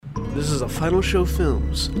This is a Final Show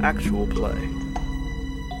Films actual play.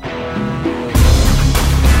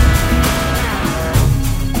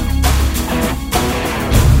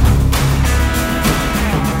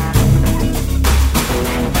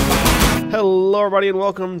 Hello everybody and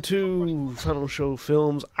welcome to Final Show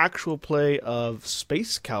Films actual play of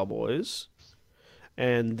Space Cowboys.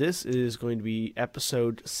 And this is going to be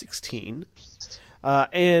episode 16.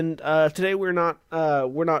 Today we're not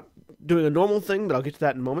doing a normal thing, but I'll get to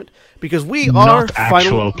that in a moment, because we are not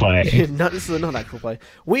actual play. This is not actual play.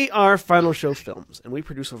 We are Final Show Films, and we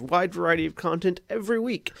produce a wide variety of content every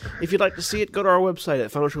week. If you'd like to see it, go to our website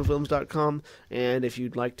at finalshowfilms.com, and if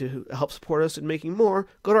you'd like to help support us in making more,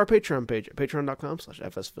 go to our Patreon page at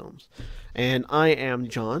patreon.com/FSFilms. And I am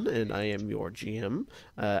John, and I am your GM.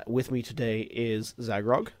 With me today is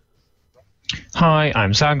Zaghrog. Hi,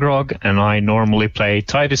 I'm Zaghrog, and I normally play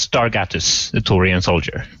Titis Dargatus, the Turian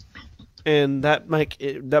soldier. And that mic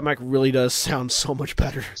really does sound so much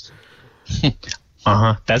better.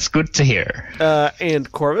 That's good to hear.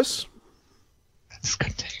 And Korvys. That's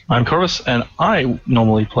good to hear. I'm Korvys, and I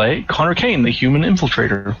normally play Caine, the human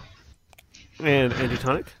infiltrator. And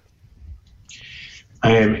Antitonic.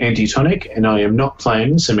 I am Antitonic, and I am not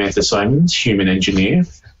playing Samantha Symonds, human engineer.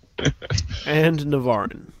 And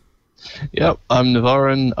Navarran. Yep, I'm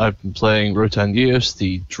Navarran. I've been playing Rotan Yeos,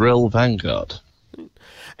 the Drell Vanguard.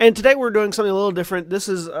 And today we're doing something a little different. This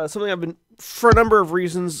is something I've been, for a number of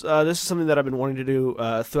reasons, this is something that I've been wanting to do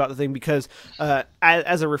throughout the thing, because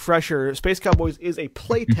as a refresher, Space Cowboys is a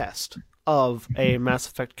playtest of a Mass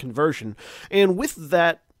Effect conversion. And with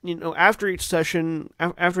that, you know, after each session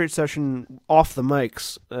off the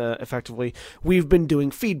mics, effectively, we've been doing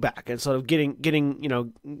feedback and sort of getting, you know,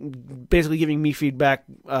 basically giving me feedback,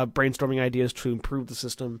 brainstorming ideas to improve the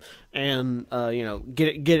system, and you know,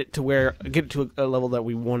 get it to a level that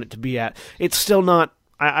we want it to be at. It's still not.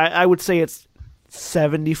 I would say it's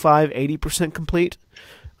 75-80% complete.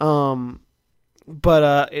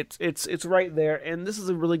 But it's right there, and this is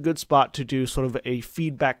a really good spot to do sort of a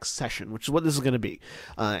feedback session, which is what this is going to be.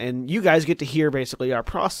 And you guys get to hear basically our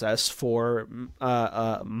process for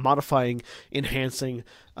modifying, enhancing,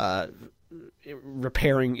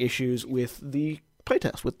 repairing issues with the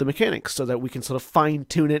playtest, with the mechanics, so that we can sort of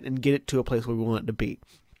fine-tune it and get it to a place where we want it to be.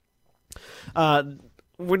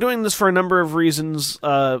 We're doing this for a number of reasons,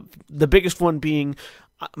 the biggest one being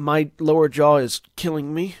my lower jaw is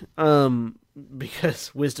killing me.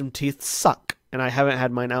 Because wisdom teeth suck, and I haven't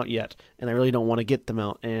had mine out yet, and I really don't want to get them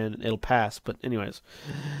out, and it'll pass. But anyways,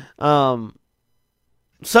 so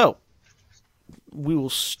we will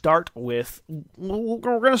start with we're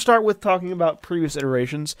going to start with talking about previous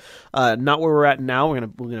iterations, not where we're at now. We're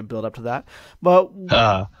gonna build up to that, but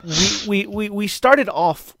we started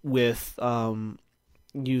off with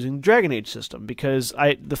using Dragon Age system, because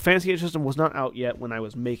the Fantasy Age system was not out yet when I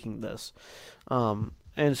was making this.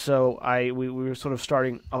 And so we were sort of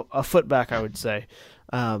starting a foot back, I would say,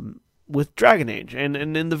 with Dragon Age. And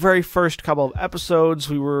in the very first couple of episodes,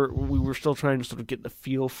 we were still trying to sort of get the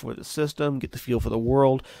feel for the system, get the feel for the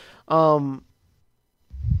world. What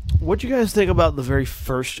do you guys think about the very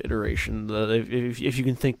first iteration, if you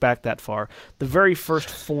can think back that far, the very first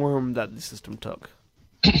form that the system took?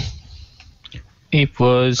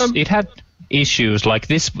 It had issues like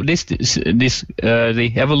the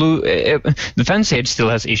Fantasy Age still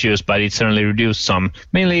has issues, but it certainly reduced some.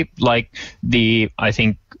 Mainly, like the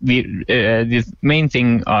main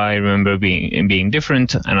thing I remember being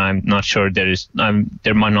different, and I'm not sure there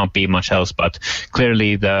might not be much else, but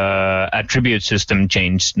clearly the attribute system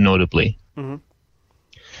changed notably. Mm-hmm.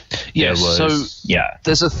 Yes.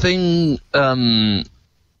 There's a thing.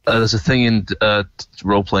 There's a thing in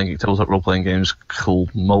tabletop role-playing games called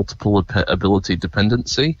multiple ability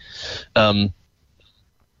dependency.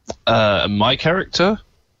 My character,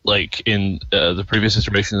 like in the previous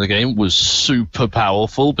iteration of the game, was super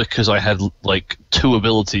powerful because I had like 2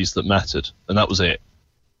 abilities that mattered, and that was it.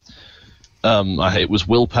 It was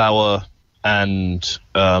willpower and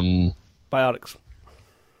biotics.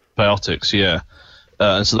 Biotics, yeah.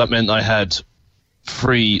 And so that meant I had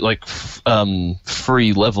free levels,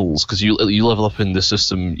 because you level up in this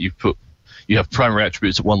system. You have primary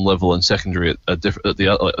attributes at one level and secondary at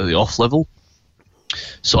the off level.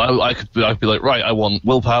 So I'd be like, right, I want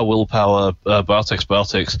willpower, biotics.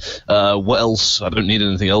 What else? I don't need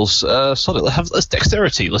anything else. So let's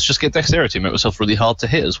dexterity. Let's just get dexterity. Make myself really hard to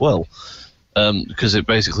hit as well, because it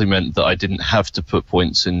basically meant that I didn't have to put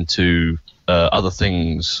points into other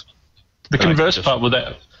things. The converse part with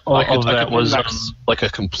that. I could was like a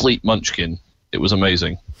complete munchkin. It was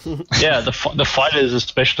amazing. Yeah, the fighters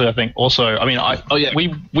especially, I think. Also, I mean,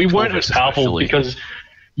 we weren't as powerful because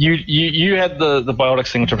you had the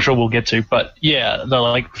biotics thing, which I'm sure we'll get to, but yeah, the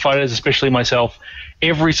like fighters, especially myself,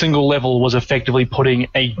 every single level was effectively putting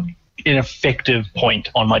an effective point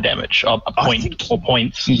on my damage, a point or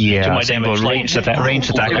points to my damage. Ranged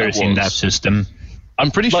attackers in that system. I'm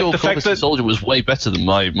pretty Like sure the fact Korvys that- Soldier was way better than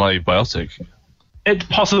my biotic. It's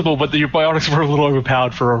possible, but your biotics were a little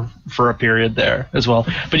overpowered for a period there as well.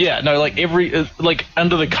 But yeah, no, like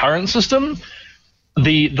under the current system,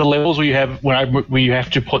 the levels where you have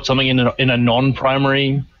to put something in a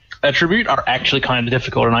non-primary attribute are actually kind of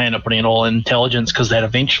difficult, and I end up putting it all in intelligence because that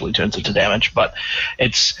eventually turns into damage. But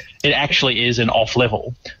it actually is an off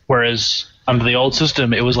level, whereas under the old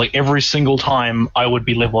system, it was like every single time I would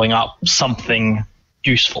be leveling up something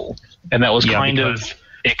useful, and that was kind of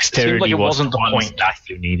dexterity. Like it was wasn't the point that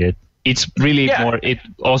you needed. It's really more. It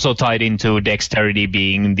also tied into dexterity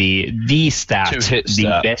being the stat, Two-hit the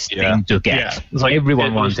stat, best thing to get. Yeah, it's like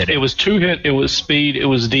Everyone wanted it. It was 2-hit, it was speed, it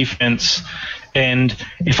was defense, and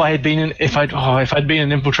if I'd been an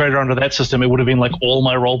infiltrator under that system, it would have been like all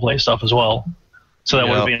my roleplay stuff as well. So that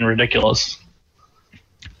would have been ridiculous.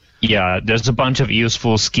 Yeah, there's a bunch of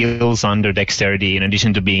useful skills under dexterity in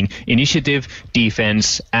addition to being initiative,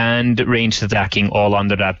 defense, and ranged attacking all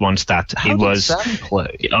under that one stat. How it did was Sam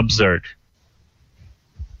play? absurd.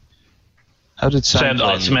 How did Sam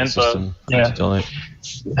play in the Samantha, system?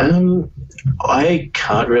 yeah. I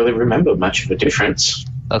can't really remember much of a difference.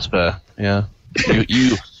 That's fair. Yeah,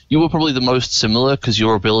 you were probably the most similar because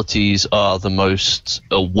your abilities are the most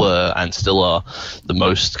were and still are the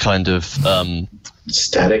most kind of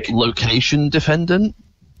Static. location dependent.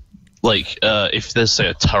 Like if there's say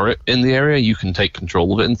a turret in the area, you can take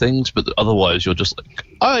control of it and things, but otherwise you're just like,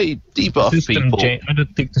 I debuff people. I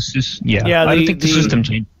don't think the system. Yeah, Yeah, I don't think the system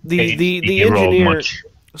changed. The engineer.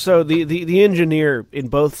 So the engineer in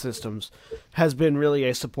both systems has been really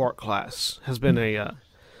a support class. Has been a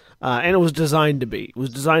and it was designed to be. It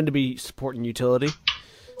was designed to be support and utility.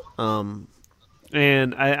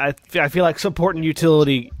 And I feel like support and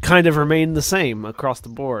utility kind of remain the same across the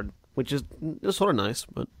board, which is sort of nice.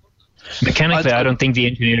 But mechanically, I don't think the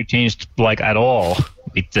engineer changed like at all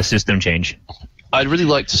with the system change. I'd really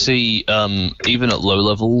like to see, even at low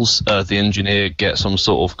levels, the engineer get some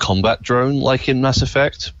sort of combat drone, like in Mass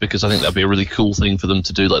Effect, because I think that'd be a really cool thing for them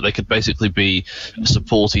to do. Like, they could basically be a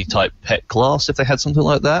supporty type pet class if they had something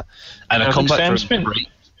like that, and a combat drone would be great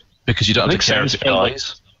because you don't have to care if it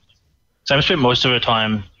dies. Sam spent most of her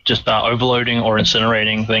time just overloading or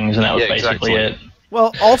incinerating things, and that was basically it.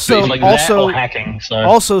 well, also that or hacking. So.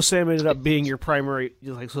 also Sam ended up being your primary,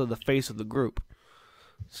 like sort of the face of the group.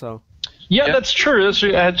 So. Yeah, that's true.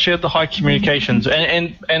 She had the high communications,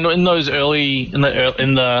 and in those in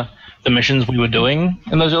the missions we were doing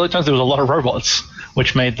in those early times, there was a lot of robots,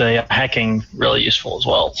 which made the hacking really useful as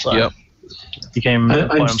well. So it became I'm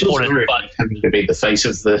quite still important. sorry But having to be the face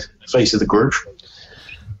of the group.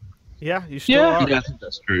 Yeah, you still are. Yeah, I think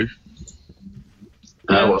that's true.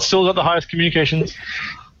 Still got the highest communications.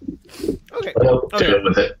 Okay. Well, deal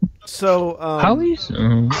with it. So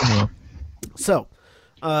So,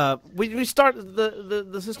 we started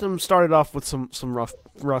the system started off with some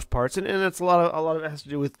rough parts, and it's a lot of it has to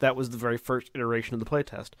do with that was the very first iteration of the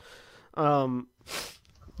playtest.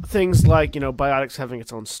 Things like biotics having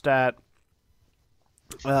its own stat,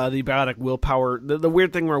 the biotic willpower. The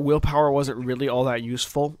weird thing where willpower wasn't really all that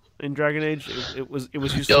useful in Dragon Age. It was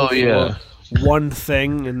useful for one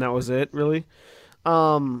thing, and that was it really.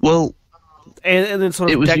 Well, and then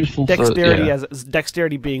sort of dexterity as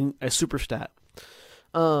dexterity being a super stat.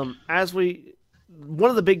 One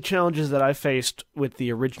of the big challenges that I faced with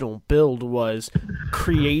the original build was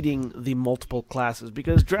creating the multiple classes,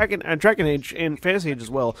 because Dragon Age and Fantasy Age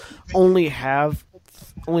as well only has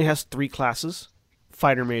 3 classes: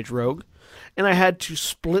 Fighter, Mage, Rogue, and I had to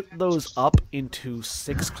split those up into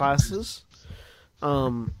 6 classes.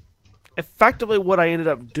 Effectively, what I ended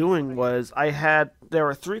up doing was there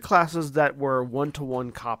were 3 classes that were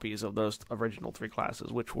 1-to-1 copies of those original 3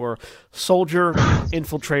 classes, which were Soldier,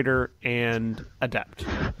 Infiltrator, and Adept.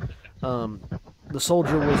 The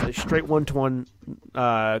Soldier was a straight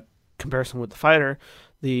 1-to-1 comparison with the Fighter.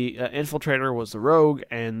 The Infiltrator was the Rogue,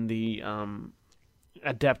 and the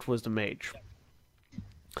Adept was the Mage.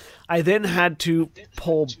 I then had to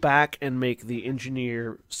pull back and make the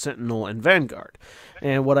Engineer, Sentinel, and Vanguard.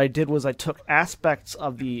 And what I did was I took aspects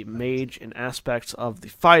of the Mage and aspects of the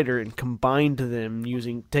Fighter and combined them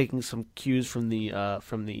taking some cues from the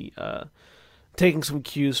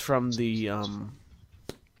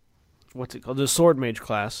what's it called, the Sword Mage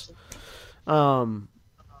class, and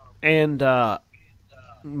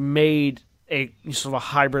made a sort of a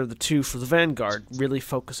hybrid of the two for the Vanguard, really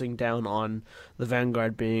focusing down on the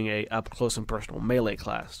Vanguard being a up close and personal melee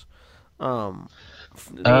class.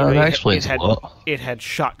 That explains a lot. It had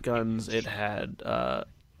shotguns. It had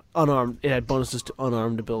unarmed. It had bonuses to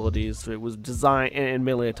unarmed abilities. It was designed and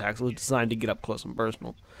melee attacks. It was designed to get up close and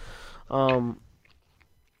personal.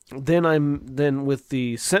 Then with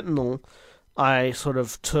the Sentinel, I sort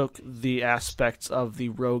of took the aspects of the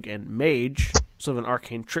Rogue and Mage, sort of an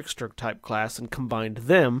arcane trickster type class, and combined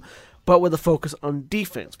them, but with a focus on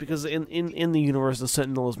defense, because in the universe, the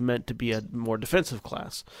Sentinel is meant to be a more defensive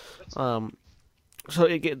class. So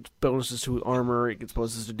it gets bonuses to armor, it gets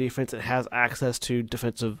bonuses to defense, it has access to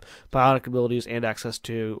defensive biotic abilities and access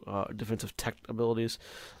to defensive tech abilities.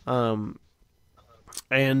 And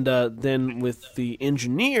then with the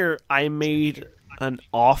Engineer, I made an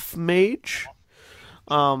off mage.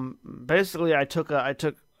 Basically, I took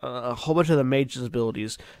a whole bunch of the mage's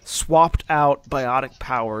abilities, swapped out biotic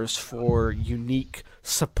powers for unique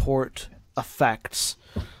support effects.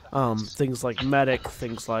 Things like medic,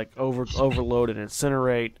 things like overload and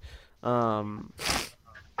incinerate, and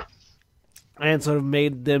sort of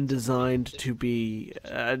made them designed to be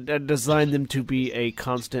a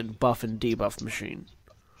constant buff and debuff machine.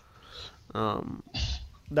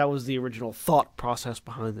 That was the original thought process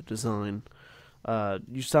behind the design.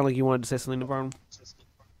 You sound like you wanted to say something, Navarran?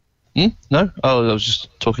 No? Oh, I was just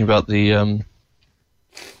talking about the...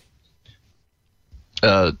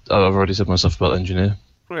 I've already said my stuff about Engineer.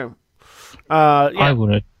 Yeah. I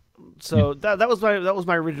wouldn't. So that was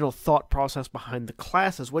my original thought process behind the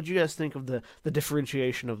classes. What do you guys think of the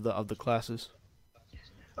differentiation of the classes?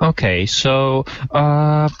 Okay, so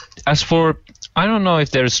as for, I don't know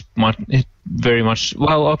if there's very much.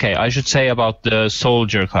 Well, okay, I should say about the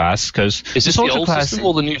soldier class, because is this the old system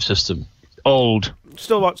or the new system? Old.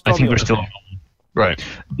 Still I think we're still right.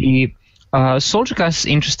 The soldier class is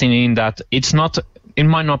interesting in that it's not. It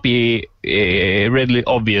might not be readily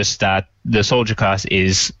obvious that the soldier class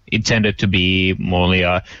is intended to be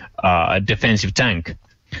more a defensive tank.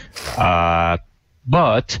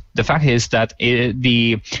 But the fact is that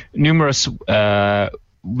the numerous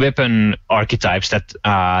weapon archetypes that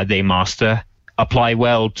they master apply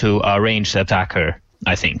well to a ranged attacker,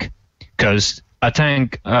 I think. Because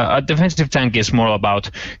a defensive tank is more about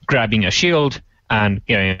grabbing a shield and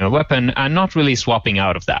getting a weapon and not really swapping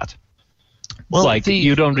out of that. Well,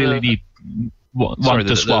 you don't really want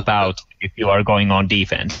to swap out if you are going on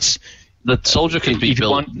defense. The soldier can be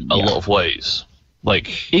built a lot of ways.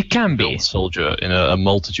 Like it can be soldier in a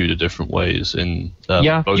multitude of different ways in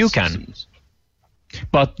both you systems. Can.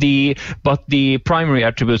 But the primary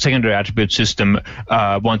attribute, secondary attribute system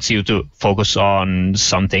wants you to focus on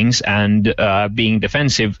some things, and being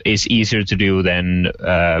defensive is easier to do than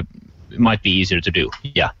might be easier to do.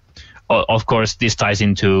 Yeah. Of course, this ties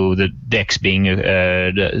into the Dex being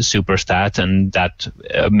the super stat, and that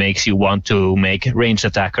makes you want to make ranged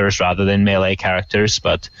attackers rather than melee characters.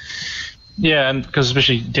 But yeah, and because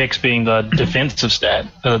especially Dex being the defensive stat,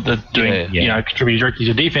 contributing directly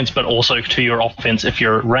to defense, but also to your offense if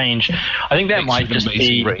you're ranged. I think that might just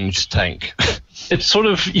be ranged tank. It sort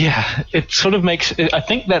of makes. I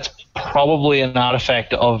think that's probably an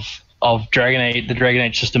artifact of Dragon Age, the Dragon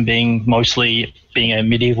Age system being a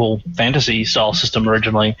medieval fantasy style system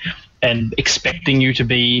originally, and expecting you to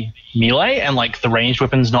be melee and like the ranged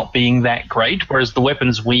weapons not being that great, whereas the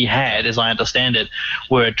weapons we had, as I understand it,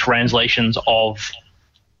 were translations of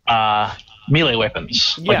melee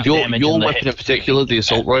weapons. Yeah. Like your weapon in particular, the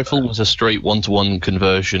assault rifle, was a straight 1-to-1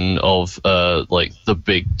 conversion of like the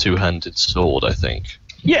big two-handed sword, I think.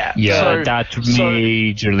 Yeah, that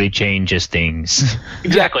majorly changes things.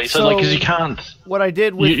 Exactly. So like, because you can't. What I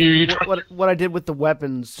did with what I did with the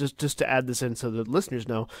weapons, just to add this in so the listeners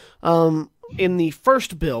know, in the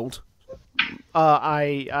first build,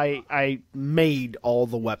 I made all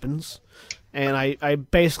the weapons, and I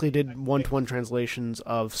basically did 1-to-1 translations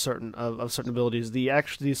of certain abilities. The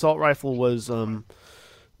assault rifle was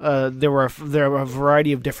there were a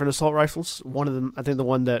variety of different assault rifles. One of them, I think the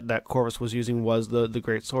one that Korvys was using was the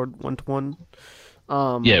Greatsword 1-to-1.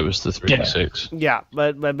 Yeah, it was the 3-6. Yeah,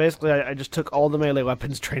 but basically I just took all the melee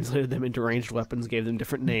weapons, translated them into ranged weapons, gave them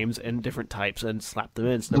different names and different types, and slapped them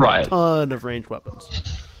in. So there were a ton of ranged weapons.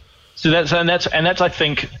 So that's I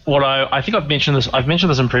think what I think I've mentioned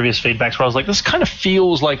this in previous feedbacks where I was like, this kind of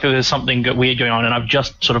feels like there's something weird going on, and I've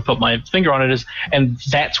just sort of put my finger on it, and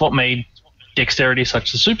that's what made dexterity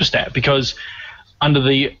such a super stat, because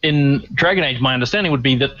in Dragon Age, my understanding would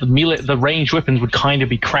be that the ranged weapons would kind of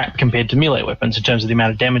be crap compared to melee weapons in terms of the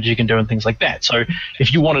amount of damage you can do and things like that. So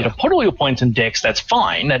if you wanted to put all your points in Dex, that's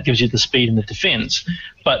fine. That gives you the speed and the defense.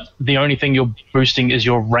 But the only thing you're boosting is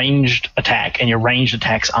your ranged attack, and your ranged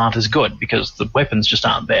attacks aren't as good because the weapons just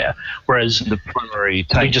aren't there. Whereas the primary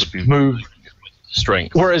tank we just move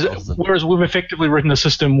strength. Whereas we've effectively written a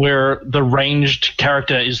system where the ranged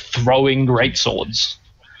character is throwing great swords.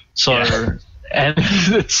 So. And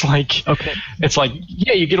it's like,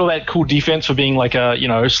 you get all that cool defense for being like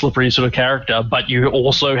a, slippery sort of character, but you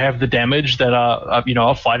also have the damage that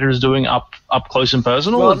a fighter is doing up close and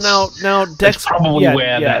personal. Well, now Dex, that's probably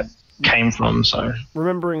where that came from. So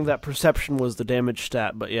remembering that perception was the damage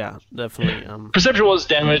stat, but yeah, definitely. Perception was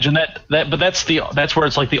damage, and but that's where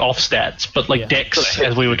it's like the off stats. But like Dex,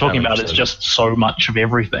 as we were talking about, is just so much of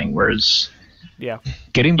everything. Whereas,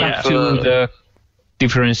 getting back to the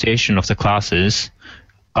differentiation of the classes,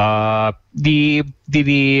 in the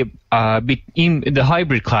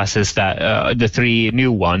hybrid classes, that the three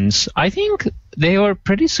new ones, I think they were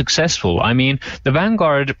pretty successful. I mean, the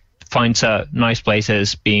Vanguard finds a nice place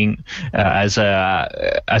as being as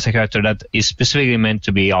a character that is specifically meant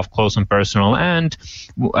to be up close and personal, and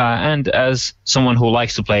as someone who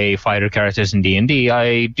likes to play fighter characters in D&D,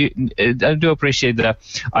 I do appreciate that.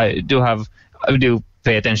 I do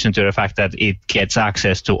pay attention to the fact that it gets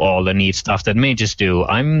access to all the neat stuff that mages do.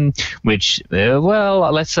 Let's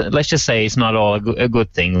just say it's not all a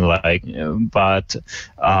good thing. But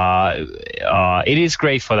it is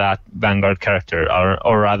great for that Vanguard character,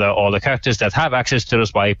 or rather, all the characters that have access to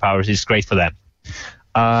those body powers is great for them.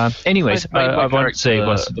 Anyways, I want to say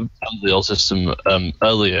was the old system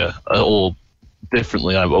earlier, or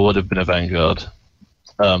differently. I would have been a Vanguard,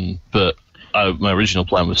 but. My original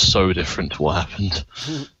plan was so different to what happened.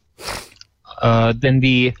 Then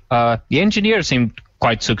the engineer seemed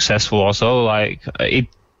quite successful also. Like, it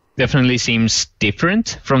definitely seems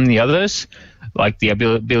different from the others. Like, the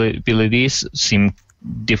abilities seem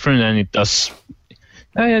different, and it does.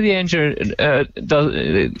 The engineer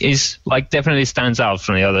definitely stands out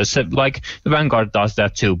from the others. Like, the Vanguard does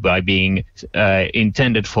that too by being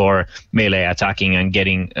intended for melee attacking and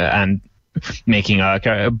getting and making a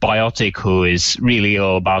biotic who is really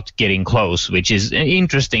all about getting close, which is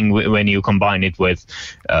interesting when you combine it with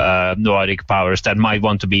Nordic powers that might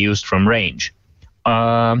want to be used from range.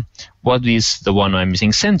 What is the one I'm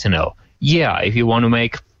missing? Sentinel. Yeah, if you want to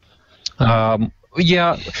make...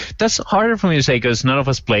 that's harder for me to say because none of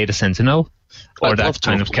us played a Sentinel, or that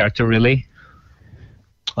kind of character, really.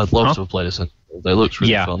 I'd love to have played a Sentinel. They looked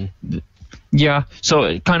really fun. Yeah,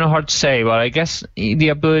 so kind of hard to say, but I guess the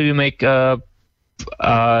ability to make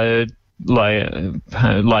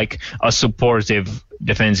like a supportive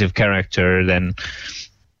defensive character, then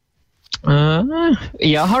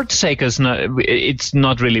hard to say because it's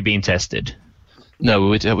not really being tested. No,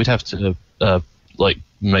 we'd have to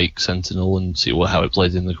make Sentinel and see how it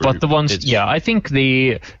plays in the group. But the ones, I think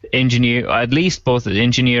the engineer, at least both the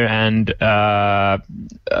engineer and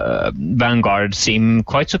Vanguard, seem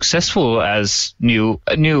quite successful as new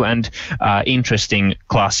and interesting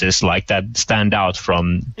classes like that stand out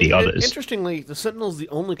from the others. Interestingly, the Sentinel is the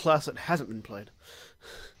only class that hasn't been played.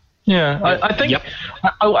 Yeah, I think. Yep.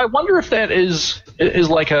 I wonder if that is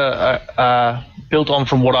like a built on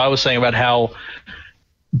from what I was saying about how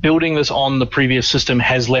building this on the previous system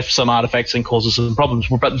has left some artifacts and causes some problems.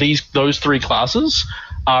 But those three classes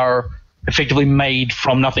are effectively made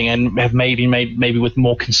from nothing and have maybe made with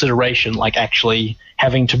more consideration, like actually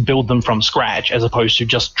having to build them from scratch as opposed to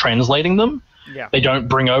just translating them. Yeah. They don't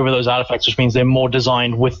bring over those artifacts, which means they're more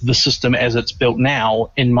designed with the system as it's built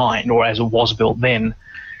now in mind, or as it was built then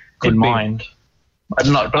in mind.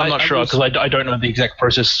 I'm not sure because I don't know the exact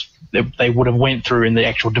process they would have went through in the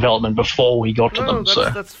actual development before we got to them.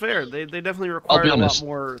 That's fair. They definitely require a lot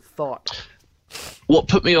more thought. What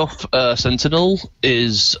put me off Sentinel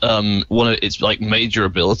is its major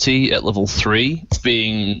ability at level 3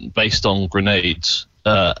 being based on grenades.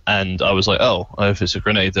 And I was like, if it's a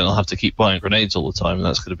grenade, then I'll have to keep buying grenades all the time, and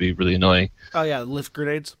that's going to be really annoying. Oh yeah, lift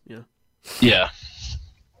grenades. Yeah. Yeah.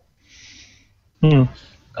 I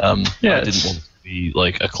didn't want to be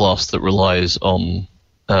like a class that relies on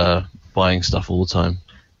buying stuff all the time.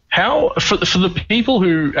 How for the people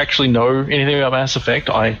who actually know anything about Mass Effect,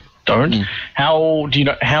 I don't. How do you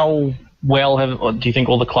know? How well do you think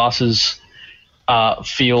all the classes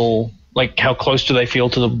feel? Like, how close do they feel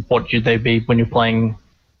to what they be when you're playing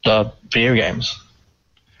the video games?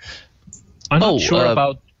 I'm not sure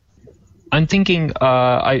about. I'm thinking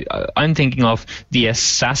I'm thinking of the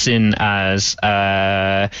assassin as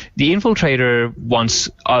the infiltrator. Once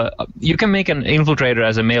you can make an infiltrator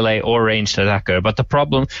as a melee or ranged attacker, but the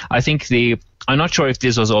problem, I think I'm not sure if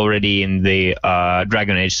this was already in the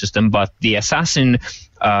Dragon Age system, but the assassin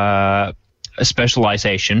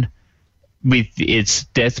specialization with its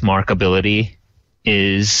death mark ability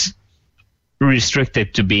is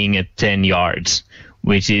restricted to being at 10 yards,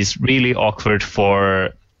 which is really awkward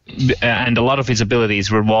and a lot of its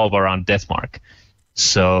abilities revolve around death mark.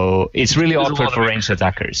 So it's really awkward for ranged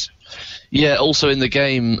attackers. Yeah, also in the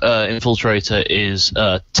game, Infiltrator is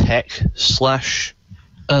tech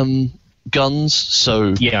 / guns,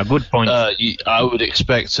 so yeah, good point. I would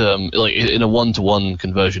expect, like in a 1-to-1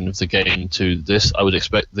 conversion of the game to this, I would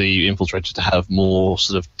expect the Infiltrator to have more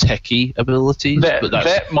sort of techie abilities.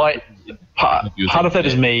 That might part of that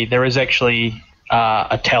is me. There is actually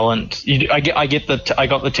a talent. I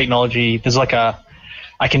got the technology. There's like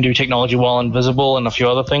I can do technology while invisible and a few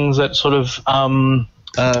other things that sort of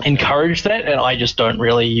encourage that, and I just don't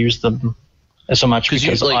really use them so much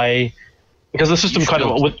because the system kind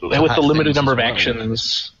of with the limited number of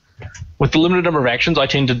actions. With the limited number of actions, I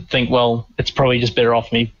tend to think, well, it's probably just better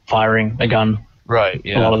off me firing a gun, right?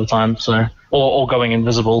 Yeah. A lot of the time, so or going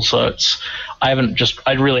invisible. So I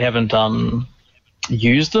really haven't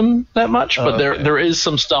used them that much, but there is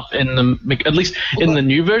some stuff in the at least in the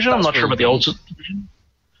new version. I'm not sure about the old version.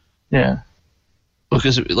 Yeah.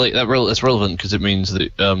 Because that's relevant because it means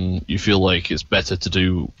that you feel like it's better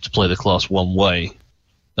to play the class one way.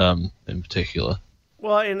 In particular.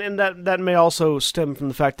 Well, and that may also stem from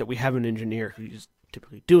the fact that we have an engineer who's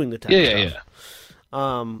typically doing the tech stuff.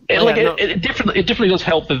 It definitely does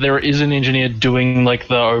help that there is an engineer doing like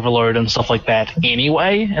the overload and stuff like that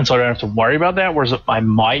anyway, and so I don't have to worry about that. Whereas I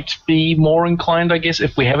might be more inclined, I guess,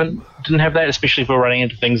 if we didn't have that, especially if we're running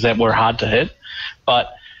into things that were hard to hit.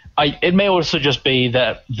 But it may also just be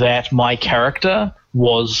that my character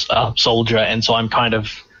was a soldier, and so I'm kind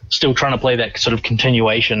of still trying to play that sort of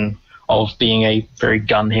continuation of being a very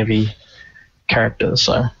gun-heavy character.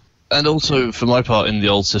 So, and also for my part in the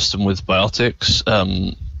old system with biotics,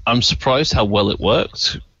 I'm surprised how well it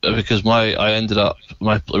worked because my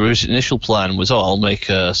initial plan was, I'll make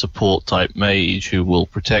a support type mage who will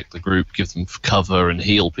protect the group, give them cover, and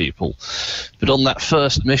heal people. But on that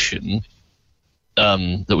first mission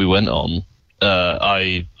that we went on,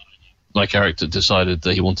 my character decided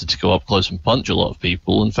that he wanted to go up close and punch a lot of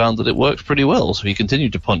people and found that it worked pretty well. So he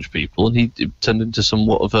continued to punch people, and it turned into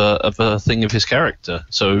somewhat of a thing of his character.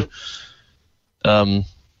 So I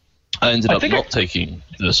ended up not taking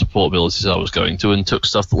the support abilities I was going to and took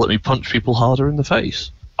stuff that let me punch people harder in the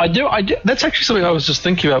face. I do. That's actually something I was just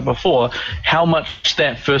thinking about before, how much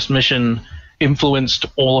that first mission influenced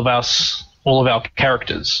all of our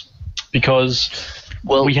characters. Because...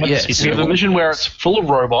 Well, we have a mission where it's full of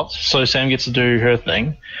robots, so Sam gets to do her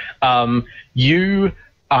thing. You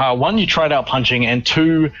tried out punching, and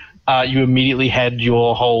two, you immediately had that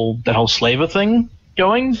whole slaver thing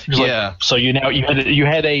going. Yeah. So you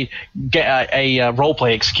had a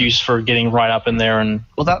roleplay excuse for getting right up in there and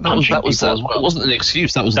that was as well. It wasn't an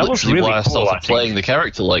excuse. That was literally really why I started playing the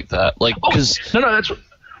character like that. That's.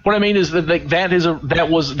 What I mean is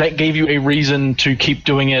that gave you a reason to keep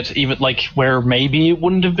doing it, even like where maybe it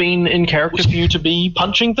wouldn't have been in character for you to be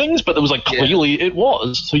punching things, but it was like clearly it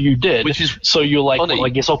was, so you did. So you're like, well, I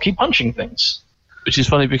guess I'll keep punching things. Which is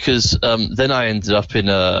funny because then I ended up in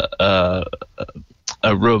a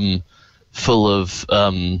room full of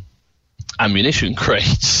ammunition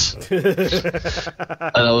crates, and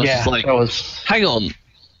I was hang on.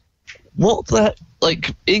 What the...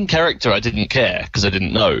 Like, in character, I didn't care, because I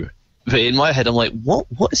didn't know. But in my head, I'm like, what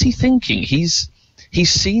is he thinking? He's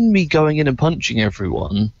seen me going in and punching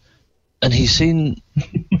everyone, and he's seen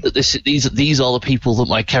that these are the people that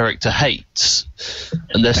my character hates,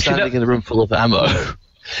 and they're standing in a room full of ammo.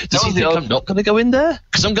 Does he think I'm not going to go in there?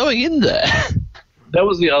 Because I'm going in there. That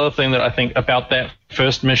was the other thing that I think about that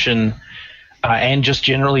first mission, and just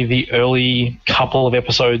generally the early couple of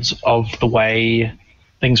episodes of the way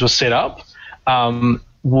things were set up.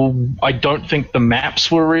 I don't think the maps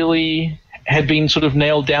had been sort of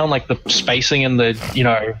nailed down, like the spacing and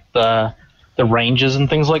the ranges and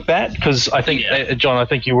things like that. Because I think, John, I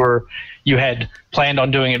think you had planned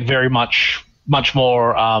on doing it very much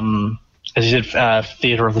more, as you said,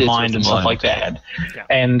 theater of the mind and stuff like that. Yeah.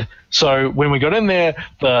 And so when we got in there,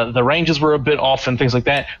 the ranges were a bit off and things like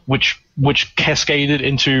that, which cascaded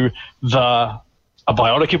into the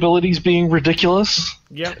biotic abilities being ridiculous.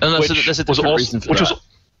 Yeah, and there's a different reason for that.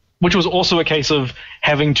 Which was also a case of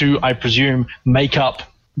having to, I presume, make up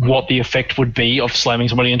what the effect would be of slamming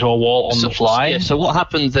somebody into a wall on the fly. Yeah, so what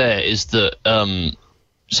happened there is that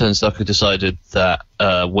Sensaka decided that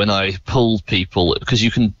when I pulled people, because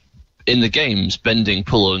you can in the games bending,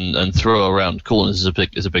 pull, and throw around corners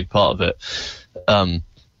is a big part of it.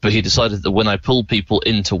 But he decided that when I pulled people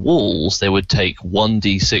into walls, they would take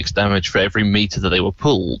 1d6 damage for every meter that they were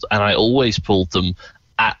pulled, and I always pulled them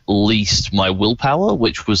at least my willpower,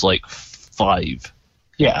 which was like 5.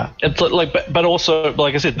 Yeah, it's like, but also,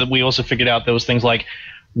 like I said, that we also figured out there was things like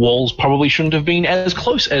walls probably shouldn't have been as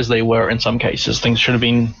close as they were in some cases. Things should have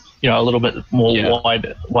been, a little bit more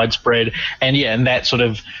widespread, and that sort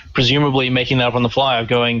of presumably making that up on the fly of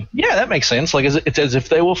going, yeah, that makes sense. Like it's as if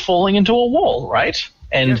they were falling into a wall, right?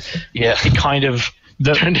 And it kind of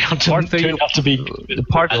turned out to be the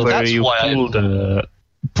part where you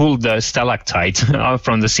pulled the stalactite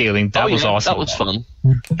from the ceiling. That was awesome. That was fun.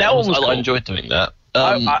 That one was cool. I enjoyed doing that.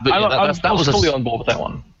 I was fully on board with that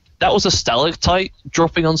one. That was a stalactite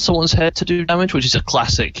dropping on someone's head to do damage, which is a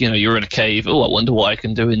classic. You're in a cave. Oh, I wonder what I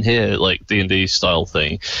can do in here, like D&D style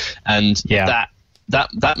thing. And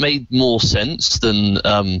that made more sense than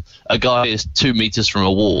a guy is 2 meters from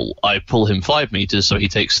a wall. I pull him 5 meters, so he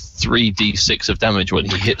takes 3d6 of damage when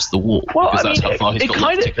he hits the wall. Well, because that's how far he's got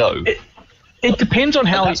left to go. It depends on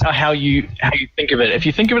how you think of it. If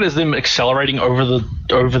you think of it as them accelerating over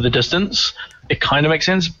the distance, it kind of makes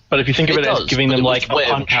sense. But if you think of it as giving them like a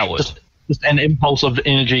punch, just an impulse of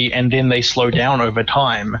energy, and then they slow down over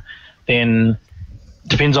time, then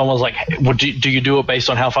depends on do you do it based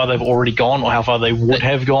on how far they've already gone or how far they would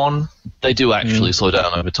have gone? They do actually slow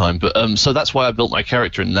down over time, but so that's why I built my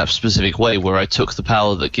character in that specific way, where I took the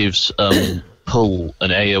power that gives pull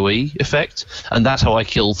an AoE effect, and that's how I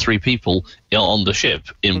killed 3 people on the ship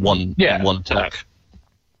in one attack,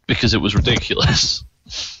 because it was ridiculous.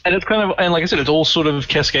 And it's kind of, and like I said, it all sort of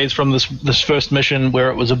cascades from this first mission where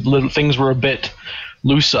it was things were a bit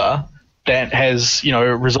looser. That has,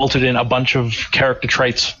 resulted in a bunch of character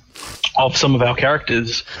traits of some of our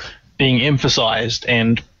characters being emphasized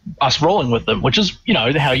and us rolling with them, which is,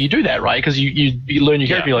 how you do that, right? Because you learn your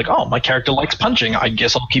character, you're like, oh, my character likes punching. I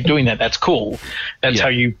guess I'll keep doing that. That's cool. That's how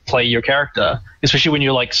you play your character, especially when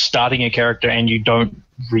you're like starting a character and you don't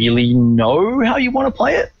really know how you want to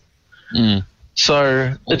play it. Mm.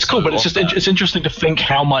 So it's cool, but it's interesting to think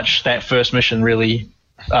how much that first mission really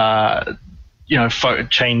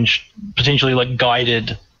changed, potentially like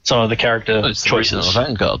guided some of the character choices. It's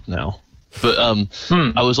Vanguard now, but I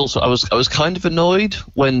was kind of annoyed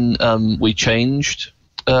when we changed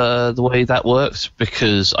the way that worked,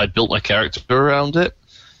 because I built my character around it,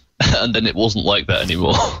 and then it wasn't like that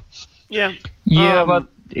anymore. Yeah, but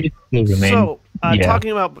it will remain. So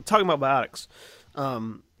talking about biotics,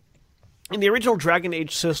 in the original Dragon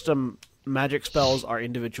Age system, magic spells are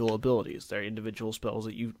individual abilities. They're individual spells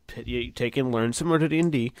that you take and learn, similar to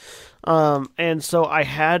D&D. And so I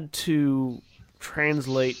had to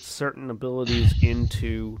translate certain abilities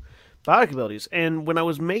into biotic abilities. And when I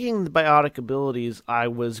was making the biotic abilities, I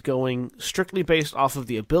was going strictly based off of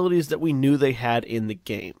the abilities that we knew they had in the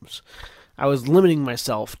games. I was limiting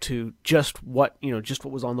myself to just what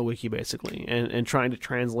was on the wiki, basically, and trying to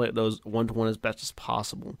translate those one-to-one as best as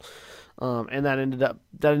possible. And that ended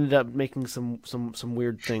up making some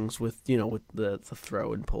weird things with the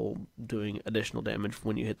throw and pull doing additional damage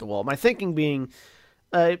when you hit the wall. My thinking being,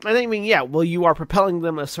 you are propelling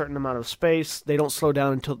them a certain amount of space. They don't slow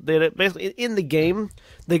down until basically in the game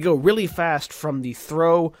they go really fast from the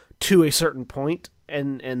throw to a certain point,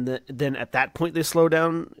 and then at that point they slow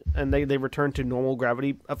down and they return to normal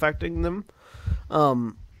gravity affecting them.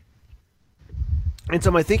 And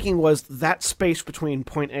so my thinking was that space between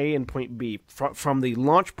point A and point B, from the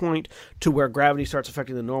launch point to where gravity starts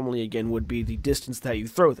affecting them normally again, would be the distance that you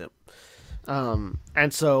throw them.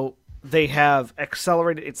 And so they have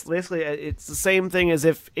accelerated. It's basically the same thing as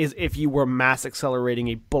if you were mass accelerating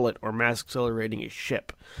a bullet or mass accelerating a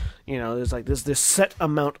ship. There's like this set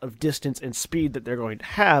amount of distance and speed that they're going to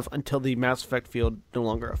have until the mass effect field no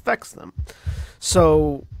longer affects them.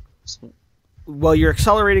 So, well, you're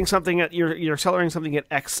accelerating something at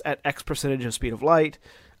X percentage of speed of light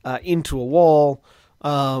into a wall.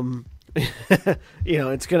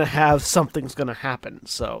 It's going to have something's going to happen.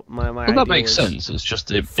 So that makes sense. It's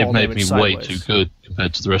just it made me way too good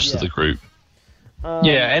compared to the rest of the group.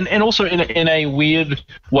 And also in a weird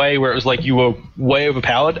way where it was like you were way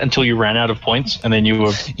overpowered until you ran out of points, and then you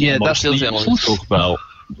were that's the other thing I wanted to talk about.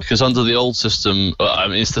 Because under the old system,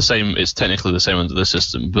 it's the same. It's technically the same under this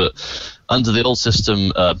system, but under the old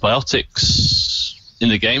system, biotics in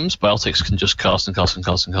the games, biotics can just cast and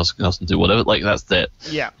do whatever. Like that's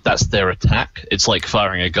their attack. It's like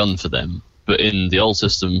firing a gun for them. But in the old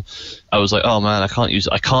system, I was like, oh man, I can't use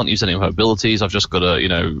any of her abilities. I've just got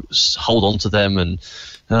to hold on to them, and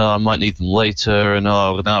I might need them later. And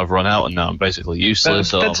now I've run out, and now I'm basically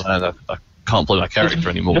useless. I can't play my character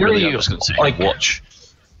anymore. Really, I'm just going to sit and watch.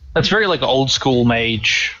 That's very like old school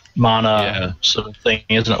mage mana sort of thing,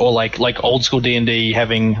 isn't it? Or like old school D&D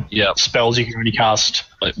having spells you can only cast,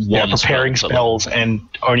 like preparing spells and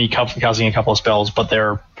only casting a couple of spells, but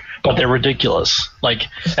they're ridiculous. Like,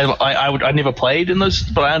 I never played in those,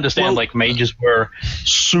 but I understand like mages were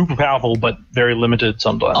super powerful but very limited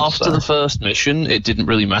sometimes. After the first mission, it didn't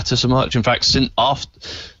really matter so much. In fact,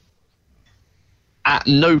 at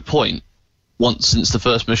no point since the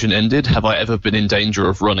first mission ended have I ever been in danger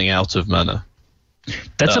of running out of mana.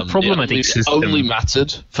 That's a problematic system. It only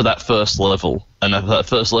mattered for that first level, and at that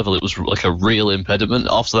first level it was like a real impediment.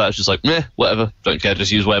 After that it's just like, meh, whatever, don't care,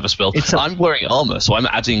 just use whatever spell. I'm wearing armor, so I'm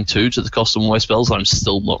adding 2 to the cost of my spells, and I'm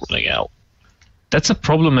still not running out. That's a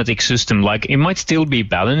problematic system. Like, it might still be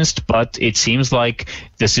balanced, but it seems like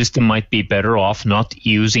the system might be better off not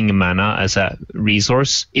using mana as a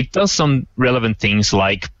resource. It does some relevant things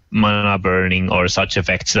like mana burning or such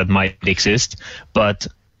effects that might exist, but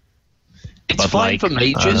it's fine for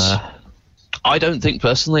mages. I don't think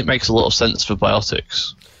personally it makes a lot of sense for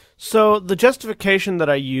biotics. So the justification that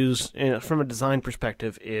I use from a design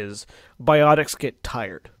perspective is biotics get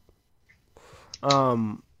tired,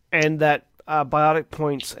 and that biotic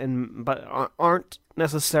points aren't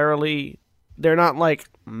necessarily, they're not like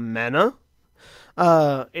mana.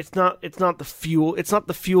 It's not the fuel. It's not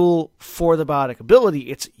the fuel for the biotic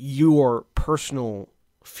ability. It's your personal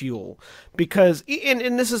fuel, because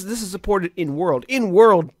and this is supported in world. In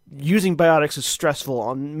world, using biotics is stressful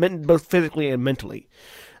on both physically and mentally.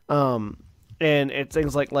 And it's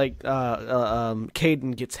things like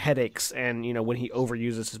Caine gets headaches, and when he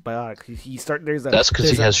overuses his biotics, that's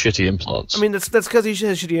because he has shitty implants. I mean, that's because he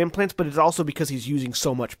has shitty implants, but it's also because he's using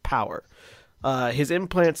so much power. His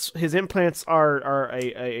implants are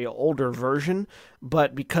a older version,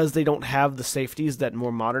 but because they don't have the safeties that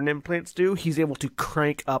more modern implants do, he's able to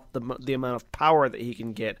crank up the amount of power that he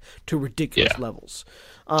can get to ridiculous levels.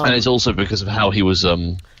 And it's also because of how he was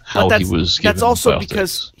given That's also biotics.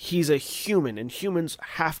 because he's a human, and humans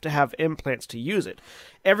have to have implants to use it.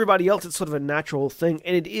 Everybody else, it's sort of a natural thing,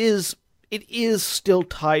 and it is still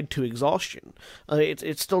tied to exhaustion.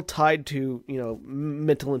 It's still tied to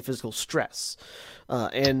mental and physical stress,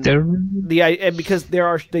 and because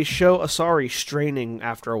they show Asari straining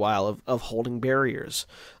after a while of holding barriers.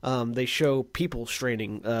 They show people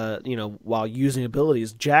straining, while using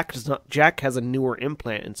abilities. Jack has a newer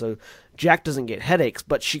implant, and so Jack doesn't get headaches,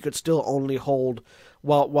 but she could still only hold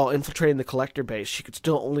while infiltrating the collector base. She could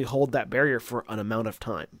still only hold that barrier for an amount of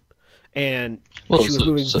time. And she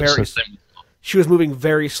was moving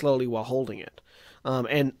very slowly while holding it,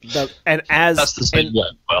 the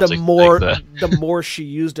more she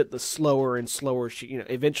used it, the slower and slower she.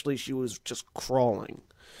 Eventually she was just crawling,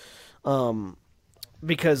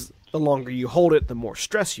 because the longer you hold it, the more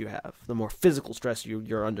stress you have, the more physical stress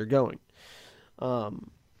you're undergoing.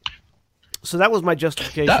 So that was my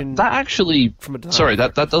justification. That actually,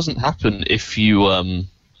 that doesn't happen if you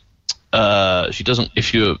she doesn't.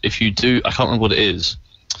 If you do, I can't remember what it is.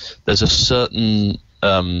 There's a certain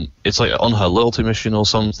it's like on her loyalty mission or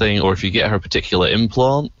something, or if you get her a particular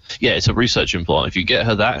implant. Yeah, it's a research implant. If you get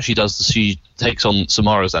her that, she takes on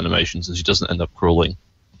Samara's animations, and she doesn't end up crawling.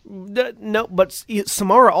 No, but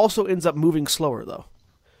Samara also ends up moving slower though.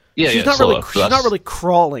 She's not really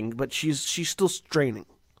crawling, but she's still straining.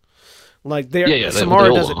 Like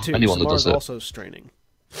Samara does it too. Samara's also straining.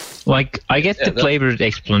 Like, I get the flavored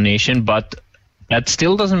explanation, but that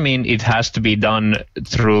still doesn't mean it has to be done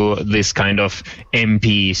through this kind of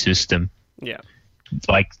MP system. Yeah.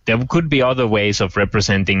 Like, there could be other ways of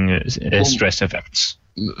representing stress effects.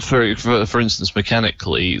 For instance,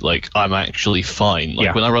 mechanically, like, I'm actually fine.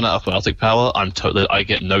 Like, when I run out of biotic power, I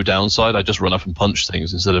get no downside. I just run up and punch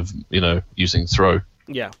things instead of, using throw.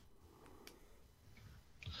 Yeah.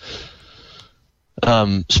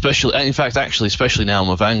 Especially now I'm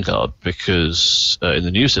a Vanguard, because in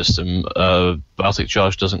the new system, biotic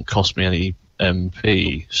charge doesn't cost me any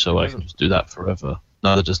MP, so I can just do that forever.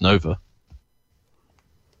 Neither does Nova.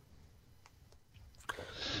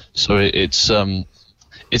 So it felt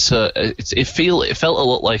a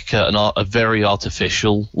lot like a very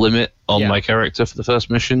artificial limit on my character for the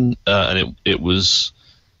first mission, and it was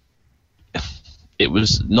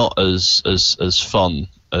not as fun.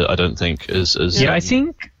 I don't think as I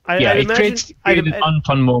think it created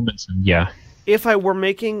unfun moments. if I were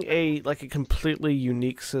making a completely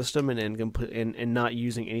unique system and not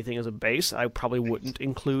using anything as a base, I probably wouldn't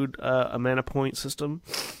include a mana point system.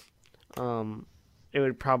 It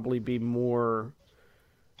would probably be more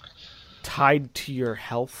tied to your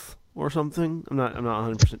health or something. I'm not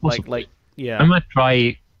 100% yeah. I might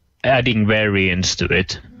try adding variants to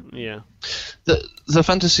it. Yeah. The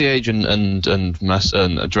Fantasy Age and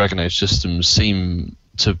Dragon Age systems seem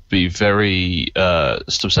to be very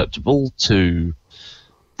susceptible to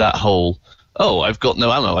that whole, I've got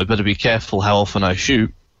no ammo, I better be careful how often I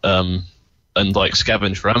shoot, and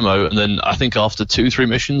scavenge for ammo. And then I think after 2-3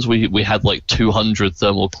 missions we had 200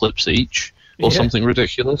 thermal clips each or something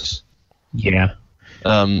ridiculous. Yeah.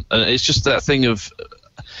 And it's just that thing of,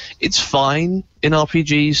 it's fine in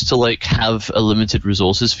RPGs to have a limited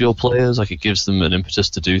resources for your players. It gives them an impetus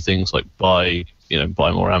to do things like buy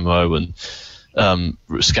more ammo and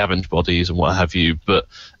scavenge bodies and what have you. But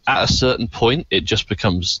at a certain point, it just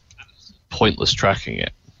becomes pointless tracking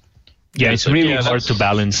it. Yeah, it's really hard to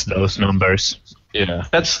balance those numbers. Yeah,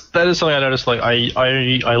 that is something I noticed.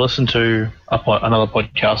 I listened to another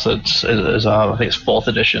podcast that's I think it's 4th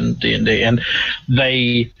edition D&D, and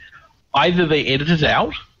they edited it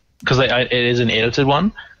out because it is an edited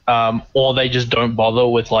one, or they just don't bother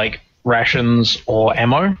with rations or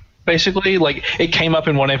ammo. Basically, it came up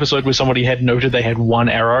in one episode where somebody had noted they had 1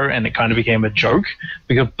 arrow, and it kind of became a joke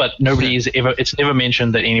but it's never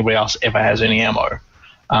mentioned that anybody else ever has any ammo.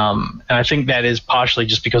 And I think that is partially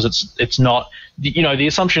just because it's not, the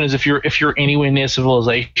assumption is if you're anywhere near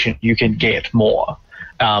civilization, you can get more,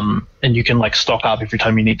 and you can stock up every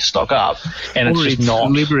time you need to stock up, and it's not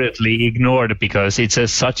deliberately ignored because it's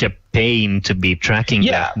such a pain to be tracking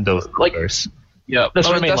those numbers. Yeah, that's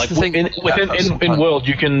what I mean. In World,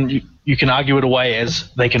 you can argue it away as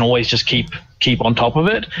they can always just keep on top of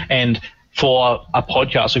it, and for a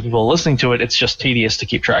podcast where people are listening to it, it's just tedious to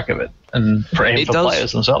keep track of it, and for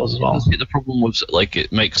players themselves as well. The problem with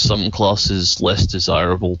it makes some classes less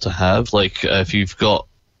desirable to have. If you've got,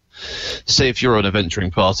 say, if you're an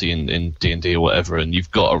adventuring party in D&D or whatever, and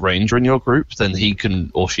you've got a ranger in your group, then he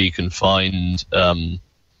can or she can find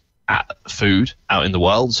food out in the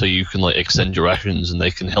wild, so you can extend your rations, and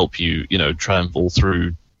they can help you, travel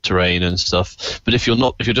through terrain and stuff. But if you're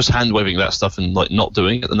just hand waving that stuff and not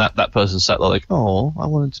doing it, then that person sat there I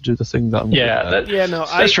wanted to do the thing that I'm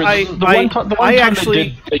that's true. I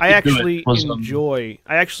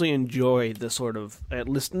actually enjoy the sort of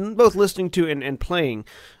both listening to and playing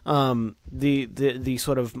the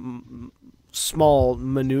sort of small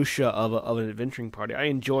minutia of an adventuring party. I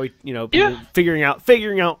enjoy figuring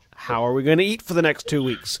out how are we going to eat for the next 2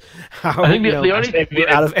 weeks. How I think the only we're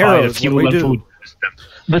out of arrows. What do we do?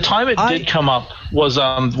 The time it did come up was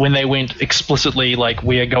when they went explicitly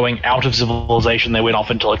we are going out of civilization. They went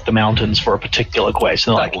off into the mountains for a particular quest.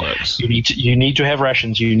 And works. You need to have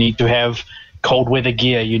rations. You need to have cold weather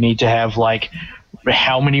gear. You need to have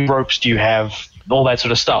how many ropes do you have? All that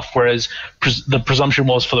sort of stuff. Whereas the presumption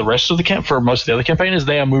was for the rest of the camp, for most of the other campaigners,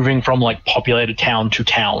 they are moving from populated town to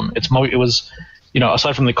town. It was.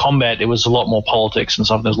 Aside from the combat, it was a lot more politics and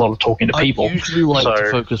stuff. There's a lot of talking to people. I usually like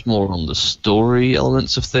to focus more on the story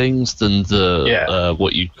elements of things than the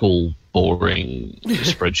what you'd call boring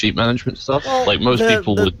spreadsheet management stuff. Well, most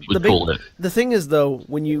people would call it. The thing is, though,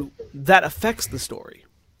 that affects the story.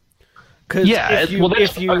 Because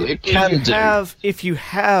if you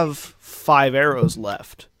have 5 arrows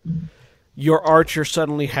left, your archer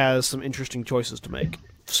suddenly has some interesting choices to make.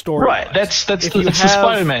 Story. Right, that's the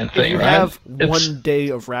Spider-Man thing. If you have 1 day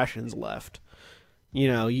of rations left,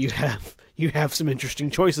 you have some interesting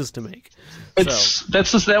choices to make. That's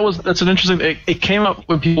an interesting. It came up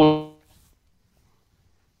when people.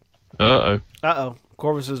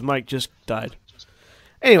 Korvys' mic just died.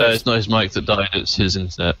 Anyway, it's not his mic that died; it's his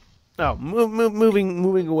internet. Oh,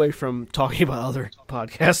 moving away from talking about other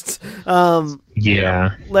podcasts.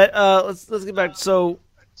 Let's get back. So,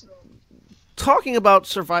 talking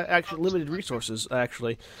about limited resources.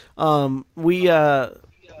 Actually, I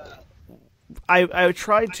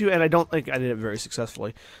tried to, and I don't think I did it very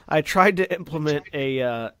successfully. I tried to implement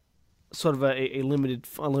a sort of a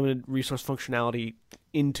limited resource functionality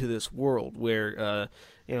into this world where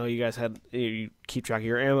you guys you keep track of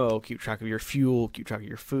your ammo, keep track of your fuel, keep track of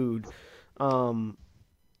your food,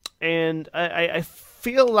 and I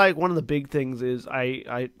feel like one of the big things is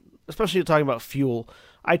I especially talking about fuel.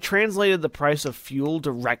 I translated the price of fuel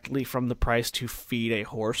directly from the price to feed a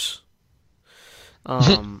horse.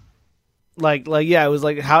 Yeah, it was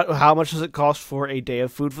like how much does it cost for a day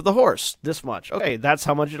of food for the horse? This much. Okay, that's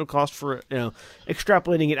how much it'll cost for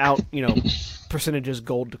extrapolating it out, percentages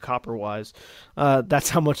gold to copper wise. That's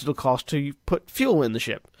how much it'll cost to put fuel in the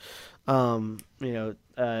ship. How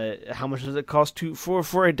much does it cost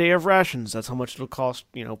for a day of rations? That's how much it'll cost,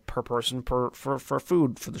 per person for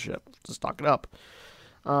food for the ship to stock it up.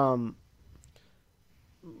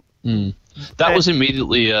 That was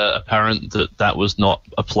immediately apparent that was not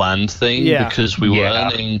a planned thing because we were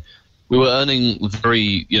earning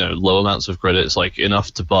very low amounts of credits, like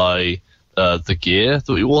enough to buy the gear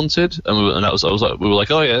that we wanted, and we were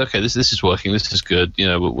like, oh yeah, okay, this is working, this is good,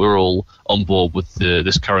 we're all on board with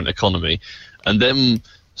this current economy, and then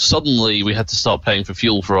suddenly we had to start paying for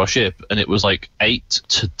fuel for our ship, and it was like 8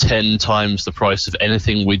 to 10 times the price of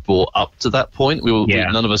anything we'd bought up to that point.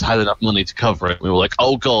 None of us had enough money to cover it. We were like,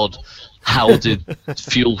 oh god, how did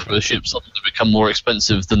fuel for the ship suddenly become more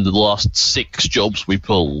expensive than the last 6 jobs we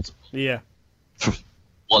pulled? Yeah. For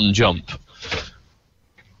one jump.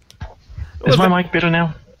 Is my mic better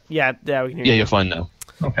now? Yeah, we can hear you. Yeah, you're fine now.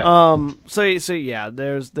 Okay. So yeah,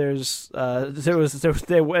 that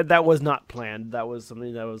was not planned. That was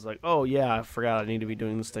something that was like, oh yeah, I forgot I need to be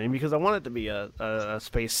doing this thing because I want it to be a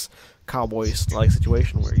space Cowboys like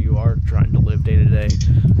situation where you are trying to live day to day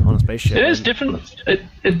on a spaceship. It is different.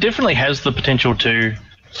 It definitely has the potential to,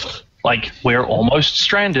 like, we're almost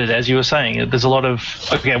stranded, as you were saying. There's a lot of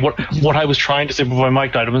what I was trying to say before my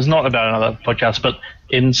mic died. It was not about another podcast, but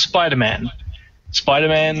in Spider-Man's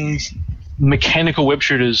mechanical web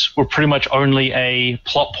shooters were pretty much only a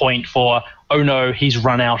plot point for, oh no, he's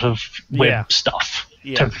run out of web stuff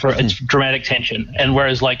for its dramatic tension. And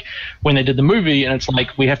whereas, like, when they did the movie and it's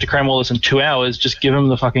like, we have to cram all this in 2 hours, just give him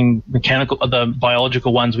the fucking the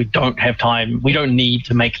biological ones. We don't have time. We don't need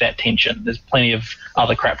to make that tension. There's plenty of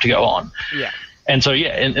other crap to go on. Yeah. And so,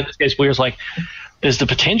 in this case, where it's like, there's the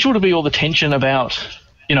potential to be all the tension about,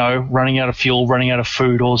 running out of fuel, running out of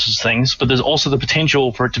food, all those things. But there's also the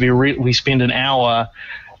potential for it to be we spend an hour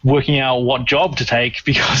working out what job to take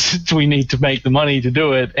because we need to make the money to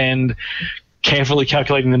do it, and carefully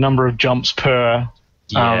calculating the number of jumps per,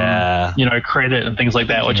 credit and things like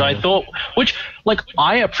that. Which I thought,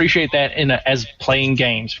 I appreciate that as playing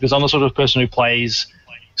games, because I'm the sort of person who plays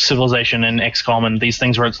Civilization and XCOM and these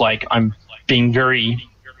things where it's like I'm being very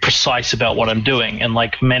precise about what I'm doing, and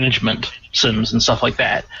like management sims and stuff like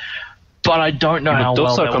that. But I don't know how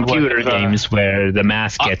well that would work. Those are computer games where the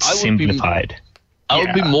math gets simplified. I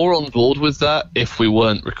would be more on board with that if we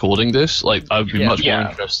weren't recording this. Like, I would be much more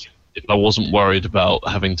interested if I wasn't worried about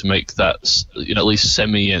having to make that, at least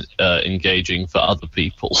semi-engaging for other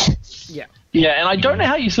people. Yeah. Yeah, and I don't know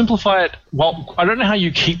how you simplify it. Well, I don't know how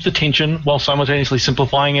you keep the tension while simultaneously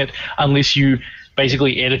simplifying it, unless you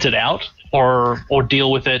basically edit it out or deal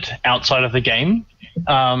with it outside of the game,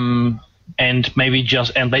 and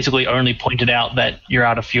basically only point it out that you're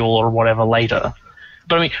out of fuel or whatever later.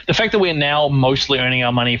 But I mean, the fact that we're now mostly earning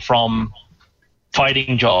our money from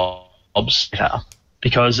fighting jobs,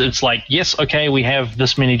 because it's like, yes, okay, we have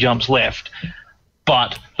this many jumps left,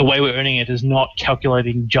 but the way we're earning it is not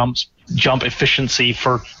calculating jump efficiency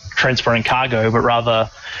for transferring cargo, but rather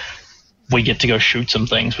we get to go shoot some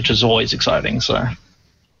things, which is always exciting. So,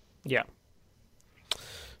 yeah.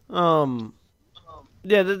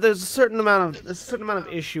 There's a certain amount of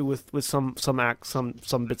issue with some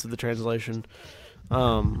bits of the translation,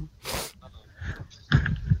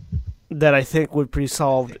 that I think would be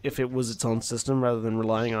solved if it was its own system rather than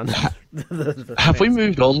relying on the Have we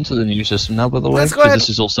moved on to the new system now, by the way? Because this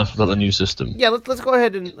is all stuff about the new system. Yeah, let's go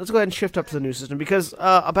ahead and shift up to the new system, because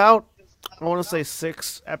about, I want to say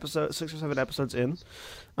 6 or 7 episodes in,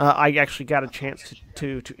 I actually got a chance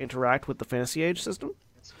to interact with the Fantasy Age system,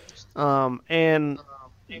 and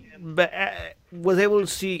was able to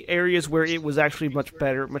see areas where it was actually much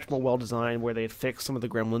better, much more well designed, where they had fixed some of the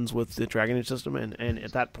gremlins with the Dragon Age system, and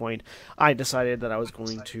at that point, I decided that I was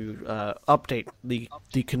going to update the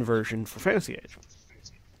conversion for Fantasy Age.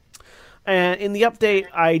 And in the update,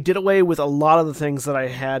 I did away with a lot of the things that I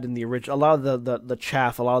had in the original, a lot of the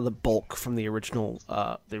chaff, a lot of the bulk from the original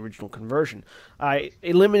conversion. I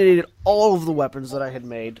eliminated all of the weapons that I had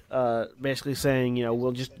made, basically saying,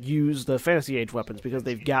 we'll just use the Fantasy Age weapons because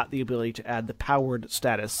they've got the ability to add the powered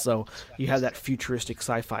status, so you have that futuristic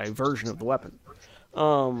sci-fi version of the weapon.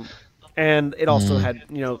 And it also had,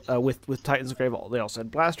 with Titans of Gravel, they also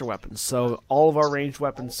had blaster weapons, so all of our ranged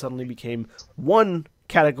weapons suddenly became one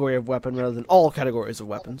category of weapon rather than all categories of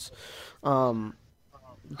weapons.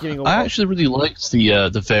 I actually really liked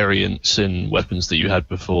the variants in weapons that you had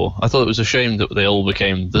before. I thought it was a shame that they all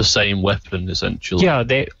became the same weapon essentially. Yeah,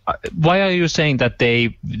 why are you saying that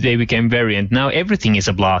they became variant? Now everything is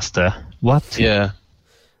a blaster. What? Yeah.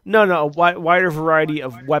 No, a wider variety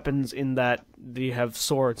of weapons in that you have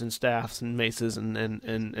swords and staffs and maces and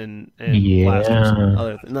blasters and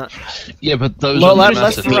other things. Yeah, but those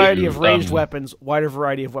less variety of ranged weapons, wider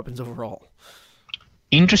variety of weapons overall.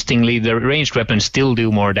 Interestingly, the ranged weapons still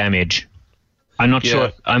do more damage. I'm not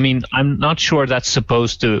sure. I mean, I'm not sure that's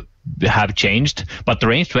supposed to have changed, but the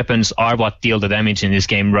ranged weapons are what deal the damage in this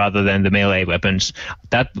game rather than the melee weapons.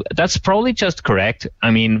 That's probably just correct.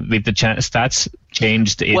 I mean, with the stats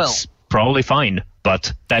changed, it's probably fine,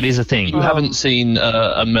 but that is a thing. You haven't seen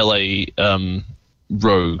a melee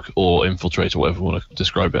rogue or infiltrator, whatever you want to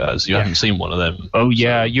describe it as. You haven't seen one of them. Oh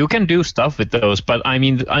yeah, you can do stuff with those, but I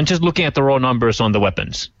mean, I'm just looking at the raw numbers on the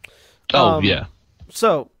weapons. Yeah.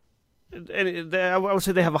 So, I would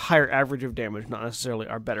say they have a higher average of damage, not necessarily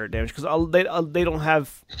are better at damage, because they don't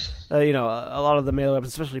have, a lot of the melee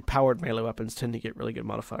weapons, especially powered melee weapons, tend to get really good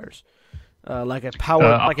modifiers. Like a power,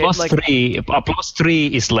 a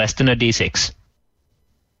 +3 is less than a D6.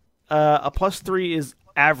 A +3 is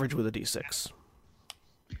average with a D6.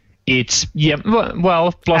 It's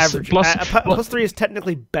 +3 is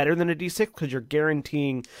technically better than a D6 because you're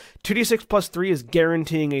guaranteeing 2D6 +3 is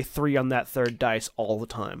guaranteeing a 3 on that third dice all the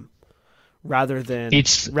time, rather than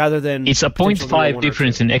it's a 0.5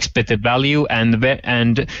 difference in expected value, and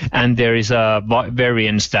there is a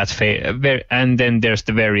variance and then there's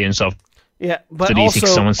the variance of but the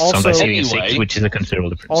D6 sometimes anyway, 6, which is a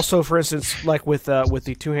considerable difference. Also, for instance, like with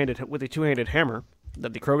the two-handed hammer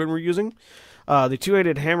that the Krogan were using. The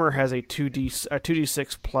two-handed hammer has a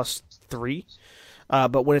 2d6 +3,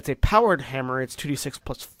 but when it's a powered hammer, it's 2d6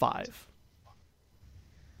 +5.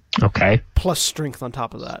 Okay. Plus strength on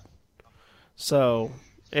top of that. So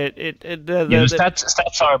the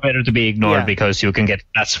stats are better to be ignored because you can get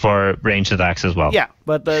stats for ranged attacks as well. Yeah,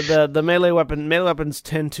 but the melee weapons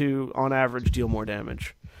tend to, on average, deal more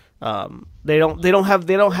damage. They don't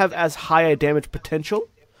have as high a damage potential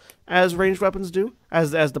as ranged weapons do,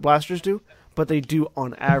 as the blasters do. But they do,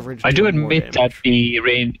 on average. I do admit that the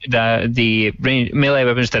melee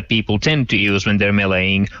weapons that people tend to use when they're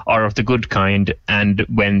meleeing are of the good kind, and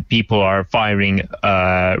when people are firing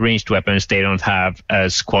ranged weapons, they don't have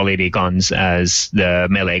as quality guns as the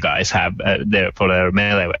melee guys have for their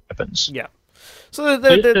melee weapons. Yeah. So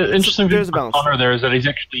the interesting there's thing a balance. Connor there is that he's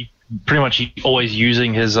actually pretty much always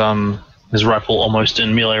using his rifle almost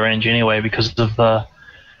in melee range anyway because of the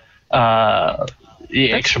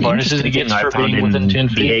extra bonuses he gets for being within 10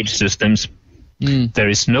 feet. The age systems. There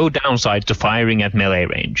is no downside to firing at melee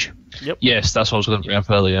range. Yep. Yes, that's what I was going to bring up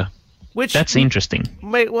earlier. That's interesting.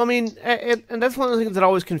 Well, I mean, and that's one of the things that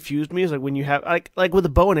always confused me is like when you have like with a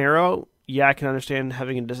bow and arrow, I can understand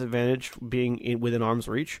having a disadvantage being within arm's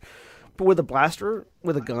reach. But with a blaster,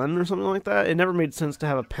 with a gun or something like that, it never made sense to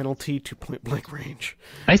have a penalty to point-blank range.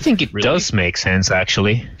 I think it does make sense,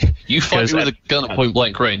 actually. You fight with a gun at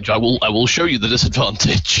point-blank range, I will show you the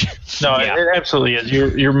disadvantage. No, it absolutely is.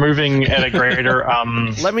 You're moving at a greater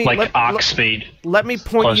arc speed. Let me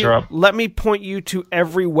point you to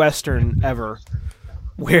every Western ever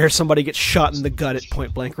where somebody gets shot in the gut at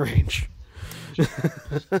point-blank range.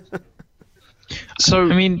 So,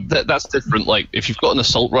 I mean, that's different. Like, if you've got an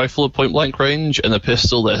assault rifle at point-blank range and a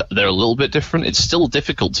pistol, they're a little bit different. It's still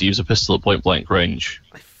difficult to use a pistol at point-blank range.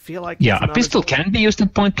 I feel like a pistol can be used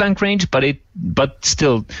at point-blank range, but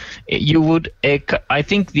still, you would. I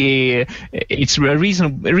think it's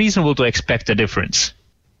reasonable to expect a difference.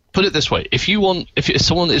 Put it this way: if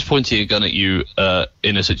someone is pointing a gun at you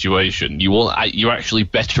in a situation, you're actually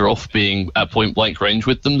better off being at point-blank range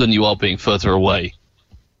with them than you are being further away.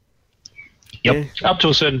 Yep. Up to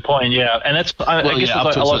a certain point, yeah, and that's I guess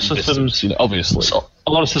a lot of systems. Distance, obviously,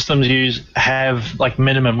 a lot of systems have like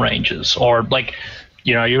minimum ranges, or like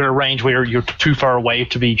you're at a range where you're too far away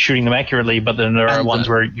to be shooting them accurately, but then there are ones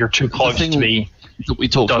where you're too close to be. That we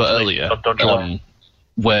talked about earlier,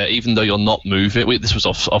 where even though you're not moving, this was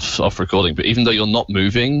off recording, but even though you're not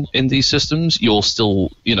moving in these systems, you're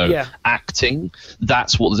still acting.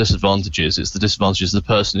 That's what the disadvantage is. It's the disadvantage is the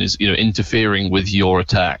person is interfering with your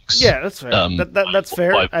attacks. Yeah, that's fair. That's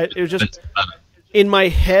fair. It was just in my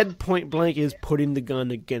head. Point blank is putting the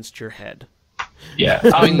gun against your head. Yeah,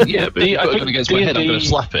 I mean, but if you put a gun against my head, I'm going to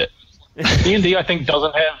slap it. D&D, I think,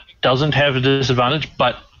 doesn't have a disadvantage,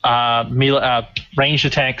 but ranged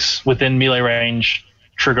attacks within melee range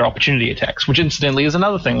trigger opportunity attacks, which incidentally is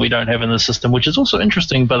another thing we don't have in the system, which is also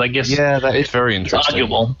interesting, but I guess that is very interesting.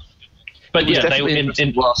 Arguable. But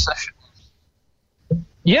in last session.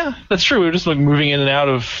 Yeah, that's true. We're just like moving in and out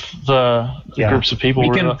of the groups of people.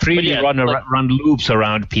 We can freely run loops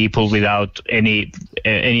around people without any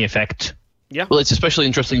effect. Yeah. Well, it's especially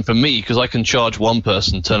interesting for me because I can charge one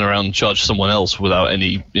person, turn around and charge someone else without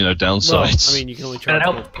any, downsides. Well, I mean, you can only charge. And it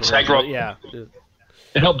helps Zaghrog. Yeah.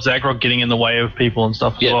 It helps Zaghrog getting in the way of people and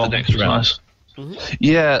stuff. Yeah, as well, the next round. nice. Mm-hmm.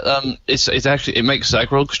 Yeah, it's actually it makes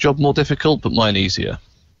Zaghrog's job more difficult, but mine easier.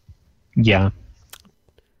 Yeah.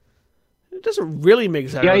 It doesn't really make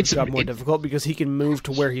Zaghrog's job more difficult because he can move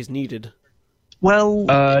to where he's needed. Well,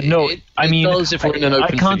 no. I mean, I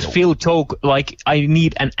can't feel choke. Like, I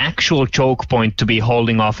need an actual choke point to be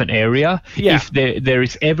holding off an area. Yeah. If there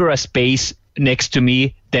is ever a space next to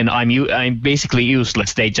me, then I'm basically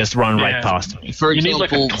useless. They just run right past me. For example,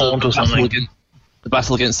 need like a taunt or something. The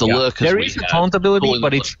battle against the lurkers. There is a taunt ability,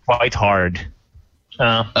 but it's quite hard.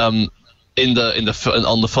 On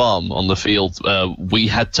the farm, on the field, we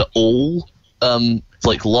had to all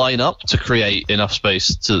line up to create enough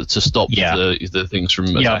space to stop the things from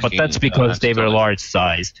attacking. Yeah, but that's because they were large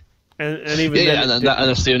sized. And even and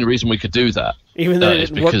that's the only reason we could do that. Even then, it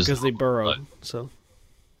didn't work because they burrowed. So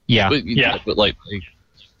yeah, but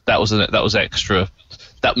that was extra.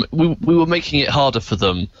 That we were making it harder for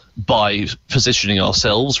them by positioning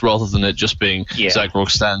ourselves rather than it just being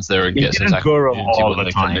Zaghrog stands there and gets attacked. They didn't burrow all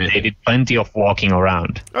the time. They did plenty of walking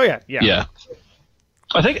around. Oh yeah.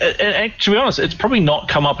 I think, and to be honest, it's probably not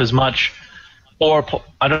come up as much, or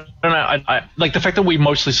I don't know. I like the fact that we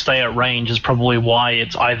mostly stay at range is probably why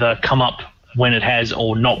it's either come up when it has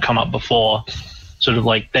or not come up before. Sort of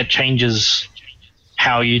like that changes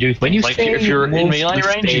how you do things. When you like if you're in melee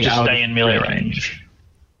range, you just stay in melee range.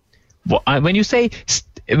 Well, when you say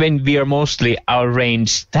when we are mostly out of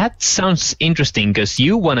range, that sounds interesting because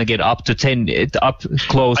you want to get up to 10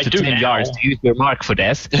 close to 10 yards to use your mark for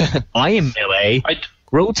death. I am melee.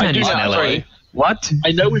 Rotan is melee. Sorry. What?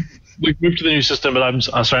 I know we've moved to the new system, but I'm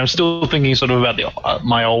sorry. I'm still thinking sort of about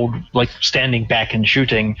my old standing back and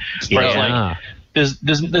shooting. Yeah. There's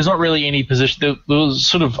not really any position. There was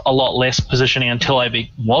sort of a lot less positioning until I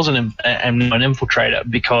was an infiltrator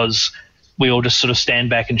because we all just sort of stand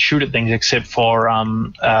back and shoot at things, except for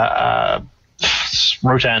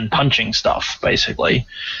Rotan punching stuff, basically,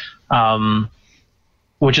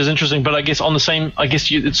 which is interesting. But I guess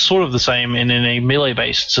it's sort of the same in a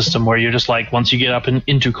melee-based system where you're just like once you get up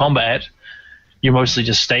into combat, you mostly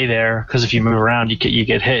just stay there because if you move around, you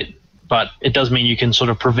get hit. But it does mean you can sort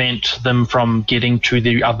of prevent them from getting to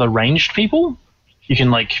the other ranged people. You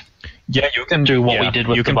can you can do what we did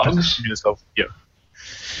with the bugs. Yeah.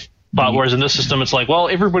 But whereas in this system, it's like, well,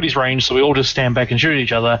 everybody's ranged, so we all just stand back and shoot at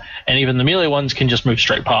each other, and even the melee ones can just move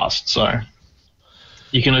straight past. So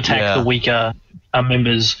you can attack the weaker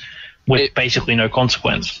members with basically no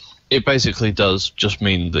consequence. It basically does just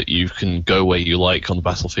mean that you can go where you like on the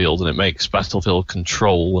battlefield, and it makes battlefield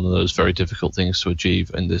control one of those very difficult things to achieve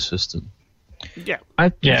in this system. Yeah. I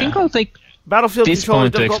think I'll take battlefield this control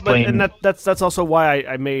is point to difficult, explain. and that's also why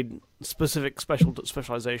I made specific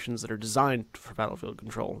specializations that are designed for battlefield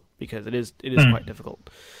control because it is quite difficult.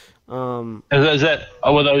 Were those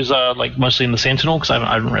mostly in the Sentinel? Because I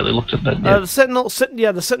haven't really looked at that yet.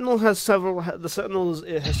 The Sentinel has several. The Sentinel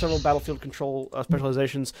has several battlefield control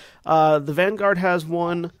specializations. The Vanguard has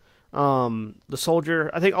one. The Soldier,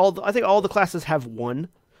 I think all the classes have one.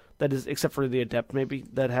 That is, except for the Adept, maybe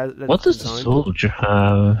what does the Soldier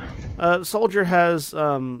have? Soldier has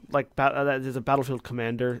there's a battlefield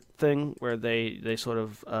commander thing where they sort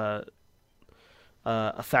of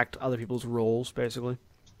affect other people's roles, basically.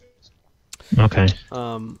 Okay.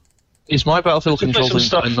 Is my battlefield control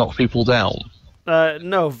thing to knock people down?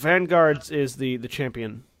 No, Vanguard's is the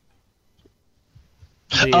champion.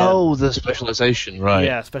 The specialization, right?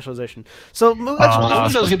 Yeah, specialization. So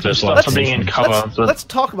let's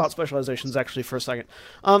talk about specializations actually for a second.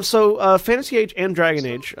 So Fantasy Age and Dragon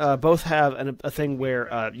Age both have a thing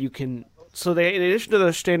where you can. So they, in addition to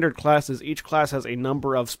the standard classes, each class has a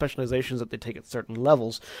number of specializations that they take at certain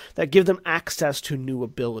levels that give them access to new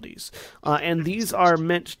abilities. And these are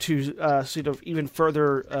meant to sort of even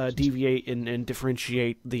further deviate and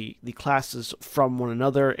differentiate the classes from one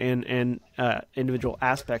another and individual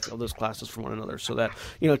aspects of those classes from one another. So that,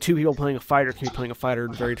 two people playing a fighter can be playing a fighter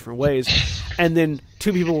in very different ways. And then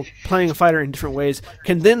two people playing a fighter in different ways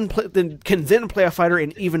can then play a fighter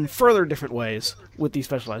in even further different ways with these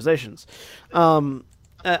specializations.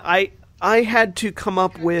 I had to come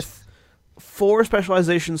up with 4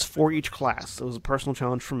 specializations for each class. It was a personal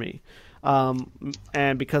challenge for me.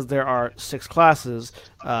 And because there are 6 classes,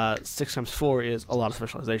 6 times 4 is a lot of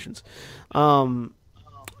specializations.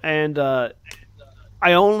 I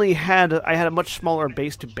had a much smaller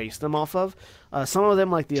base to base them off of. Some of them,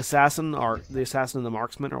 like the assassin and the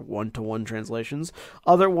marksman, are 1-to-1 translations.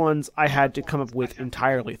 Other ones I had to come up with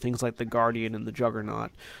entirely, things like the guardian and the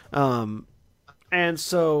juggernaut. And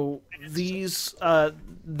so these,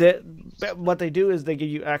 what they do is they give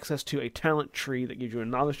you access to a talent tree that gives you a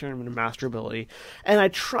knowledge term and a master ability. And I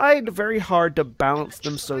tried very hard to balance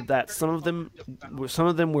them so that some of them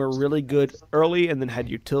were really good early and then had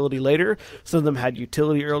utility later. Some of them had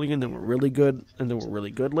utility early and then were really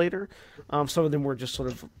good later. Some of them were just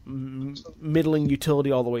sort of middling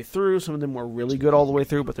utility all the way through. Some of them were really good all the way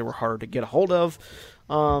through, but they were harder to get a hold of.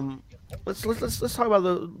 Let's talk about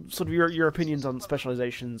the sort of your opinions on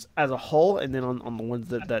specializations as a whole, and then on the ones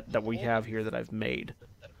that we have here that I've made.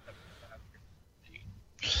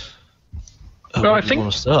 Well, I think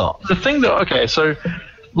the thing that so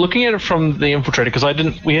looking at it from the Infiltrator, because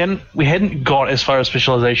we hadn't got as far as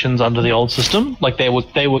specializations under the old system. Like they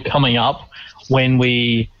were coming up when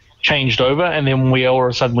we changed over, and then all of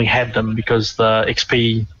a sudden we had them because the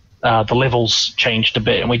XP. The levels changed a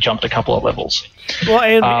bit, and we jumped a couple of levels. Well,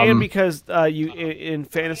 and because you in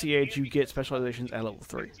Fantasy Age you get specializations at level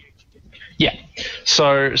 3. Yeah,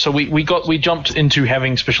 so we jumped into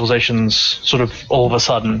having specializations sort of all of a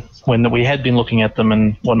sudden when we had been looking at them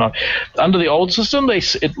and whatnot. Under the old system,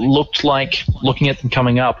 it looked like, looking at them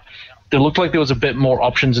coming up, it looked like there was a bit more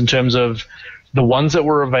options in terms of the ones that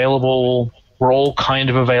were available were all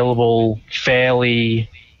kind of available fairly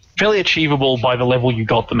achievable by the level you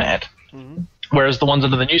got them at. Mm-hmm. Whereas the ones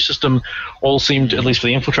under the new system all seemed, at least for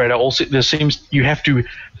the Infiltrator, you have to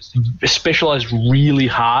specialize really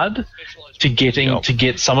hard to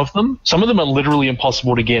get some of them. Some of them are literally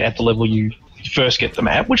impossible to get at the level you first get them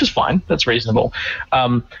at, which is fine. That's reasonable.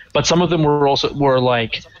 But some of them were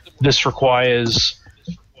like, this requires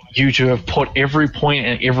you to have put every point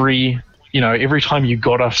and every time you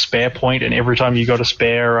got a spare point and every time you got a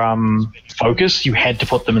spare focus, you had to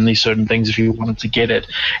put them in these certain things if you wanted to get it,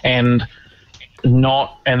 and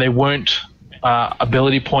they weren't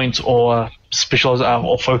ability points or specialized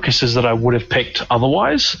or focuses that I would have picked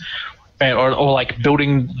otherwise, or like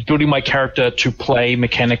building my character to play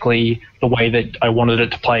mechanically the way that I wanted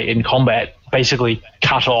it to play in combat. Basically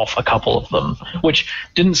cut off a couple of them, which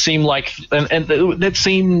didn't seem like, and that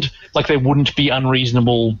seemed like they wouldn't be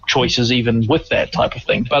unreasonable choices even with that type of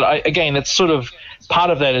thing. But again, that's sort of part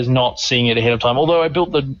of that is not seeing it ahead of time. Although I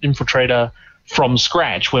built the Infiltrator from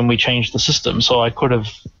scratch when we changed the system, so I could have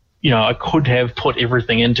put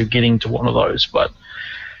everything into getting to one of those. But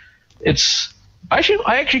I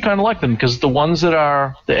actually kind of like them because the ones that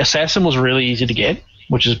are the assassin was really easy to get,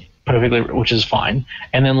 which is fine,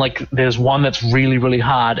 and then like there's one that's really, really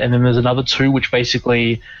hard, and then there's another two which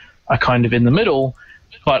basically are kind of in the middle,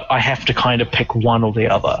 but I have to kind of pick one or the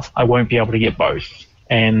other. I won't be able to get both,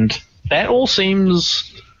 and that all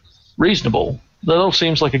seems reasonable. That all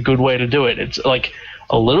seems like a good way to do it. It's like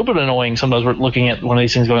a little bit annoying sometimes we're looking at one of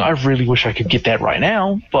these things going, I really wish I could get that right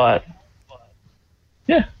now, but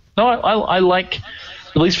yeah. No, I like,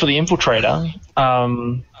 at least for the Infiltrator,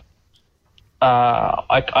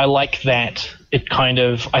 I like that it kind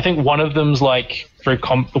of, I think one of them's like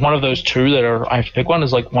one of those two that are, I have to pick one,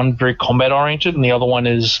 is like one very combat oriented and the other one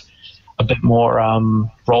is a bit more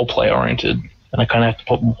role play oriented, and I kind of have to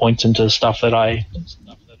put more points into stuff that I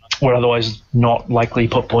would otherwise not likely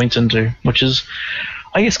put points into, which is,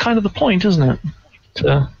 I guess, kind of the point, isn't it?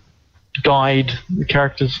 To guide the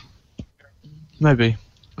characters. Maybe.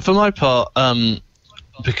 For my part,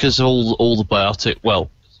 because all the biotic,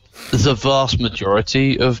 the vast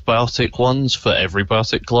majority of biotic ones for every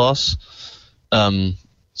biotic class, I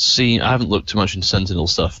haven't looked too much into Sentinel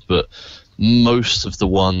stuff, but most of the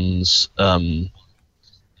ones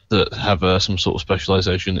that have some sort of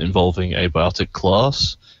specialization involving a biotic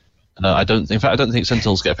class, I don't think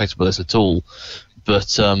Sentinels get affected by this at all. But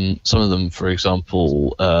some of them, for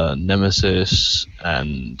example, Nemesis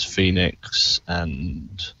and Phoenix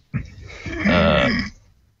and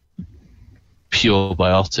Pure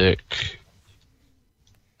Biotic,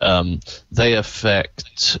 they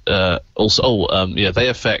affect they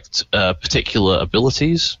affect particular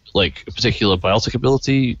abilities, like particular biotic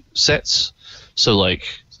ability sets. So like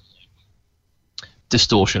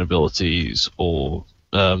distortion abilities or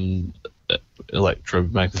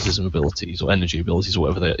electromagnetism abilities or energy abilities or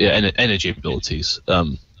whatever energy abilities.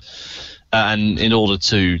 And in order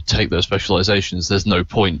to take those specializations, there's no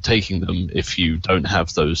point taking them if you don't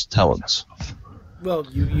have those talents. Well,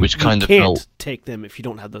 you can't take them if you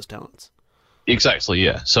don't have those talents. Exactly,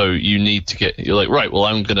 yeah. So you need to you're like, right, well,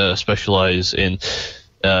 I'm going to specialize in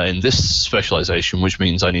this specialization, which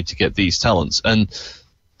means I need to get these talents. And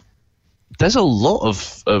there's a lot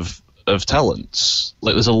of talents.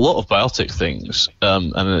 Like, there's a lot of biotic things,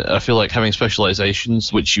 and I feel like having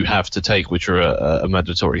specializations, which you have to take, which are a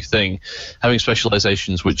mandatory thing, having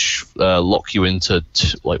specializations which lock you into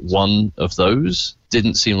like one of those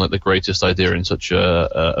didn't seem like the greatest idea in such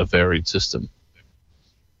a varied system.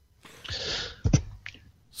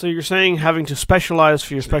 So you're saying having to specialize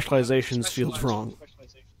for your specializations feels wrong?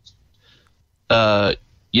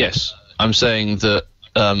 Yes, I'm saying that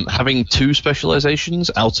having 2 specializations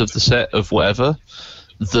out of the set of whatever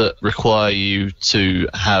that require you to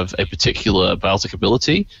have a particular biotic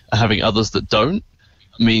ability, and having others that don't,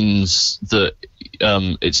 means that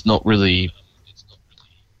it's not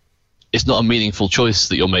a meaningful choice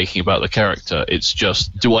that you're making about the character. It's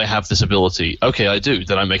just, do I have this ability? Okay, I do.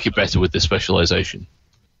 Then I make it better with this specialization.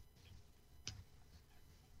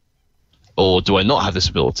 Or do I not have this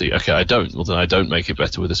ability? Okay, I don't. Well, then I don't make it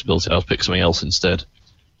better with this ability. I'll pick something else instead.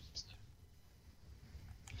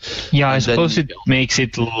 Yeah, I suppose it makes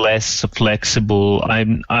it less flexible.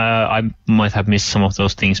 I might have missed some of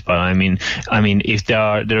those things, but I mean, if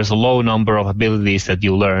there's a low number of abilities that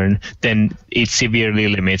you learn, then it severely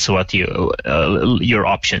limits what your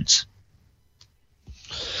options.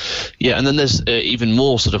 Yeah, and then there's even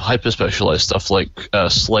more sort of hyper-specialized stuff like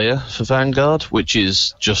Slayer for Vanguard, which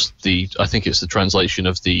is just I think it's the translation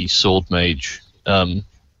of the Sword Mage from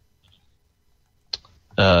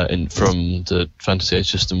the Fantasy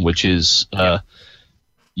Age system, which is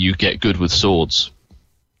you get good with swords,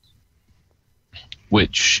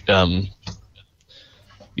 which, for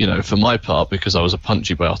my part, because I was a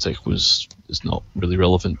punchy biotic, is not really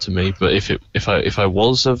relevant to me. But if I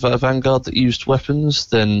was a Vanguard that used weapons,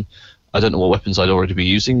 then I don't know what weapons I'd already be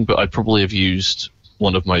using, but I'd probably have used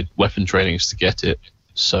one of my weapon trainings to get it.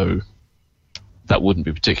 So that wouldn't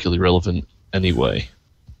be particularly relevant anyway.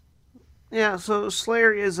 Yeah, so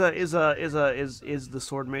Slayer is the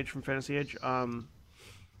sword mage from Fantasy Age, and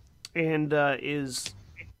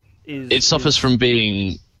it suffers from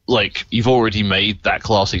being like you've already made that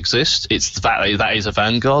class exist. It's that is a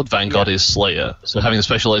Vanguard. Vanguard is Slayer. So having the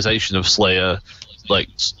specialization of Slayer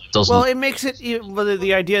doesn't. Well, it makes it.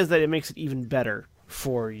 The idea is that it makes it even better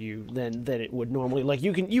for you than it would normally. Like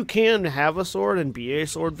you can have a sword and be a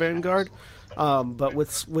sword Vanguard. But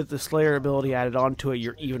with the Slayer ability added onto it,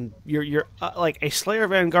 you're like a Slayer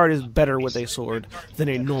Vanguard is better with a sword than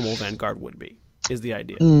a normal Vanguard would be. Is the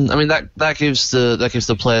idea? I mean that gives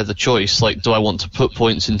the player the choice. Like, do I want to put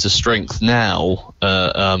points into strength now,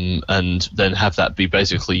 and then have that be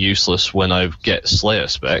basically useless when I get Slayer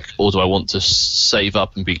spec, or do I want to save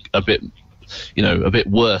up and be a bit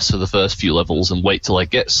worse for the first few levels and wait till I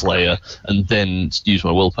get Slayer and then use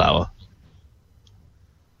my willpower?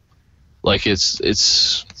 Like it's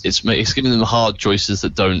giving them hard choices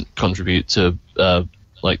that don't contribute to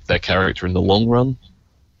their character in the long run.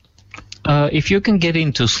 If you can get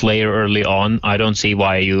into Slayer early on, I don't see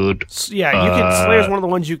why you'd. Yeah, you can. Slayer's one of the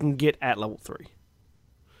ones you can get at level 3.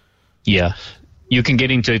 Yeah, you can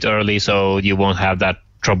get into it early, so you won't have that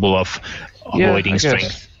trouble of avoiding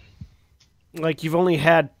strength. Like you've only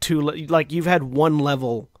had you've had one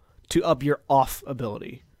level to up your off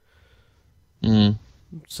ability.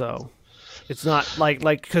 So. It's not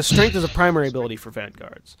because strength is a primary ability for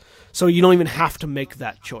Vanguards, so you don't even have to make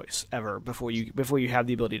that choice ever before you have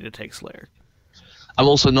the ability to take Slayer. I'm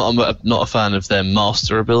also not a fan of their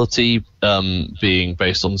master ability being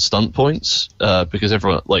based on stunt points because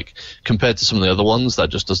everyone compared to some of the other ones that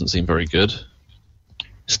just doesn't seem very good.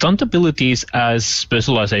 Stunt abilities as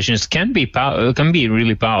specializations can be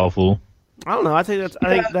really powerful. I don't know. I think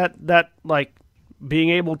that being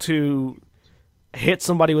able to hit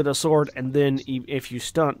somebody with a sword, and then if you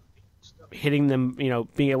stunt, hitting them,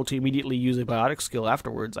 being able to immediately use a biotic skill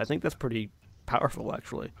afterwards, I think that's pretty powerful,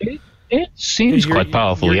 actually. It seems quite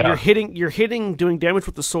powerful, You're hitting, doing damage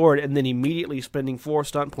with the sword, and then immediately spending 4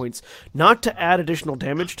 stunt points, not to add additional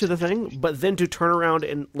damage to the thing, but then to turn around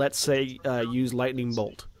and, let's say, use Lightning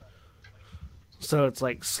Bolt. So it's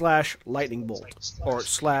like / Lightning Bolt, or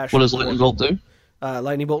 / What does Lightning Bolt do?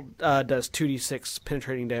 Lightning Bolt does 2d6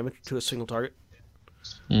 penetrating damage to a single target.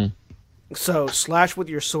 So slash with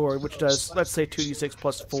your sword, which does, let's say, 2d6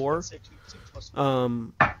 plus 4,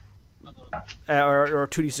 or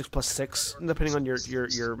 2d6 plus 6, depending on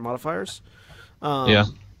your modifiers.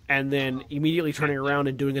 And then immediately turning around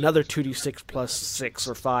and doing another 2d6 plus 6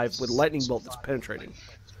 or 5 with lightning bolt that's penetrating.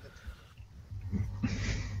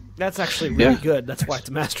 That's actually really good. That's why it's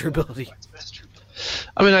a master ability.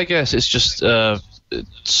 I mean, I guess it's just I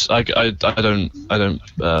don't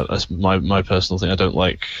that's my personal thing. I don't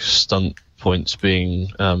like stunt points being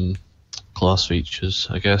class features,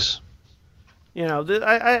 I guess. You know,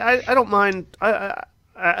 I don't mind.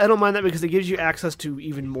 I don't mind that because it gives you access to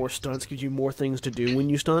even more stunts, gives you more things to do when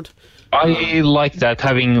you stunt. I like that,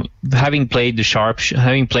 having played a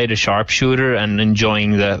sharpshooter and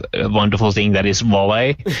enjoying the wonderful thing that is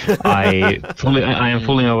volley. I am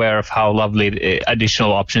fully aware of how lovely the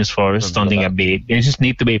additional options for stunting can be. They just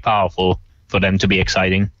need to be powerful for them to be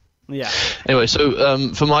exciting. Yeah. Anyway,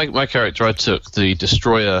 so for my character, I took the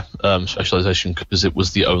Destroyer specialization because it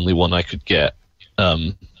was the only one I could get.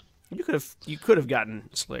 You could have gotten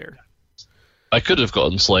Slayer. I could have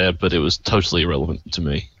gotten Slayer, but it was totally irrelevant to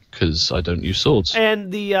me because I don't use swords. And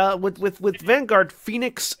the with Vanguard,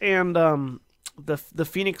 Phoenix and the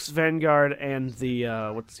Phoenix Vanguard and the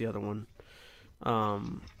what's the other one?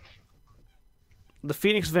 The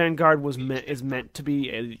Phoenix Vanguard is meant to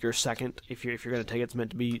be your second. If you're going to take it, it's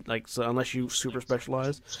meant to be like, so unless you super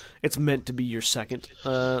specialize, it's meant to be your second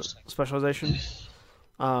specialization.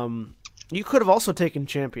 You could have also taken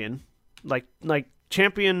Champion, like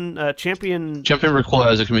Champion. Champion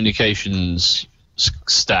requires a communications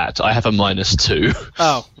stat. I have a -2.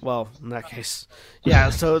 Oh well, in that case,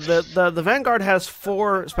 yeah. So the Vanguard has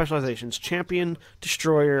 4 specializations: Champion,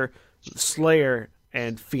 Destroyer, Slayer,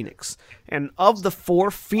 and Phoenix. And of the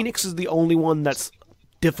 4, Phoenix is the only one that's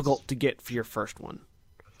difficult to get for your first one.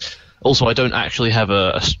 Also, I don't actually have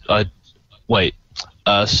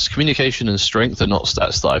communication and strength are not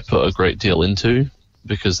stats that I put a great deal into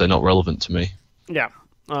because they're not relevant to me. Yeah.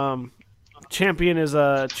 Champion is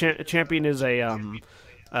a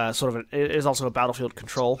sort of is also a battlefield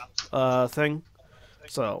control thing.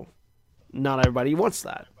 So not everybody wants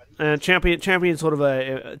that. And champion's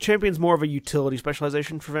more of a utility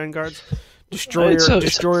specialization for Vanguards.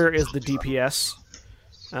 Destroyer is the DPS.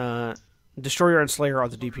 Destroyer and Slayer are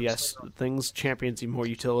the DPS things. Champion's more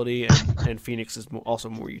utility, and Phoenix is also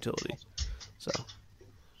more utility. So.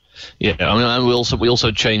 Yeah, I mean, we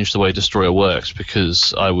also changed the way Destroyer works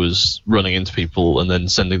because I was running into people and then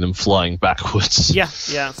sending them flying backwards. Yeah,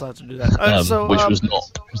 so I had to do that. Which was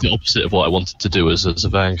the opposite of what I wanted to do as a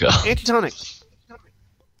Vanguard. Antitonic.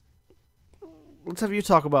 Let's have you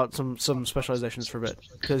talk about some specializations for a bit,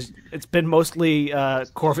 because it's been mostly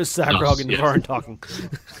Korvys, Zaghrog, and Navarran talking.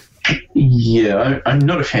 Yeah, I'm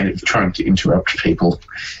not a fan of trying to interrupt people.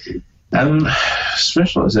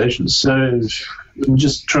 Specializations. So I'm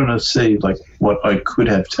just trying to see like what I could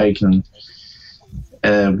have taken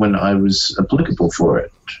when I was applicable for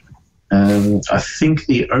it. I think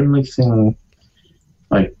the only thing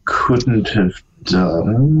I couldn't have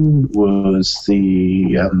done was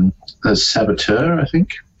the Saboteur, I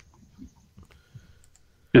think.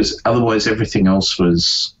 Because otherwise everything else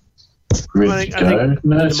was ready to go.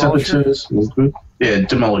 No, Saboteurs was good. Yeah,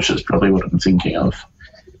 Demolisher is probably what I'm thinking of.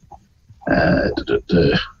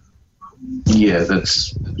 Yeah,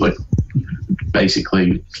 that's like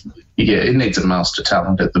basically, yeah, it needs a master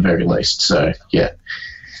talent at the very least, so yeah.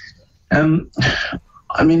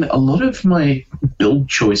 I mean, a lot of my build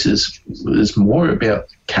choices was more about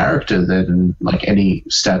character than like any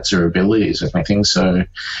stats or abilities or anything, so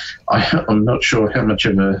I'm not sure how much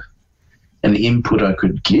of an input I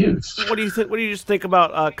could give. What do you think? What do you just think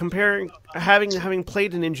about comparing having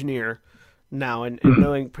played an engineer now and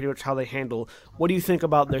knowing pretty much how they handle? What do you think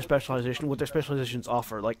about their specialization? What their specializations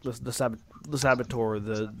offer, like the Saboteur,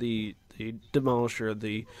 the Demolisher,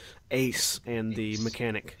 the Ace, and the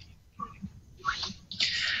Mechanic?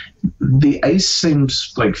 The Ace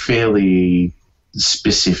seems like fairly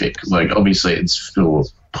specific. Like obviously it's for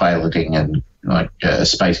piloting and like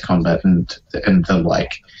space combat and the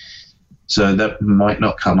like. So that might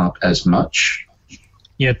not come up as much.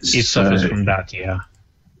 Yeah, it suffers from that. Yeah.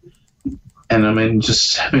 And I mean,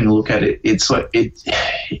 just having a look at it, it's like it.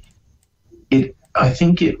 I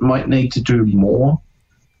think it might need to do more.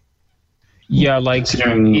 Yeah, like it's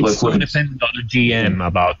dependent on the GM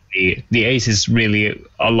about the Ace is really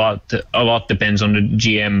a lot depends on the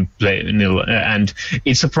GM play, and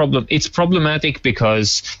it's a problem. It's problematic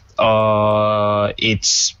because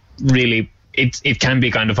it's really it can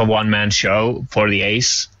be kind of a one-man show for the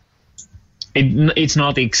Ace. It's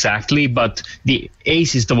not exactly, but the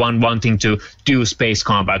Ace is the one wanting to do space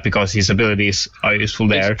combat because his abilities are useful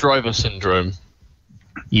there. It's driver syndrome.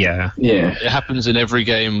 Yeah. It happens in every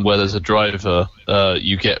game where there's a driver.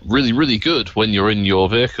 You get really, really good when you're in your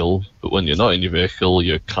vehicle, but when you're not in your vehicle,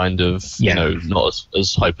 you're kind of, not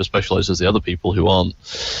as hyper specialized as the other people who aren't.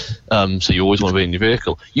 So you always want to be in your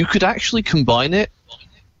vehicle. You could actually combine it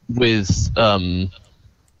with the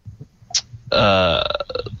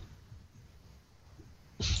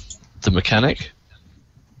Mechanic.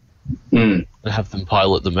 And have them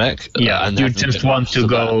pilot the mech. Yeah, and you just want to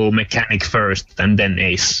go Mechanic first and then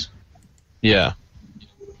Ace. Yeah.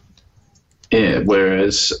 Yeah,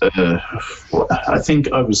 whereas I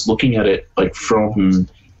think I was looking at it like from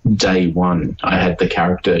day one. I had the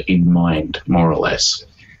character in mind, more or less.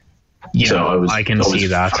 Yeah, so I can see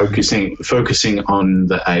that. Focusing on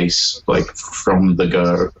the ace like from the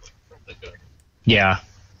go. Yeah,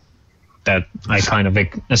 that I kind of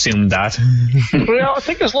assumed that. Well, I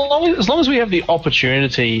think as long as we have the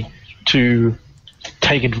opportunity to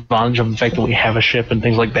take advantage of the fact that we have a ship and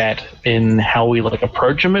things like that in how we like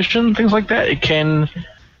approach a mission, things like that, it can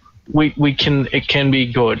be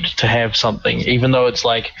good to have something, even though it's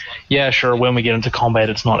like, yeah, sure, when we get into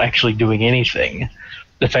combat, it's not actually doing anything.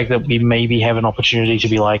 The fact that we maybe have an opportunity to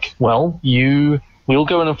be like, well, we'll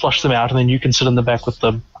go in and flush them out, and then you can sit in the back with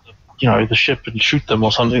the, the ship and shoot them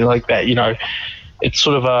or something like that. It's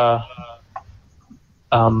sort of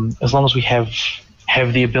as long as we have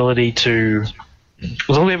the ability to. As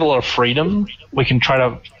long as we have a lot of freedom, we can try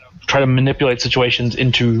to manipulate situations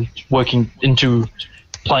into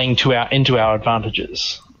playing into our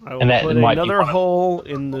advantages. I will put another hole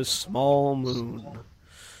in the small moon.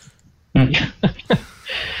 I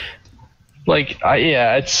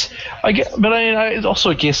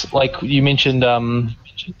also guess like you mentioned,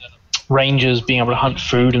 rangers being able to hunt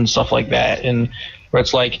food and stuff like that, and where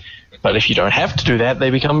it's like. But if you don't have to do that,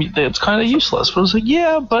 it's kind of useless. But it's like,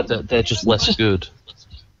 yeah, but they're just less good.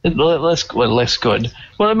 Less good.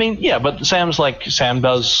 Well, I mean, yeah, but Sam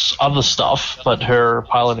does other stuff, but her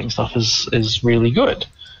piloting stuff is really good.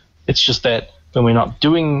 It's just that when we're not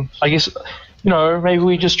doing, I guess, maybe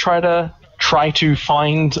we just try to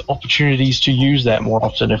find opportunities to use that more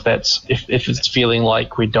often. If it's feeling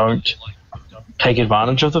like we don't take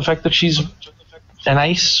advantage of the fact that she's an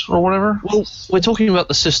ace or whatever. Well, we're talking about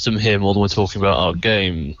the system here more than we're talking about our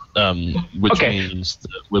game, which means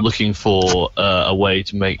that we're looking for a way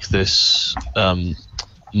to make this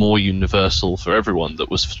more universal for everyone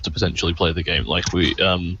that was to potentially play the game. Like we.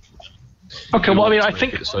 I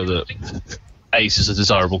think so that ace is a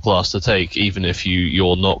desirable class to take, even if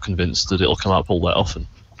you're not convinced that it'll come up all that often.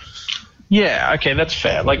 Yeah. Okay, that's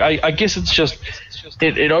fair. Like I guess it's just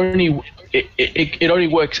it only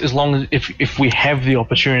works as long as if we have the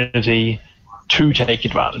opportunity to take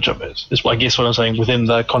advantage of it. Is I guess what I'm saying within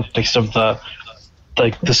the context of the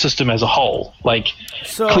system as a whole. Like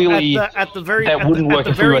so clearly at the very that wouldn't work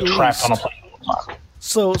if we were trapped on a planet.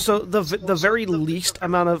 So the very least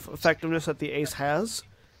amount of effectiveness that the ace has,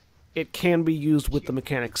 it can be used with the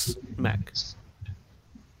mechanics mech.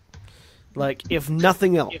 Like, if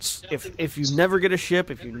nothing else, if you never get a ship,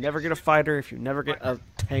 if you never get a fighter, if you never get a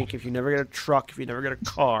tank, if you never get a truck, if you never get a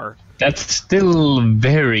car... That's still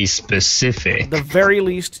very specific. The very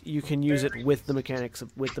least, you can use it with the mechanics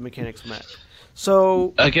mech.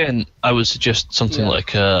 So... Again, I would suggest something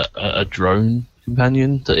like a drone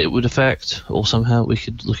companion that it would affect, or somehow we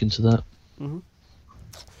could look into that. Mm-hmm.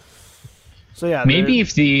 So yeah, maybe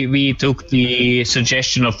if we took the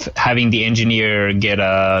suggestion of having the engineer get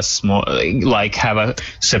a small, like have a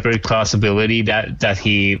separate class ability that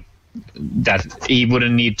he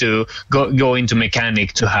wouldn't need to go into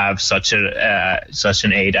mechanic to have such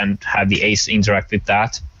an aid and have the ace interact with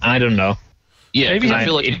that. I don't know. Yeah, maybe I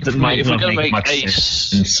feel like if we're going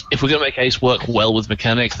to make ace work well with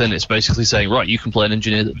mechanic, then it's basically saying, right, you can play an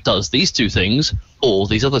engineer that does these two things or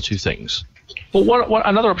these other two things. Well, what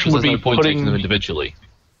another option would be taking them individually.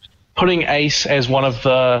 Putting ace as one of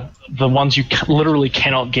the ones you literally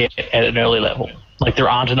cannot get at an early level. Like there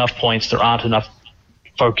aren't enough points, there aren't enough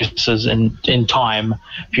focuses in time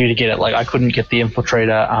for you to get it. Like I couldn't get the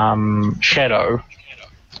Infiltrator Shadow.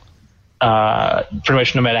 Pretty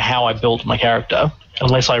much no matter how I built my character,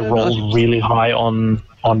 unless I rolled really high on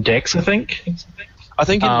Dex, I think. I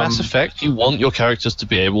think in Mass Effect, you want your characters to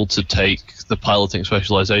be able to take the piloting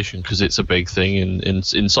specialization because it's a big thing in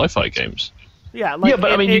sci-fi games. Yeah,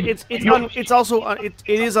 but I mean, it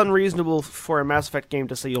is unreasonable for a Mass Effect game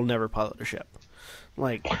to say you'll never pilot a ship.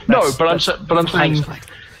 Like I'm saying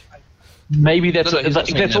maybe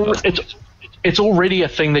it's already a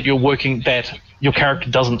thing that that your character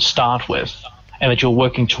doesn't start with and that you're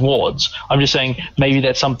working towards. I'm just saying maybe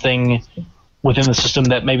that's something within the system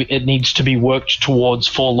that maybe it needs to be worked towards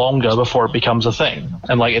for longer before it becomes a thing.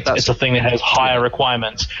 And like it's a thing that has higher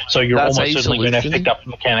requirements, so you're almost certainly going to have to pick up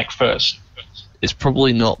the mechanic first. It's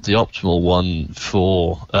probably not the optimal one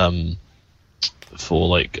for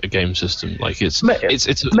like a game system. Like it's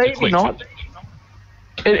maybe not.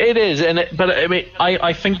 It is, but I mean,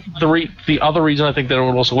 I think the other reason I think that it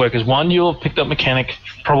would also work is one, you'll have picked up mechanic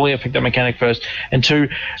first, and two,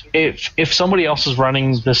 if somebody else is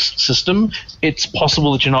running this system, it's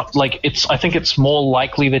possible that you're not like I think it's more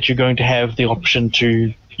likely that you're going to have the option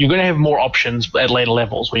to you're going to have more options at later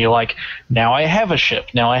levels where you're like, now I have a ship,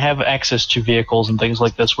 now I have access to vehicles and things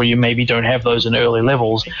like this, where you maybe don't have those in early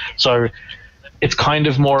levels. So it's kind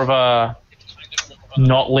of more of a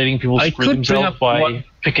not letting people screw themselves by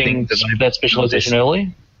picking that specialization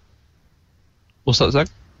early. What's that, Zach?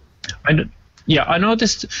 I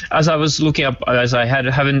noticed as I was looking up, as I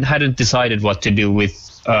hadn't decided what to do with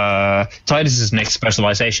Titus's next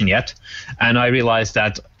specialization yet, and I realized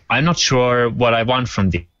that I'm not sure what I want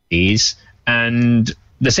from these, and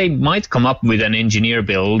the same might come up with an engineer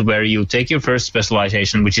build where you take your first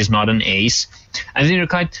specialization, which is not an ace, and then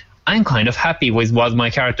I'm kind of happy with what my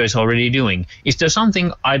character is already doing. Is there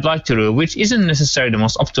something I'd like to do which isn't necessarily the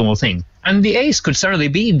most optimal thing? And the ace could certainly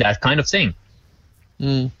be that kind of thing.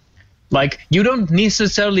 Like, you don't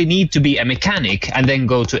necessarily need to be a mechanic and then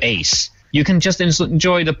go to ace. You can just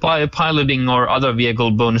enjoy the piloting or other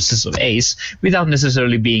vehicle bonuses of ace without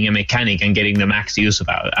necessarily being a mechanic and getting the max use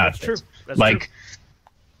out of it. True. That's like, true.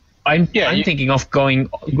 I'm thinking of going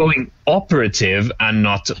operative and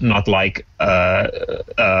not like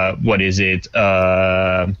what is it?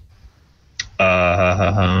 Where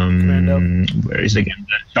is it again?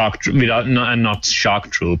 Not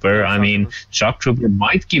shock trooper. I mean, shock trooper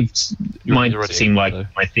might seem like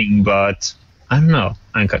my thing, but I don't know.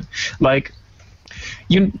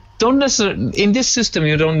 You don't necessarily in this system.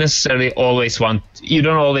 You don't always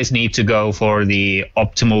need to go for the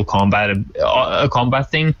optimal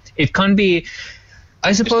combat thing. It can be.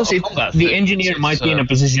 I suppose the engineer might be in a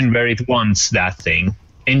position where it wants that thing.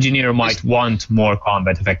 Engineer might want more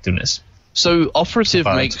combat effectiveness. So operative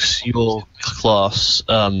makes your class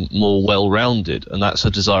more well-rounded, and that's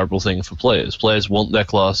a desirable thing for players. Players want their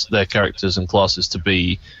characters and classes to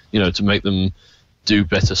be, to make them do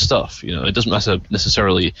better stuff. It doesn't matter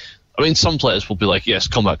necessarily. I mean, some players will be like, yes,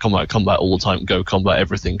 combat, combat, combat all the time, go combat,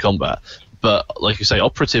 everything combat. But like you say,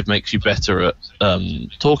 operative makes you better at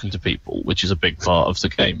talking to people, which is a big part of the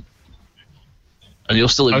game. And you're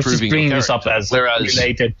still improving your character. This up as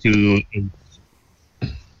related to.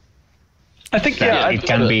 I think it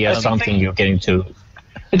can be something you're getting to.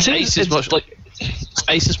 Ace is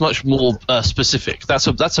much more specific. That's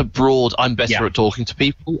a broad. I'm better at talking to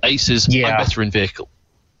people. Ace is I'm better in vehicle.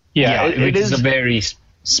 It is a very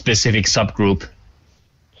specific subgroup.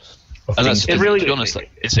 And that's to be honest,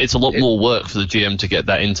 it's a lot more work for the GM to get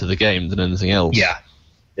that into the game than anything else. Yeah,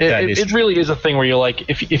 it really is a thing where you're like,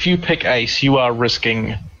 if you pick Ace, you are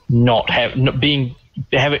risking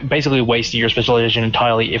basically wasting your specialization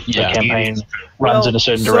entirely if the campaign runs in a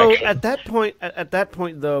certain direction. So at that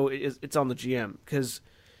point though, it's on the GM, because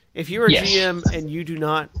if you're a GM and you do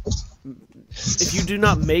not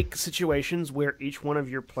make situations where each one of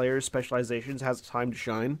your players' specializations has time to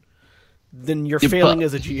shine, then you're failing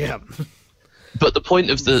as a GM. But the point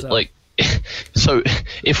of so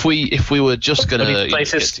if we were just gonna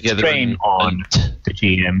get together on the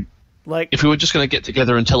GM, if we were just gonna get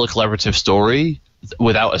together and tell a collaborative story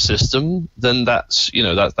without a system, then that's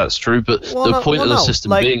that's true. But the point of the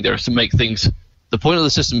system being there is to make things. The point of the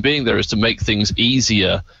system being there is to make things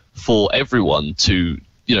easier for everyone to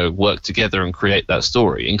work together and create that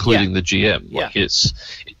story, including the GM. It's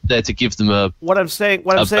there to give them a. What I'm saying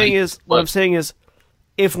is,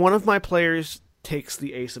 if one of my players takes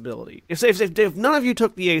the ace ability, if none of you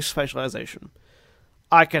took the ace specialization,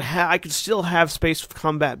 I could still have space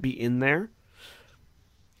combat be in there.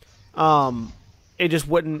 It just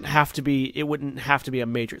wouldn't have to be. It wouldn't have to be a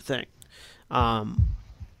major thing.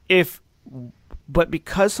 But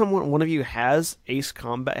because one of you has ace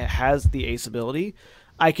combat, has the ace ability,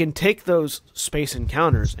 I can take those space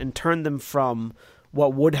encounters and turn them from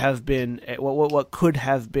what would have been what could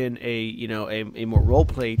have been a more role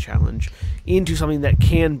play challenge into something that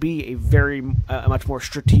can be a very much more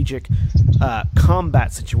strategic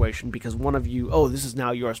combat situation, because one of you, this is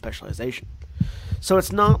now your specialization. So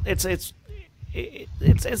it's not it's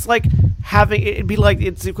like having, it'd be like,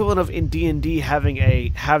 it's the equivalent of in D&D having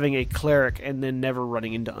a cleric and then never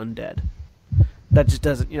running into undead. That just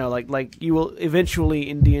doesn't, like you will eventually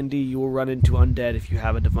in D&D you will run into undead if you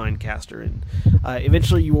have a divine caster, and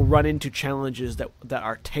eventually you will run into challenges that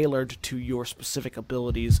are tailored to your specific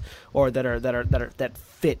abilities, or that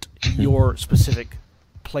fit your specific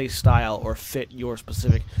play style or fit your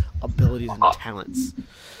specific abilities and talents.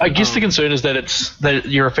 I guess the concern is that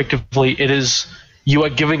you are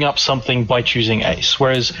giving up something by choosing ace,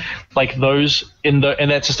 whereas like those in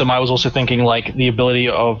that system, I was also thinking like the ability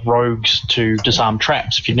of rogues to disarm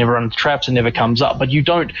traps. If you never run into traps, it never comes up, but you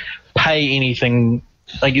don't pay anything.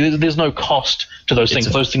 Like there's no cost to those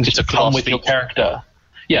things. Those things come with your character.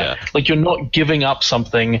 Yeah, like you're not giving up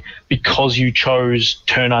something because you chose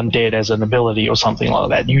Turn Undead as an ability or something like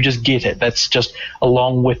that. You just get it. That's just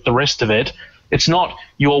along with the rest of it. It's not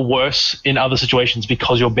you're worse in other situations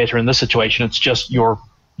because you're better in this situation. It's just your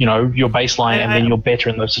baseline, and then you're better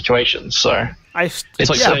in those situations. So it's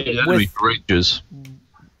like saying enemy ranges.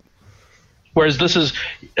 Whereas this is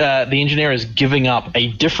the engineer is giving up a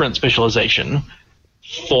different specialization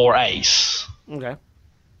for Ace. Okay.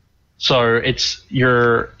 So it's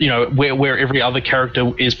where every other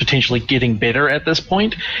character is potentially getting better at this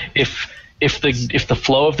point. If the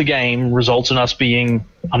flow of the game results in us being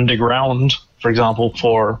underground, for example,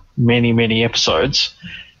 for many episodes,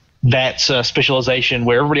 that's a specialization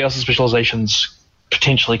where everybody else's specializations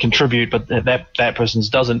potentially contribute, but that person's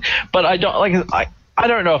doesn't. But I don't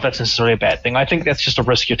know if that's necessarily a bad thing. I think that's just a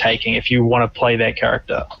risk you're taking if you want to play that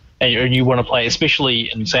character, and you want to play,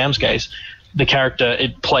 especially in Sam's case, the character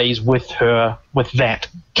it plays with that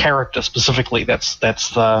character specifically. That's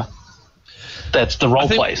the role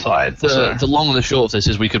play side. The long and the short of this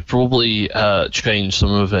is we could probably change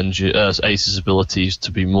some of Ace's abilities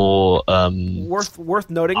to be more worth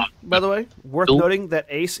noting. By the way, noting that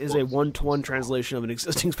Ace is a 1-to-1 translation of an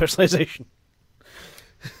existing specialization.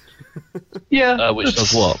 Yeah, which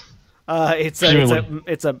does what?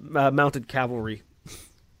 It's a mounted cavalry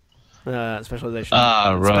specialization.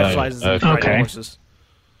 Right. Specializes in fighting horses.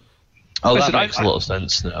 Oh, that makes a lot of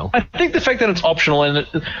sense now. I think the fact that it's optional and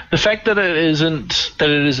the fact that it is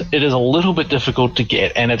a little bit difficult to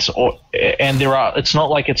get, and it's not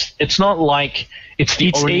like it's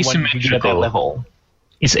the only one you can get at that level.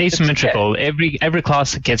 It's asymmetrical. Every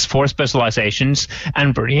class gets 4 specializations,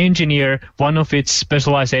 and for the engineer, one of its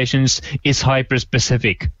specializations is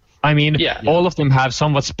hyper-specific. I mean, all of them have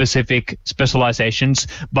somewhat specific specializations,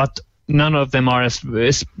 but none of them are as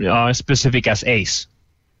specific as Ace.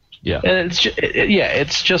 Yeah, and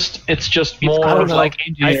it's just more like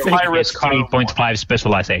high risk 3.5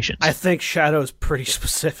 specializations. I think Shadow's pretty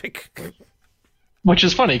specific. Which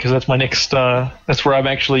is funny because that's my next. That's where I'm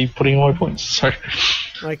actually putting all my points. So,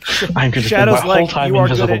 I'm going to spend my whole time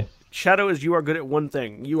invisible. Shadow is you are good at one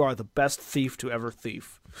thing. You are the best thief to ever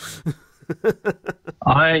thief.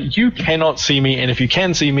 You cannot see me, and if you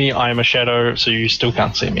can see me, I am a shadow, so you still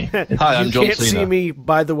can't see me. Hi, I'm John Cena. You can't see me.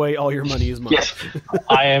 By the way, all your money is mine. Yes,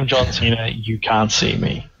 I am John Cena. You can't see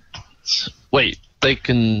me. Wait, they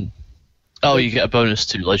can. Oh, you get a bonus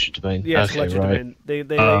to Legerdemain. Yes, okay, Legerdemain. Right.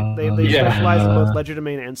 They specialize in both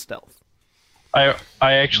Legerdemain and Stealth. I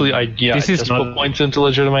just put points into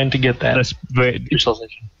Legerdemain to get that. That's very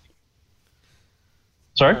specialization.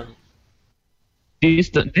 Sorry. This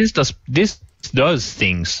does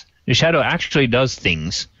things. The Shadow actually does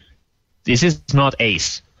things. This is not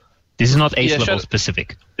Ace. This is not Ace level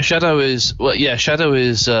specific. Shadow is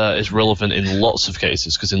relevant in lots of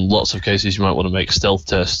cases, because in lots of cases you might want to make stealth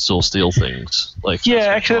tests or steal things.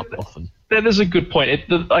 Actually, that is a good point.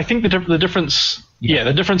 I think the difference. Yeah,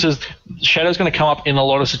 the difference is Shadow's going to come up in a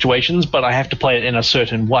lot of situations, but I have to play it in a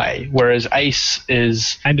certain way. Whereas Ace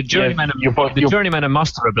is, and the journeyman and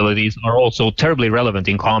master abilities are also terribly relevant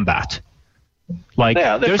in combat.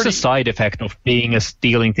 There's a side effect of being a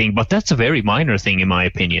stealing thing, but that's a very minor thing in my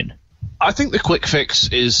opinion. I think the quick fix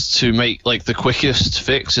is to make the quickest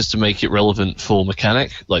fix is to make it relevant for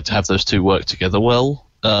mechanic, to have those two work together well.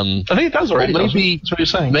 I think it does already. Maybe that's what you're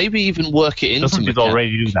saying. Maybe even work it into Doesn't it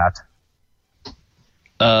already do that?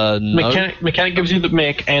 No. Mechanic gives you the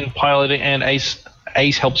mech and piloting, and Ace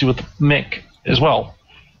helps you with the mech as well.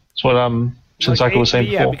 That's what Sensaka was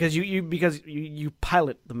saying before. Yeah, because you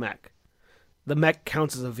pilot the mech. The mech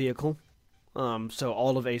counts as a vehicle, so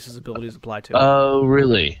all of Ace's abilities apply to it. Oh,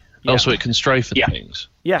 really? Yeah. Oh, so it can strafe things.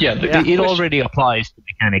 It already applies to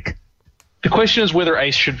mechanic. The question is whether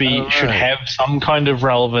Ace should have some kind of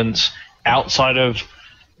relevance outside of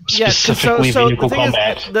specifically vehicle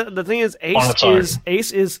combat. The thing is,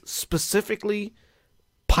 Ace is specifically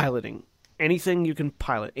piloting. Anything you can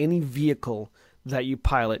pilot, any vehicle that you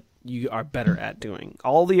pilot, you are better at doing.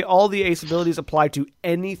 All the Ace abilities apply to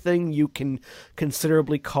anything you can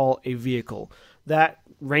considerably call a vehicle. That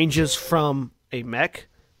ranges from a mech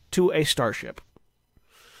to a starship.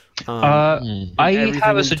 I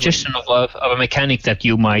have a suggestion of a mechanic that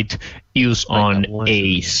you might use on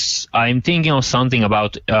Ace. I'm thinking of something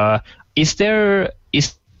about is there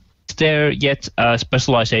yet a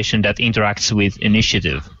specialization that interacts with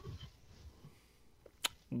initiative?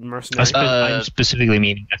 Mercenary. I'm specifically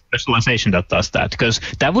meaning a specialization that does that, because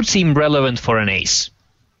that would seem relevant for an Ace.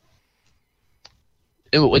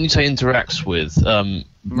 When you say interacts with,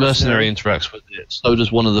 Mercenary interacts with it. So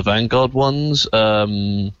does one of the Vanguard ones.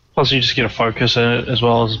 Plus, you just get a focus in it as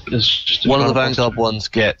well as just one of the Vanguard ones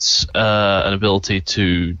gets an ability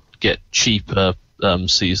to get cheaper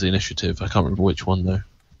seize the initiative. I can't remember which one though.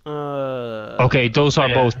 Okay, those are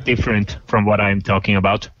both different from what I'm talking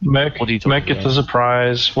about. Mech gets a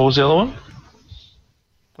surprise. What was the other one?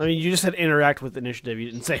 I mean, you just said interact with initiative.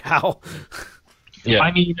 You didn't say how. Yeah.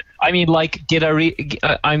 I mean, like get a.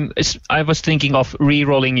 I was thinking of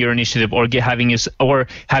re-rolling your initiative or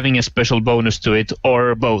having a special bonus to it,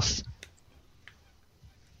 or both.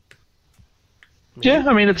 Yeah,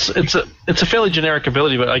 I mean it's a fairly generic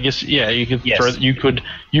ability, but I guess you could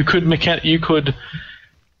you could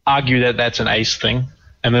argue that that's an ace thing,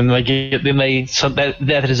 and then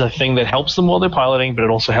that is a thing that helps them while they're piloting, but it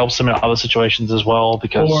also helps them in other situations as well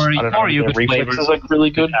because or you could play reflexes are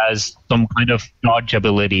really good as some kind of dodge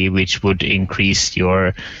ability which would increase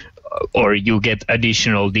your, or you get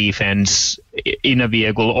additional defense in a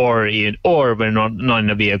vehicle or when not in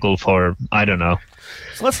a vehicle for I don't know.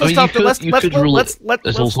 So let's talk about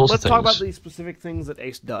the specific things that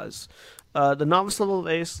Ace does. The novice level of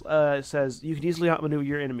Ace says you can easily outmaneuver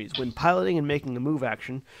your enemies. When piloting and making a move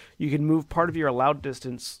action, you can move part of your allowed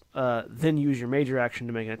distance, then use your major action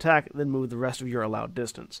to make an attack, then move the rest of your allowed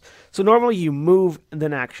distance. So normally you move and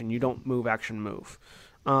then action. You don't move, action, move.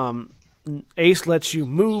 Ace lets you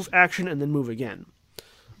move, action, and then move again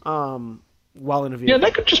while in a vehicle. Yeah,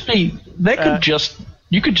 that could just be...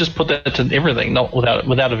 You could just put that to everything, not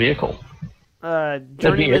without a vehicle. That'd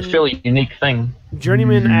be a fairly unique thing.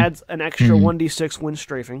 Journeyman adds an extra 1d6 when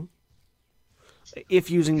strafing,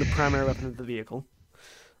 if using the primary weapon of the vehicle.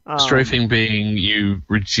 Strafing being you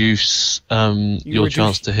reduce your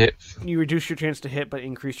chance to hit. You reduce your chance to hit, but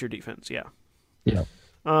increase your defense. Yeah. Yeah.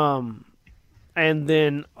 And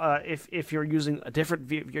then if you're using a different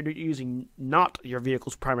you're using not your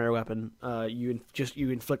vehicle's primary weapon, you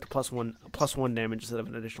inflict plus one damage instead of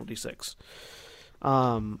an additional d6.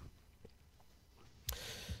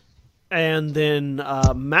 And then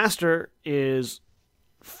Master is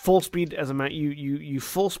full speed as you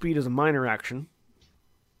full speed as a minor action,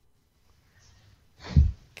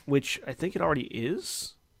 which I think it already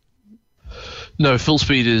is. No, full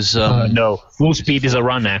speed is no. Full speed is a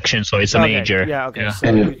run action, so it's a major. Yeah, okay. Yeah. So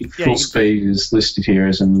and full speed is listed here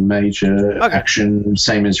as a major action,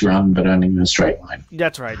 same as run, but only in a straight line.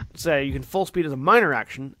 That's right. So you can full speed as a minor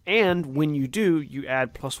action, and when you do, you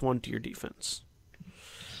add +1 to your defense.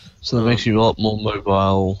 So that makes you a lot more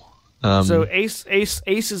mobile. So Ace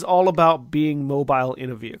is all about being mobile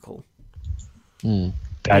in a vehicle.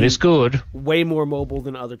 That is good. Way more mobile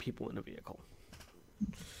than other people in a vehicle.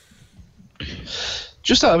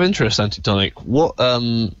 Just out of interest, Antitonic, what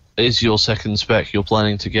is your second spec you're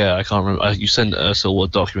planning to get? I can't remember. You sent us a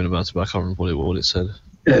Word document about it, but I can't remember what it said.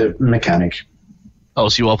 Mechanic. Oh,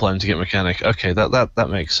 so you are planning to get mechanic. Okay, that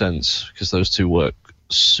makes sense, because those two work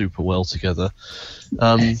super well together.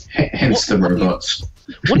 Hence the robots.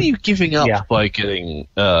 What are you giving up by getting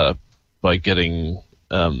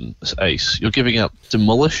Ace? You're giving up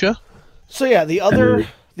Demolisher? So yeah, the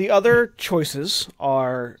other choices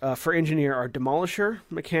are for engineer are Demolisher,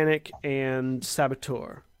 Mechanic, and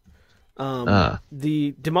Saboteur.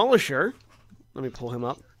 The Demolisher, let me pull him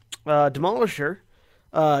up. Demolisher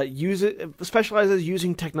specializes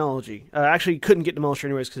using technology. Actually, you couldn't get Demolisher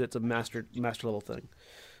anyways because it's a master level thing.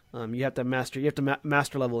 You have to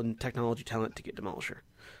master level in technology talent to get Demolisher.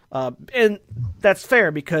 And that's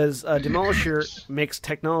fair because Demolisher makes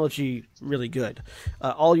technology really good.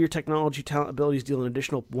 All your technology talent abilities deal an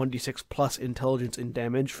additional 1d6 plus intelligence and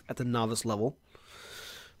damage at the novice level.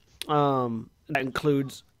 That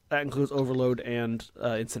includes Overload and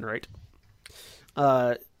Incinerate.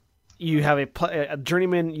 You have a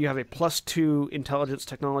Journeyman. You have a +2 intelligence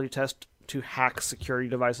technology test to hack security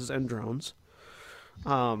devices and drones.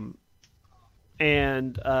 And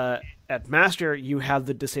at Master, you have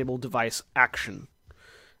the Disable Device action.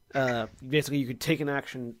 Basically, you could take an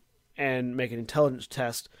action and make an intelligence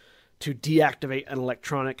test to deactivate an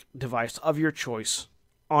electronic device of your choice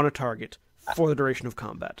on a target for the duration of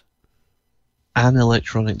combat. An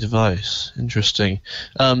electronic device. Interesting.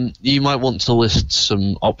 You might want to list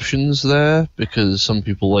some options there, because some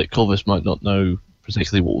people like Korvys might not know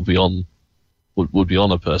particularly what would be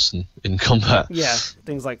on a person in combat. Yeah,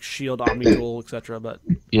 things like shield, omni-tool, etc. But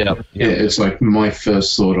yeah, it's like my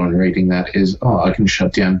first thought on reading that is, I can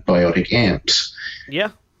shut down biotic amps.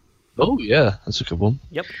 Yeah. Oh yeah, that's a good one.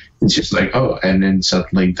 Yep. It's just like, and then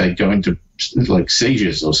suddenly they go into like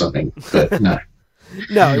seizures or something. But no.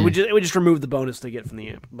 No, it would just remove the bonus they get from the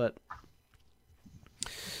amp. But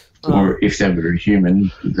or if they were a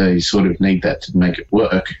human, they sort of need that to make it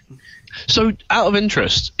work. So, out of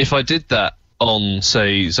interest, if I did that, on,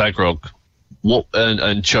 say, Zaghrog,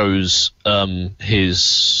 and chose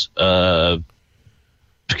his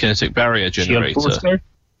kinetic barrier generator. Shield booster?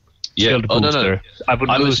 Yeah. Shield booster. No. I would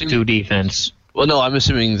lose 2 defense. Well, no, I'm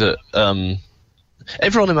assuming that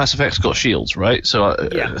everyone in Mass Effect's got shields, right? So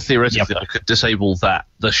theoretically, I could disable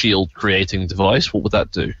the shield creating device. What would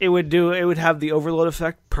that do? It would have the overload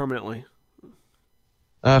effect permanently.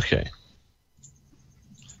 Okay.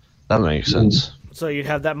 That makes sense. So you'd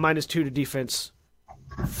have that -2 to defense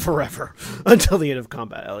forever until the end of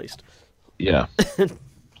combat, at least. Yeah.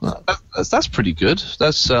 That's pretty good.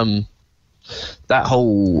 That's that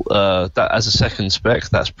whole that as a second spec,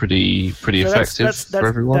 that's pretty effective for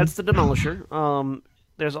everyone. That's the Demolisher.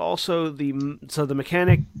 There's also the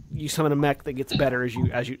mechanic. You summon a mech that gets better as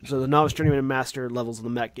you. So the novice, journeyman, and master levels of the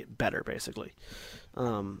mech get better, basically.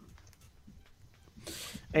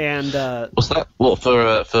 And what's that? What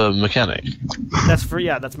for mechanic? That's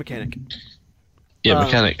mechanic. Yeah,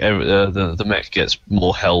 mechanic. The mech gets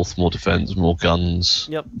more health, more defense, more guns.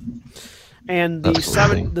 Yep. And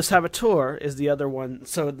the Saboteur is the other one.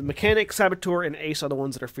 So the mechanic, Saboteur, and Ace are the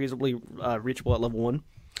ones that are feasibly reachable at level 1.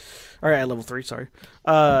 Or at level 3, sorry.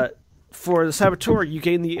 For the Saboteur, you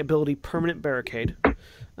gain the ability Permanent Barricade,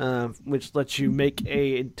 which lets you make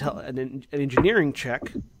an engineering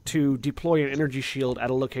check to deploy an energy shield at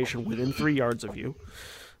a location within 3 yards of you.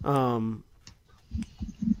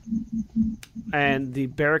 And the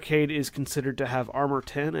barricade is considered to have armor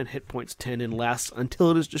 10 and hit points 10 and lasts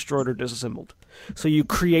until it is destroyed or disassembled. So you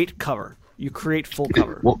create cover. You create full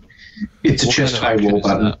cover. It's a chest high wall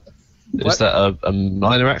button. Is that a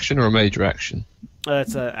minor action or a major action?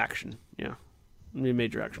 It's an action, yeah. A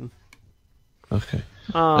major action. Okay.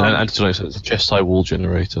 And Antitonic says it's a chest high wall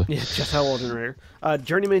generator. Yeah, chest high wall generator.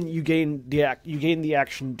 Journeyman, you gain the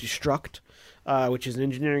action Destruct, which is an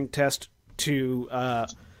engineering test to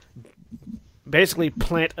basically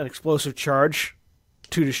plant an explosive charge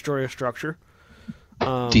to destroy a structure.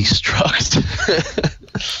 Destruct.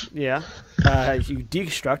 Yeah. You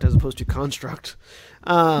destruct as opposed to construct.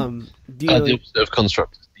 The opposite of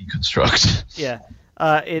construct is deconstruct. Yeah.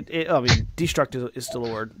 I mean, destruct is still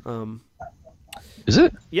a word. Is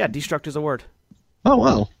it? Yeah, destruct is a word. Oh,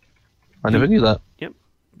 wow. I never knew that. Yep.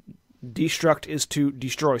 Destruct is to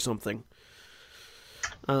destroy something.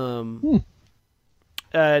 Deals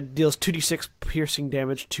 2d6 piercing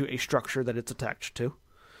damage to a structure that it's attached to.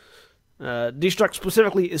 Destruct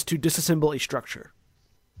specifically is to disassemble a structure.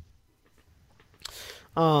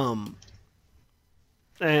 It's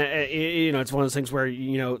one of those things where,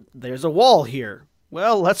 there's a wall here.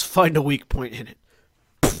 Well, let's find a weak point in it.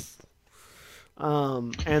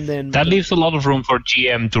 And then that leaves a lot of room for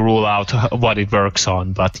GM to rule out what it works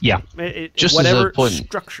on, but yeah. Just whatever as a point,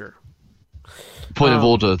 structure. Point of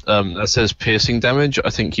order, that says piercing damage. I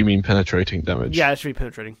think you mean penetrating damage. Yeah, it should be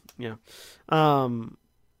penetrating. Yeah.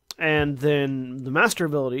 And then the master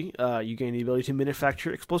ability, you gain the ability to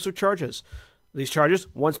manufacture explosive charges. These charges,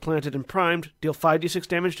 once planted and primed, deal 5d6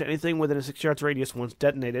 damage to anything within a 6 yards radius once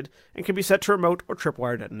detonated, and can be set to remote or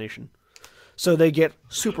tripwire detonation. So they get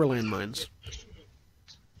super landmines.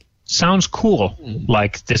 Sounds cool.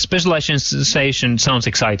 Like, the specialization sounds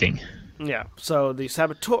exciting. Yeah, so the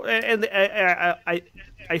Saboteur... And I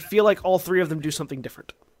feel like all three of them do something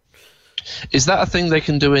different. Is that a thing they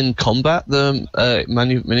can do in combat,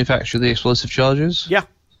 manufacture the explosive charges? Yeah.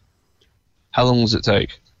 How long does it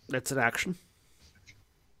take? It's an action.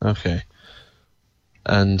 Okay.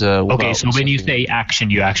 And so when you say action,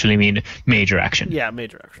 you actually mean major action. Yeah,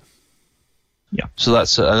 major action. Yeah. So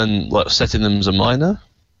that's and then setting them as a minor.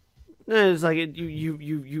 It's like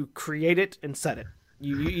you create it and set it.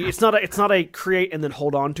 It's not a create and then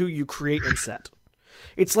hold on to. You create and set.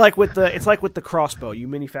 It's like with the crossbow. You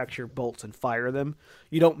manufacture bolts and fire them.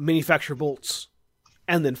 You don't manufacture bolts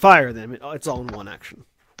and then fire them. It's all in one action.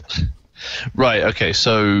 Right. Okay.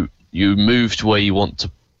 So you move to where you want to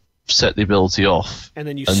set the ability off, and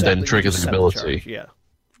then trigger the ability. The yeah.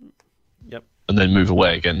 Yep. And then move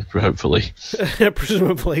away again, hopefully.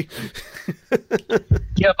 Presumably.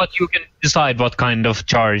 Yeah, but you can decide what kind of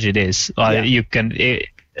charge it is. You can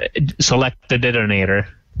select the detonator.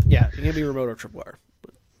 Yeah, it can be remote or tripwire.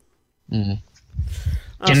 Mm-hmm.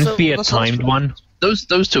 Can it be a timed one? Those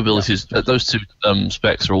two abilities, those two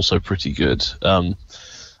specs are also pretty good.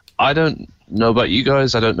 I don't know about you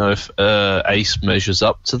guys. I don't know if Ace measures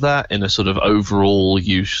up to that in a sort of overall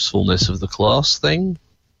usefulness of the class thing.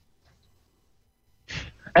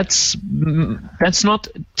 That's not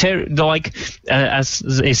as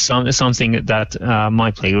is something that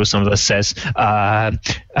my player sometimes says.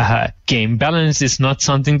 Game balance is not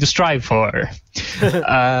something to strive for.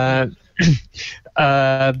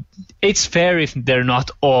 it's fair if they're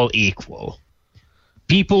not all equal.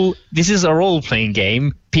 This is a role-playing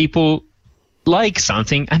game. People like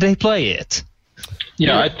something and they play it.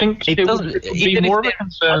 Yeah, I think it would be more of a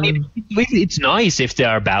concern. It's nice if they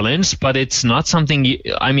are balanced, but it's not something.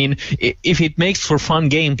 If it makes for fun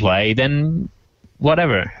gameplay, then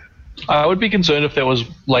whatever. I would be concerned if there was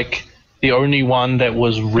like the only one that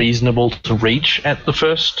was reasonable to reach at the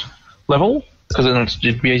first level, because then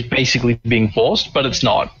it'd be basically being forced, but it's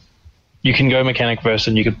not. You can go mechanic first,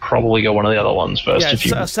 and you could probably go one of the other ones first. Yeah, if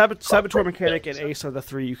you Saboteur, Mechanic, and Ace are the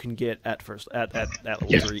three you can get at level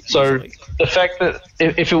 3. So easily. the fact that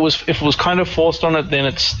if it was kind of forced on it,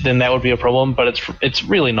 then that would be a problem. But it's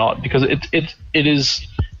really not, because it is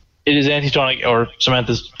Antitonic or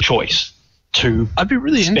Samantha's choice to I'd be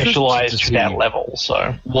really specialize interested to that level.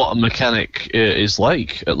 So what a mechanic is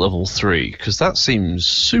like at level 3, because that seems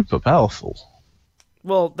super powerful.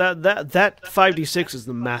 Well, that 5d6 is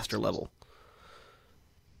the master level.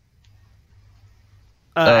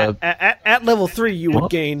 At level 3, you would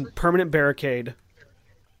gain permanent barricade.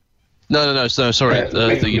 No, sorry. The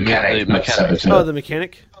mechanic. Oh, the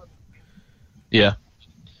mechanic? Yeah.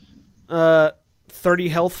 30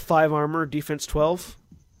 health, 5 armor, defense 12.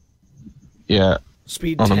 Yeah.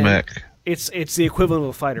 Speed on 10. A mech. It's the equivalent of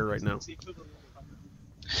a fighter right now.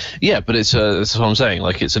 Yeah, but that's what I'm saying.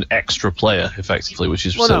 Like, it's an extra player, effectively, which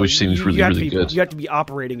seems really good. You have to be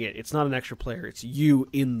operating it. It's not an extra player. It's you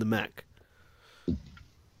in the mech.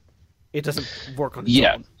 It doesn't work on its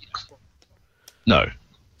own. No.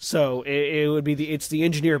 So it would be it's the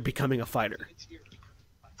engineer becoming a fighter.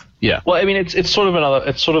 Yeah. Well, I mean, it's sort of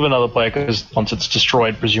another player, because once it's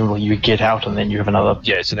destroyed, presumably you get out, and then you have another.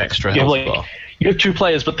 Yeah, it's an extra health bar. You have 2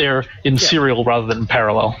 players, but they're in serial rather than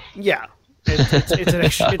parallel. Yeah. It's an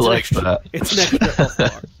extra. It's an extra health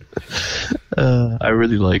bar. I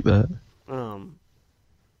really like that.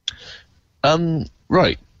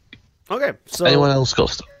 Right. Okay. So anyone else got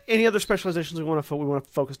stuff? Any other specializations we want to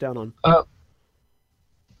focus down on?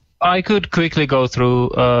 I could quickly go through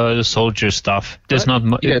the soldier stuff. There's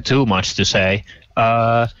not too much to say.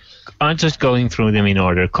 I'm just going through them in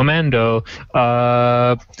order. Commando.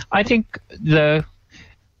 I think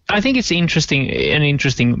it's an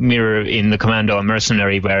interesting mirror in the Commando and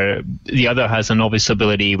Mercenary, where the other has a novice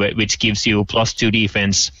ability which gives you +2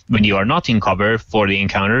 defense when you are not in cover for the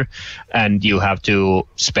encounter, and you have to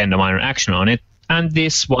spend a minor action on it. And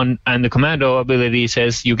this one, and the Commando ability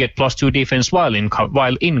says you get +2 defense while in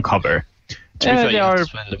cover. To be fair, you have to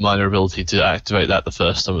spend a minor ability to activate that the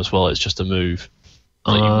first time as well. It's just a move.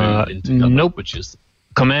 You move into cover, nope. Which is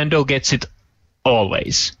Commando gets it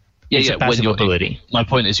always. It's a passive ability. My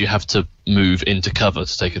point is, you have to move into cover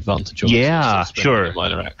to take advantage of it. Yeah, sure.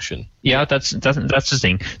 Minor action. Yeah, that's the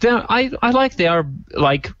thing. I like they are,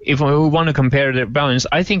 like, if we want to compare their balance,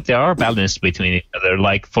 I think they are balanced between each other.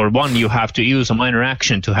 Like, for one, you have to use a minor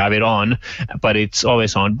action to have it on, but it's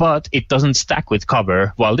always on. But it doesn't stack with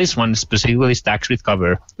cover, while this one specifically stacks with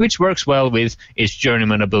cover, which works well with its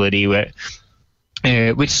journeyman ability,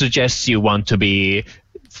 which suggests you want to be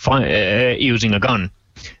using a gun.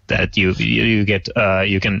 That you get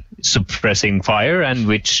you can suppressing fire, and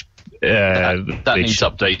which that needs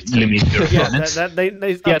update. Limit your they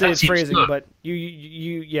updated phrasing, good. But you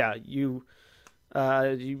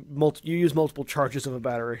use multiple charges of a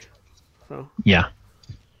battery. So. Yeah.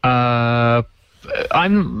 The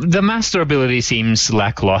master ability seems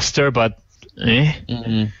lackluster, but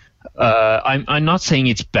I'm not saying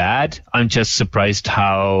it's bad. I'm just surprised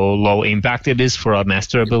how low impact it is for a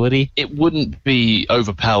master ability. It wouldn't be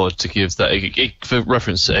overpowered to give that. For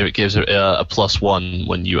reference, it gives a +1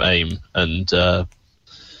 when you aim, and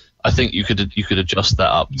I think you could adjust that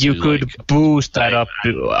up. You could boost that up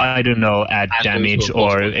to, I don't know, add damage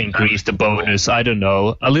or increase the bonus. I don't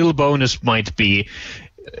know. A little bonus might be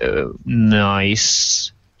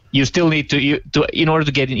nice. You still need to, in order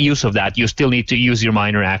to get use of that, you still need to use your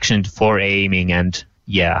minor action for aiming, and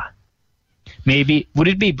maybe would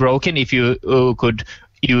it be broken if you could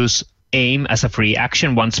use aim as a free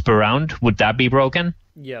action once per round? Would that be broken?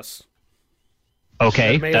 Yes.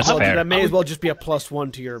 Okay, that's fair. That may as well just be a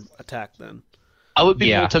 +1 to your attack then. I would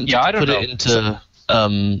be more tempted to put it into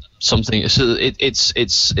something. So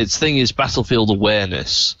its thing is battlefield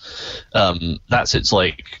awareness. That's its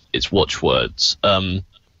watchwords.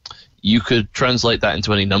 You could translate that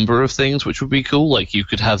into any number of things, which would be cool. Like, you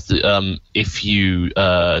could have the if you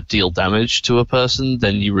deal damage to a person,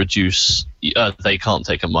 then you reduce. They can't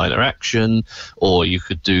take a minor action, or you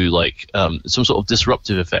could do some sort of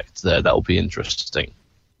disruptive effect there. That would be interesting.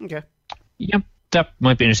 Okay. Yep, that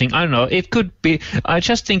might be interesting. I don't know. It could be. I'm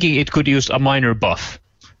just thinking it could use a minor buff.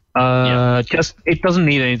 Just it doesn't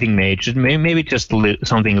need anything major. Maybe just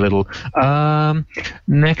something little.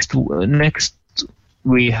 Next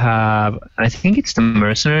we have. I think it's the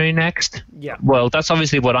mercenary next. Yeah. Well, that's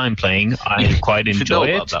obviously what I'm playing. I quite enjoy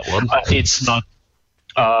it. That one. It's not.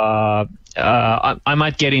 I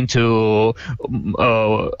might get into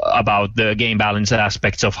about the game balance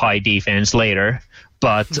aspects of high defense later,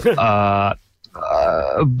 but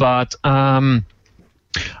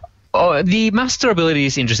the master ability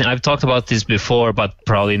is interesting. I've talked about this before, but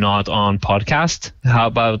probably not on podcast. How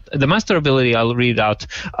about the master ability? I'll read out.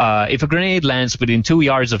 If a grenade lands within 2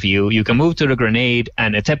 yards of you, you can move to the grenade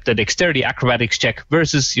and attempt a dexterity acrobatics check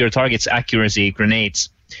versus your target's accuracy grenades.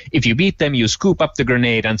 If you beat them, you scoop up the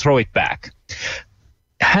grenade and throw it back.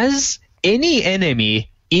 Has any enemy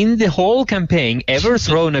in the whole campaign ever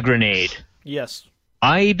thrown a grenade? Yes.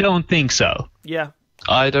 I don't think so. Yeah.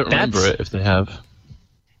 I don't remember it if they have.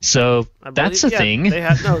 So that's a thing. They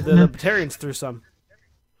had the Batarians threw some.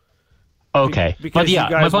 Okay, but yeah,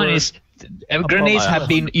 my point is, grenades have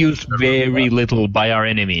been used very little by our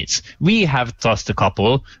enemies. We have tossed a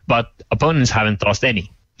couple, but opponents haven't tossed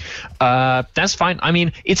any. That's fine. I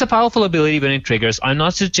mean, it's a powerful ability when it triggers. I'm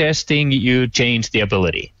not suggesting you change the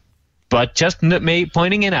ability, but just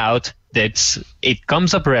pointing it out that it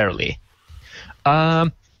comes up rarely. I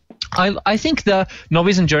think the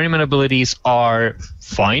novice and journeyman abilities are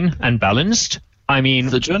fine and balanced. I mean,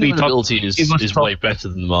 the journeyman ability is way better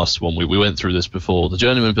than the master one. We went through this before. The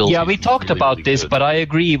journeyman ability. Yeah, we talked really, about really this, good. But I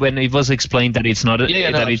agree when it was explained that it's not.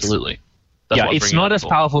 Absolutely. That's it's not as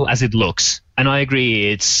powerful as it looks, and I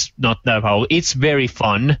agree it's not that powerful. It's very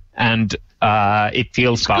fun and it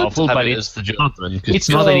feels powerful, but it's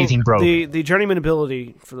not anything broken. The journeyman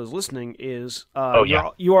ability, for those listening, is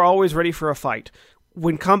you are always ready for a fight.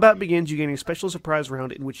 When combat begins, you gain a special surprise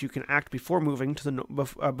round in which you can act before moving to the normal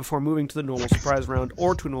surprise round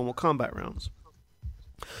or to normal combat rounds.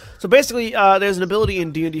 So basically, there's an ability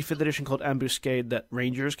in D&D 5th edition called Ambuscade that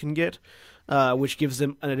Rangers can get, which gives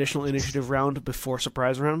them an additional initiative round before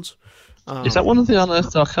surprise rounds. Is that one of the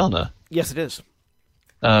Unearthed Arcana? Yes, it is.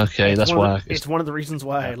 Okay, that's why. It's one of the reasons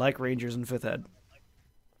why I like Rangers in 5th ed.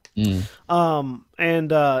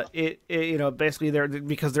 Basically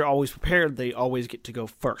because they're always prepared, they always get to go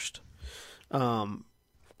first,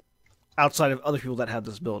 outside of other people that have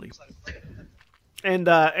this ability. And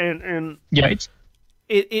yeah,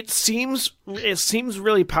 it seems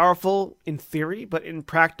really powerful in theory, but in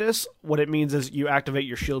practice, what it means is you activate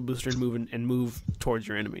your shield booster and move towards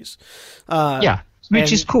your enemies.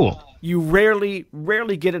 Which is cool. You rarely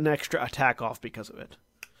get an extra attack off because of it.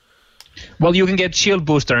 Well, you can get shield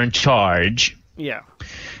booster and charge. Yeah.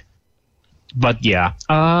 But yeah.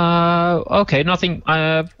 Okay, nothing.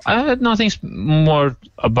 Nothing's more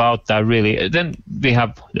about that really. Then we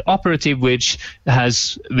have the operative, which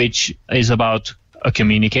is about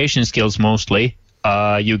communication skills mostly.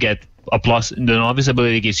 You get a plus. The novice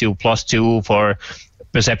ability gives you +2 for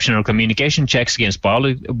perception or communication checks against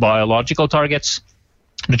biological targets.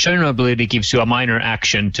 The journeyman ability gives you a minor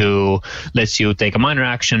action lets you take a minor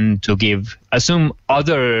action to assume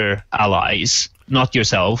other allies, not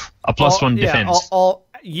yourself, a +1 defense.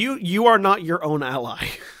 You are not your own ally.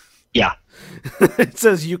 Yeah. It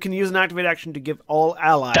says you can use an activate action to give all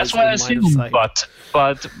allies. That's what I assume, but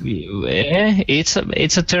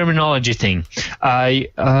it's a terminology thing.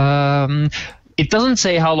 It doesn't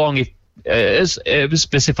say how long it is a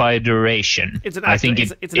specified duration. It's an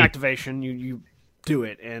activation. You do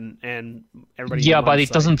it, and everybody. Yeah, but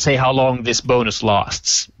it doesn't say how long this bonus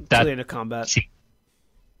lasts. Till the end of combat.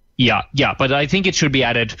 Yeah, but I think it should be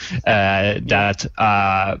added as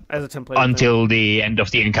a template until the end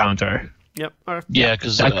of the encounter. Yep. Yeah,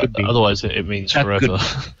 because otherwise it means forever.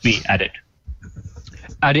 Could be added.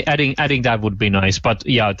 Adding that would be nice, but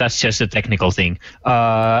yeah, that's just a technical thing.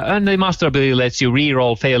 And the master ability lets you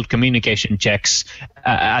re-roll failed communication checks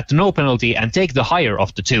at no penalty and take the higher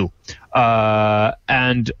of the two.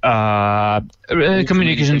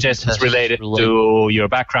 Communication tests related to your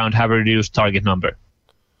background have a reduced target number.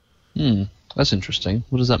 That's interesting.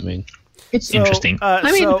 What does that mean? It's interesting.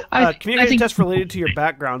 Communication tests related to your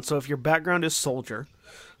background. So if your background is soldier,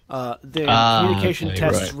 then communication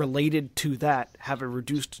tests related to that have a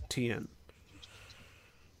reduced TN.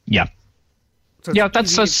 Yeah. So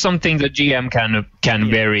that's just something the GM can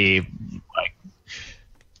vary.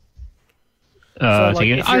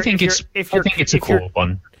 I think it's a cool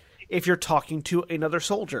one. If you're talking to another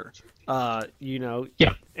soldier,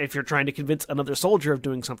 if you're trying to convince another soldier of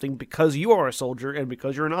doing something because you are a soldier and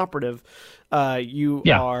because you're an operative,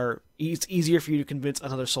 it's easier for you to convince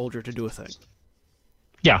another soldier to do a thing.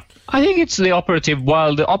 Yeah, I think it's the operative.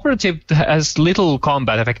 While the operative has little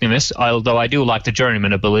combat effectiveness, although I do like the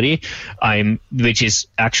journeyman ability, which is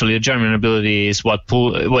actually the journeyman ability is what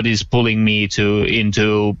is pulling me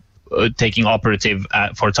into taking operative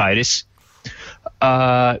for Titis.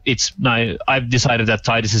 I've decided that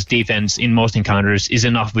Titus's defense in most encounters is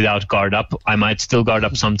enough without guard up. I might still guard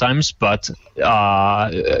up sometimes, but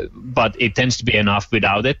it tends to be enough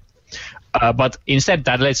without it. But instead,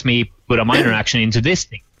 that lets me put a minor action into this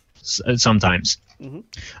thing sometimes. Mm-hmm.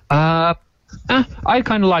 I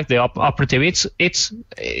kind of like the operative.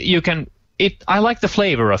 I like the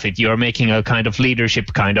flavor of it. You're making a kind of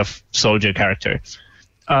leadership kind of soldier character.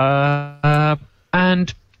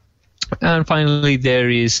 And finally, there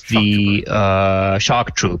is the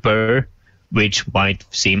shock trooper, which might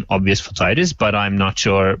seem obvious for Titis, but I'm not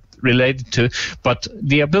sure related to. But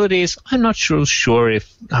the abilities, I'm not sure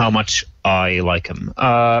how much I like them.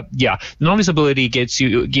 The novice ability gives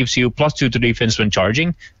you +2 to defense when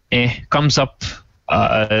charging. Comes up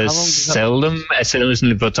seldom for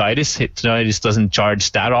Titis. Titis doesn't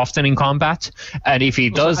charge that often in combat, and if he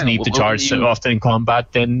does need to charge so often in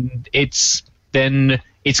combat, then it's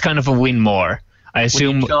kind of a win more. I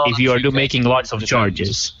assume if you are making lots of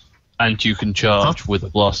charges. And you can charge with a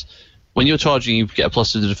blast. When you're charging, you get a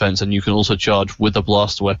 +2 to defense, and you can also charge with a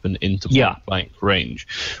blast weapon into point-blank range,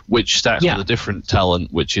 which stacks with a different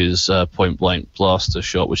talent, which is point-blank blaster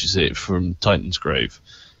shot, which is it from Titan's Grave.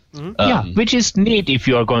 Mm-hmm. Which is neat if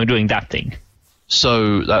you are doing that thing.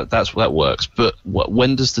 So that works. But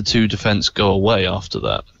when does the 2 defense go away after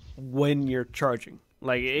that? When you're charging.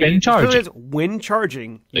 When charging. When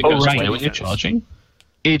charging. It goes away when you're charging?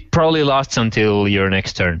 It probably lasts until your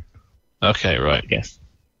next turn. Okay, right. Yes,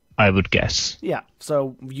 I would guess. Yeah,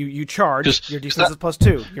 so you charge, your defense is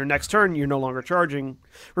 +2. Your next turn, you're no longer charging.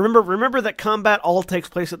 Remember that combat all takes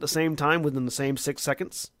place at the same time within the same 6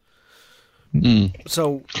 seconds?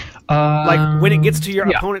 So, when it gets to your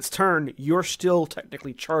opponent's turn, you're still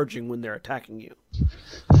technically charging when they're attacking you.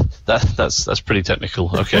 That's pretty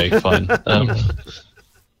technical. Okay, fine.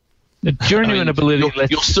 The journeyman ability.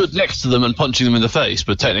 You're stood next to them and punching them in the face,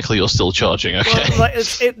 but technically you're still charging. Okay. Well,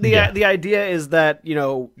 the idea is that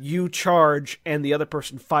you charge and the other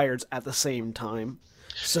person fires at the same time.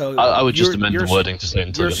 So I would just amend the wording to say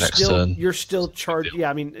until the next turn. You're still charged. Yeah,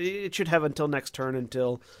 I mean it should have until next turn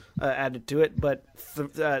until added to it, but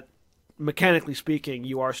mechanically speaking,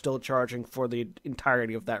 you are still charging for the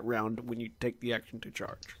entirety of that round when you take the action to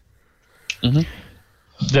charge. Mm-hmm.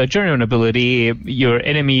 The journeyman ability, your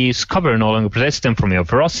enemy's cover no longer protects them from your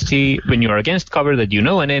ferocity. When you are against cover that you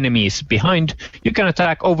know an enemy is behind, you can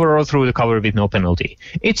attack over or through the cover with no penalty.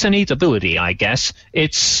 It's a neat ability, I guess.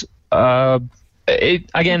 It's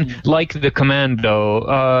again, like the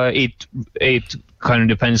commando, it kind of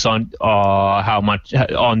depends on how much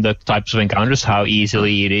on the types of encounters, how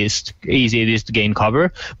easy it is to gain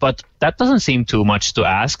cover. But that doesn't seem too much to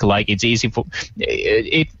ask. Like it's easy for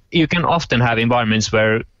it. You can often have environments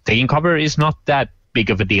where taking cover is not that big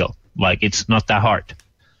of a deal. Like it's not that hard.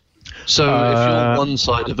 So if you're on one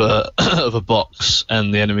side of a box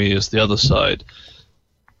and the enemy is the other side,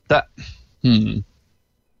 you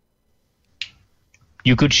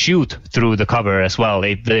could shoot through the cover as well.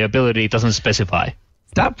 The ability doesn't specify.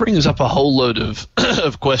 That brings up a whole load of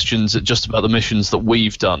of questions just about the missions that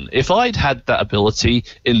we've done. If I'd had that ability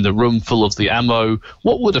in the room full of the ammo,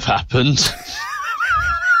 what would have happened?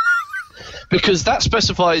 Because that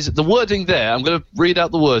specifies the wording there. I'm going to read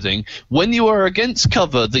out the wording. When you are against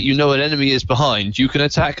cover that you know an enemy is behind, you can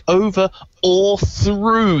attack over or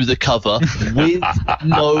through the cover with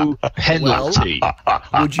no penalty.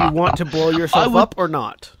 Would you want to blow yourself up or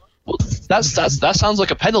not? Well, that sounds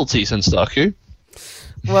like a penalty, Senstaku.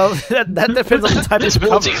 Well, that depends on the type this of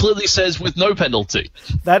cover. This ability clearly says with no penalty.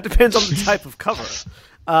 That depends on the type of cover.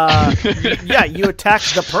 You attack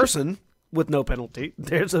the person with no penalty.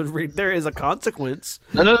 There is a consequence.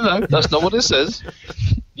 No. That's not what it says.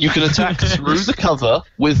 You can attack through the cover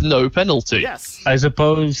with no penalty. Yes. I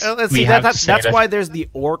suppose that's why there's the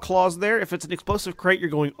or clause there. If it's an explosive crate,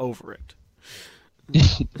 you're going over it.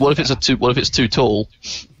 What if it's too tall?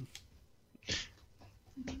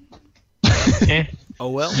 Oh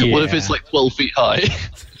well. Yeah. What if it's like 12 feet high?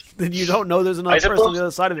 Then you don't know there's another person on the other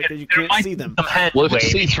side of it because you can't see them. What if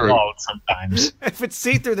it's see-through? Sometimes. If it's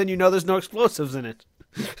see-through, then you know there's no explosives in it.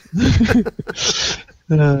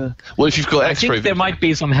 What if you've got X-ray? I think there might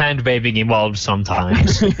be some hand waving involved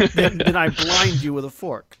sometimes. then I blind you with a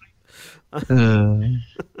fork. And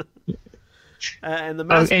the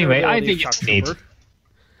master anyway, I think it's neat.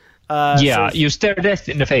 You stare death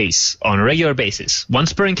in the face on a regular basis.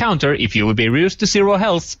 Once per encounter, if you will be reduced to 0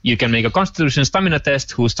 health, you can make a Constitution Stamina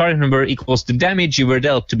test whose target number equals the damage you were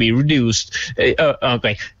dealt to be reduced.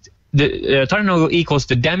 Okay. The target number equals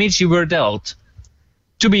the damage you were dealt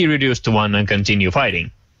to be reduced to 1 and continue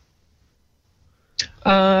fighting.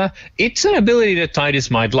 It's an ability that Titis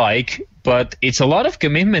might like, but it's a lot of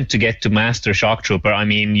commitment to get to Master Shock Trooper. I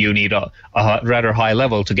mean, you need a rather high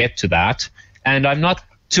level to get to that, and I'm not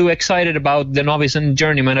too excited about the Novice and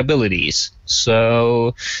Journeyman abilities,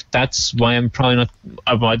 so that's why I'm probably not.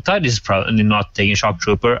 Titis is probably not taking Shock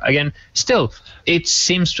Trooper again. Still, it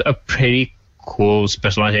seems a pretty cool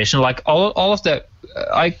specialization. Like all of the,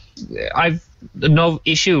 I've no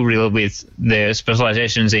issue really with the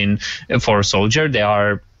specializations for Soldier.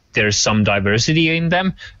 There's some diversity in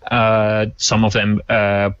them. Some of them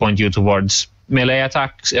point you towards melee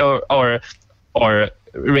attacks or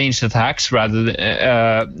ranged attacks rather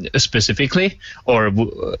than specifically,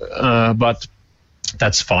 but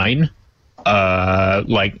that's fine.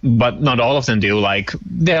 But not all of them do. Like,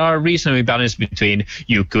 they are reasonably balanced between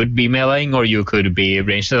you could be meleeing or you could be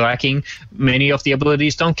ranged attacking. Many of the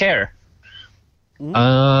abilities don't care.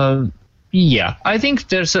 Yeah, I think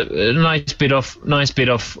there's a nice bit of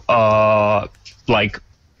like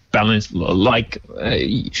balance. Like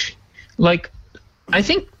I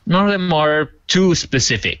think none of them are too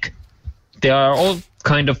specific. They are all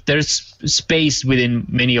kind of, there's space within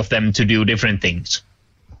many of them to do different things,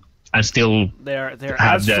 and still they're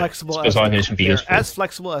as flexible as as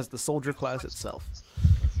flexible as the soldier class itself.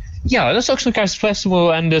 Yeah, the social class is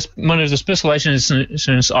flexible, and one of the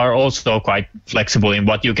specializations are also quite flexible in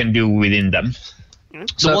what you can do within them.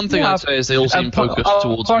 So one thing I'd say is they all seem focused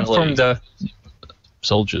towards melee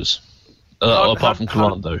soldiers, apart from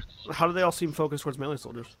Commando. How do they all seem focused towards melee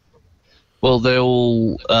soldiers? Well, they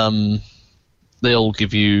all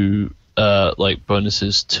give you like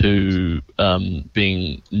bonuses to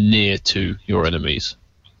being near to your enemies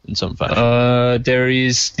in some fashion. There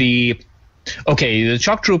is the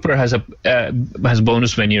Shock Trooper has a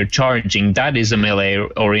bonus when you're charging. That is a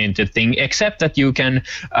melee-oriented thing, except that you can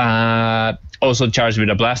also charge with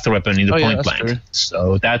a blaster weapon in the point blank. True.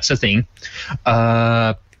 So that's a thing.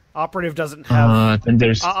 Operative doesn't have. Then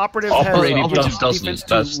there's Operative doesn't.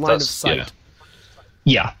 That's line of sight.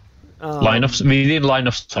 Yeah. Within line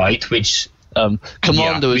of sight, which.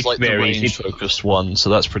 Commando is like the range-focused one, so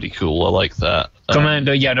that's pretty cool. I like that.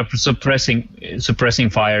 Commando, the suppressing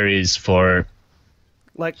fire is for.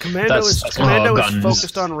 Like Commando is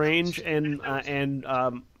focused on range, and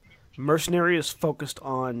Mercenary is focused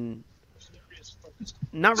on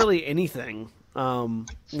not really anything.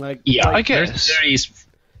 I guess.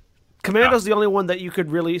 Commando's the only one that you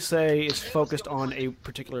could really say is focused on a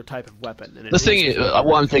particular type of weapon. And the thing is,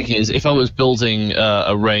 what I'm thinking is, if I was building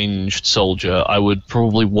a ranged soldier, I would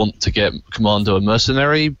probably want to get Commando and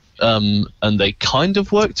Mercenary, and they kind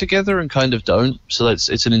of work together and kind of don't. So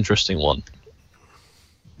it's an interesting one.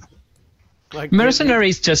 Like, Mercenary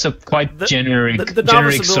is just a quite generic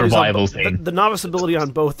survival thing. The novice ability on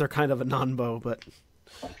both are kind of a non-bow, but.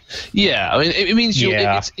 Yeah, I mean, it means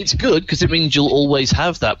it's good because it means you'll always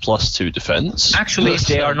have that +2 defense. Actually,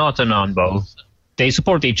 they are not a non-bow. They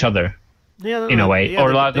support each other in a way,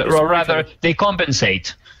 or rather, they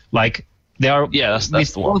compensate. Like they are. Yeah,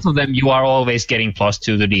 that's the one. Both of them, you are always getting +2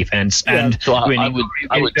 to defense, and so I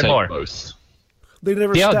would take more. Both. They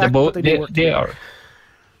never stack, but they are.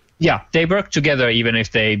 Yeah, they work together even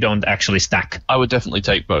if they don't actually stack. I would definitely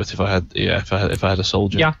take both if I had a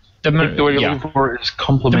soldier. Yeah.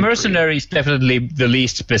 The Mercenary is definitely the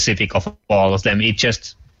least specific of all of them.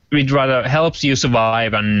 It rather helps you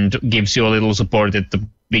survive and gives you a little support at the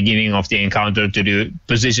beginning of the encounter to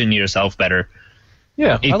position yourself better.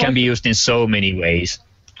 Yeah, it can be used in so many ways.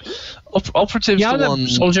 Operative's the one.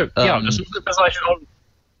 Soldier.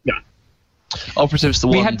 Operative's the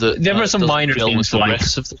one that there were some minor things the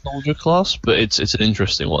rest of the soldier class, but it's an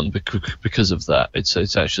interesting one because of that.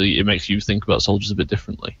 It makes you think about soldiers a bit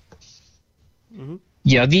differently. Mm-hmm.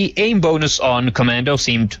 Yeah, the aim bonus on Commando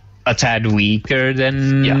seemed a tad weaker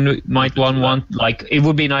than might one want. Like, it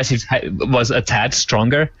would be nice if it was a tad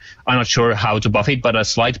stronger. I'm not sure how to buff it, but a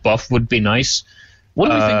slight buff would be nice. What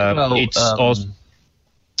do we think about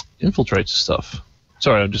Infiltrator stuff?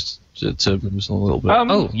 Sorry, I'm just to move a little bit.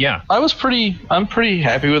 I'm pretty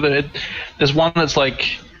happy with it. There's one that's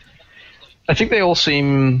like, I think they all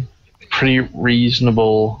seem pretty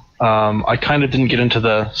reasonable. I kind of didn't get into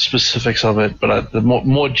the specifics of it, but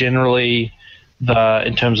more generally,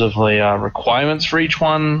 in terms of the requirements for each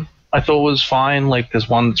one, I thought was fine. Like, there's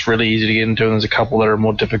one that's really easy to get into, and there's a couple that are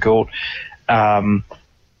more difficult. The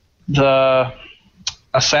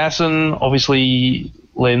Assassin obviously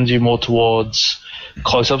lends you more towards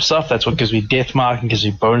close-up stuff. That's what gives me death mark and gives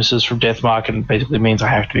me bonuses from death mark, and basically means I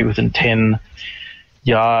have to be within 10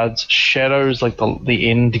 yards. Shadow's like the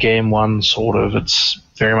end game one, sort of. It's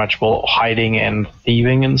very much more hiding and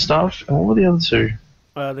thieving and stuff. And what were the other two?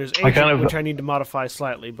 There's Agent, which I need to modify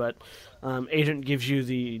slightly, but Agent gives you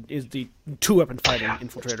the 2-weapon fighting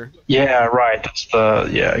Infiltrator. Yeah, right. That's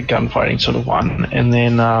the gunfighting sort of one. And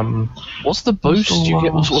then what's the boost you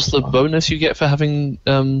get? What's the bonus you get for having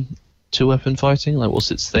 2-weapon fighting? Like,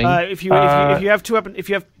 what's its thing? If you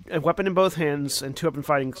have a weapon in both hands and 2-weapon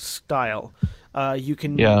fighting style, you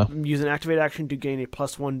can use an activate action to gain a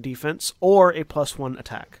 +1 defense or a +1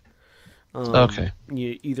 attack. Okay.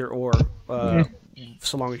 Either or.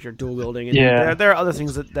 So long as you're dual wielding, and there are other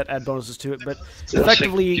things that add bonuses to it, but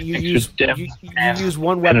effectively you use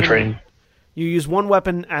one weapon. Penetrating. You use one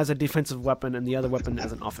weapon as a defensive weapon, and the other weapon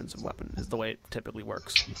as an offensive weapon. Is the way it typically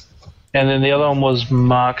works. And then the other one was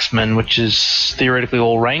Marksman, which is theoretically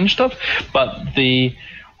all range stuff, but I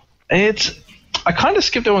kind of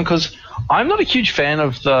skipped that one because I'm not a huge fan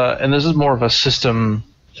of and this is more of a system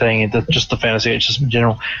thing, just the fantasy age system in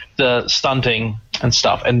general, the stunting and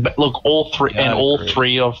stuff. And look, all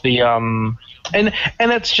three of the and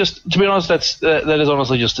that's just, to be honest, that is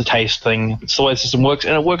honestly just a taste thing. It's the way the system works,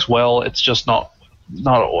 and it works well. It's just not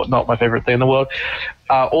my favorite thing in the world.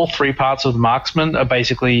 All three parts of the marksman are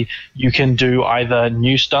basically, you can do either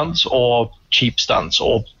new stunts or cheap stunts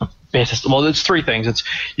or better. Well, there's three things.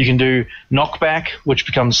 You can do knockback, which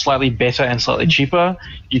becomes slightly better and slightly cheaper.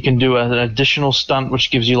 You can do an additional stunt,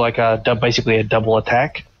 which gives you like basically a double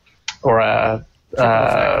attack, or a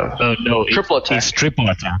triple attack. It's triple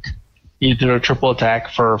attack. You do a triple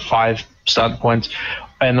attack for 5 stunt points,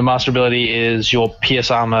 and the master ability is your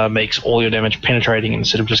pierce armor makes all your damage penetrating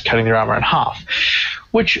instead of just cutting their armor in half.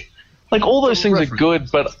 Which, like, all those things are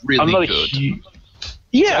good, but really I'm not good.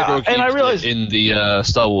 Yeah, and I realized in the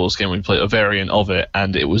Star Wars game we played a variant of it,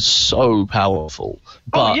 and it was so powerful,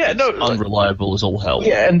 but unreliable as all hell.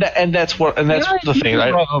 Yeah, and that's the thing.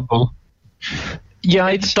 Yeah,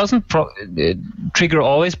 it doesn't trigger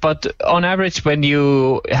always, but on average, when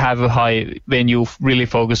you when you really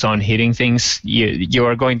focus on hitting things, you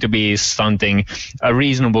are going to be stunting a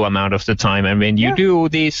reasonable amount of the time, and when you do,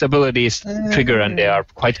 these abilities trigger, and they are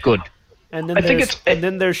quite good. And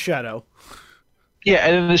then there's Shadow. Yeah,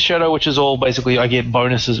 and then there's Shadow, which is all basically I get more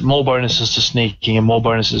bonuses to sneaking and more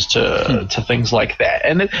bonuses to things like that,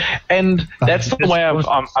 and that's the way I'm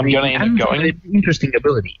going to end up going. Interesting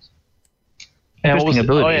abilities. Interesting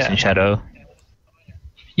abilities in Shadow.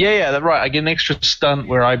 Yeah, that's right. I get an extra stunt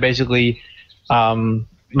where I basically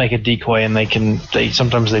make a decoy, and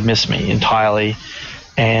sometimes they miss me entirely,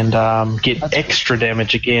 and get extra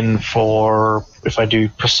damage again for if I do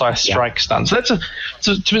precise strike stunts.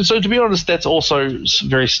 So to be honest, that's also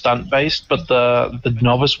very stunt based. But the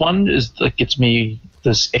novice one gets me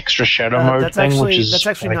this extra shadow mode thing, which is that's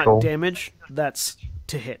actually not cool. damage. That's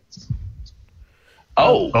to hit.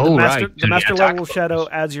 Right. The master level shadow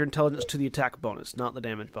adds your intelligence to the attack bonus, not the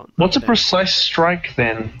damage bonus. What's a precise strike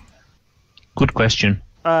then? Good question.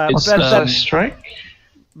 Precise strike.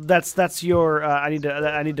 That's your. I need to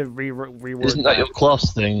reword. Isn't that your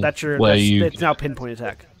class thing? That's your. It's now pinpoint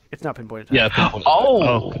attack. Yeah, pinpoint attack.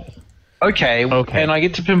 Okay. And I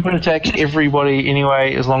get to pinpoint attack everybody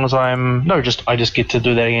anyway, as long as I just get to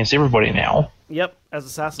do that against everybody now. Yep, as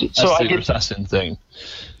assassin. So that's the assassin thing.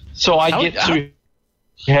 So I get to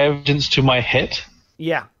have distance to my hit.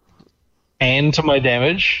 Yeah. And to my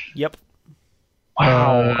damage. Yep.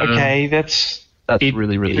 Wow. Okay, that's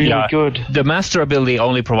really, really good. The master ability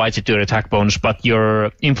only provides it to your attack bonus, but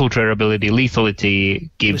your infiltrator ability,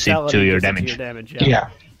 lethality, gives it to your damage.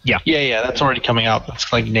 Yeah, that's already coming up.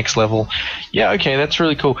 That's like next level. Yeah, okay, that's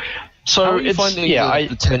really cool. So how are you finding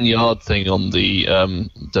the 10-yard thing on the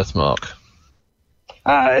death mark?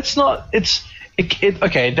 It's not.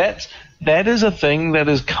 Okay. That is a thing that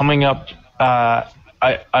is coming up.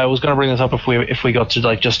 I was going to bring this up if we got to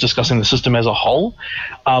like just discussing the system as a whole.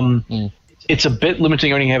 It's a bit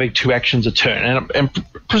limiting, only having 2 actions a turn, and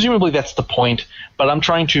presumably that's the point. But I'm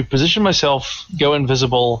trying to position myself, go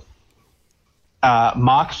invisible,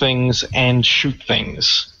 mark things, and shoot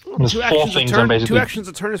things. There's 4 things I'm basically. 2 actions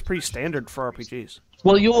a turn is pretty standard for RPGs.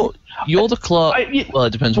 Well, you're the class. Well,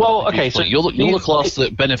 it depends. Well, okay, so you're the class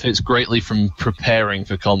that benefits greatly from preparing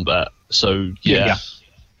for combat. So yeah.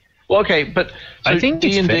 Well, okay, but so I think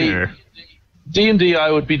D&D,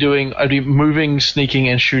 I'd be moving, sneaking,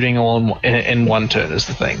 and shooting all in one turn is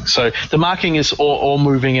the thing. So the marking is all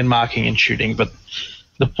moving and marking and shooting, but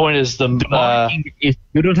The point is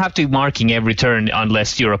you don't have to marking every turn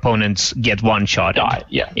unless your opponents get one shot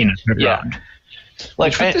in a third round.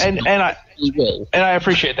 Like and I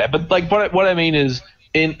appreciate that, but like what I mean is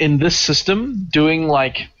in this system, doing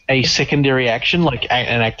like a secondary action, like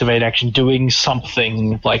an activate action, doing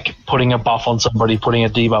something like putting a buff on somebody, putting a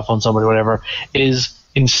debuff on somebody, whatever, is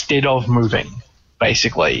instead of moving.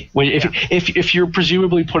 Basically, if you're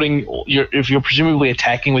presumably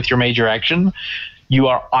attacking with your major action, you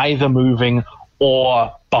are either moving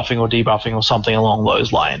or buffing or debuffing or something along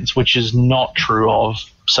those lines, which is not true of,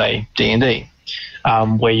 say, D&D,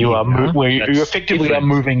 where you effectively are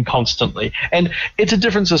moving constantly. And it's a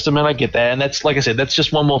different system, and I get that. And that's, like I said, that's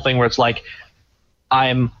just one more thing where it's like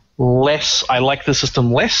I like the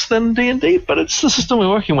system less than D&D, but it's the system we're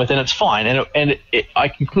working with, and it's fine. I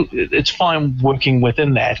conclude it's fine working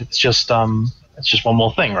within that. It's just one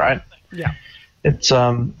more thing, right? Yeah. It's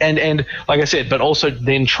and like I said, but also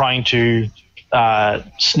then trying to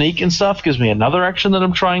sneak and stuff gives me another action that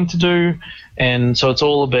I'm trying to do, and so it's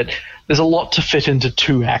all a bit. There's a lot to fit into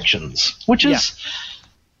 2 actions, which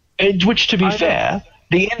to be fair.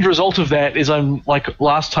 The end result of that is I'm like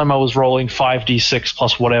last time I was rolling 5d6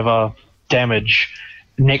 plus whatever damage.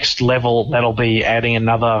 Next level, that'll be adding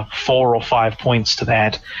another 4 or 5 points to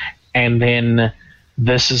that. And then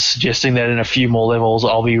this is suggesting that in a few more levels,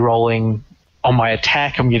 I'll be rolling on my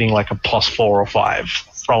attack. I'm getting like a plus 4 or 5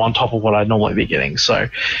 from on top of what I'd normally be getting. So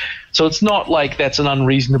it's not like that's an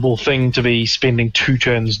unreasonable thing to be spending 2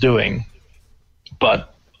 turns doing.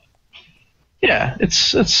 But yeah,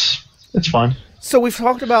 it's fine. So we've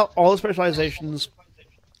talked about all the specializations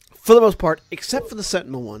for the most part, except for the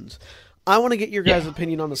Sentinel ones. I want to get your guys'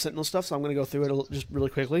 opinion on the Sentinel stuff, so I'm going to go through it just really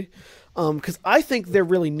quickly, because I think they're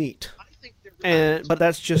really neat, but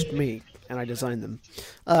that's just me, and I designed them.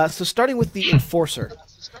 So starting with the Enforcer.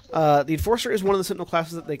 The Enforcer is one of the Sentinel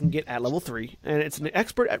classes that they can get at level 3, and it's an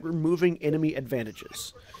expert at removing enemy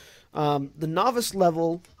advantages. The Novice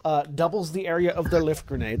level doubles the area of their lift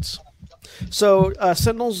grenades. So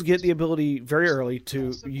Sentinels get the ability very early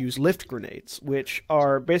to use lift grenades, which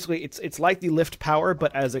are basically it's like the lift power,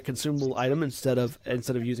 but as a consumable item instead of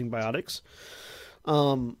using biotics.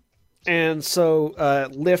 And so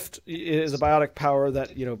lift is a biotic power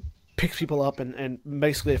that picks people up and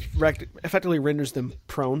basically effectively renders them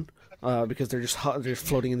prone because they're just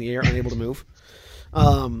floating in the air, unable to move.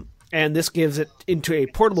 And this gives it into a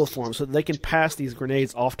portable form so that they can pass these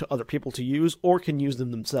grenades off to other people to use or can use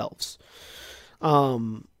them themselves.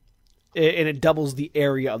 And it doubles the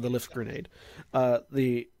area of the lift grenade.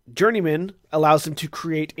 The Journeyman allows them to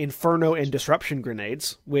create Inferno and Disruption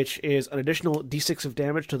grenades, which is an additional d6 of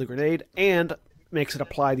damage to the grenade and makes it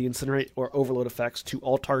apply the Incinerate or Overload effects to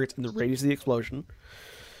all targets in the radius of the explosion.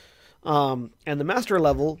 And the Master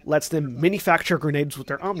level lets them manufacture grenades with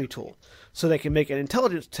their Omni tool, so they can make an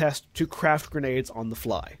intelligence test to craft grenades on the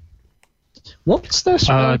fly. What's their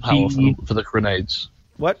spell power for the grenades?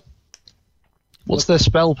 What? What's their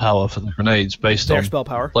spell power for the grenades based on? Their spell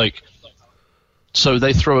power? So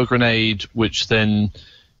they throw a grenade, which then...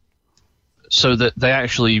 So that they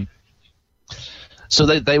actually... So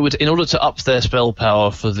they would, in order to up their spell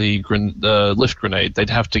power for the lift grenade, they'd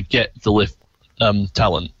have to get the lift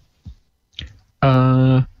talent.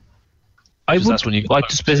 I would like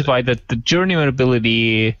to specify that the Journeyman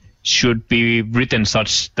ability should be written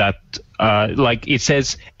such that, it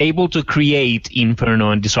says, able to create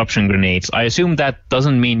Inferno and Disruption grenades. I assume that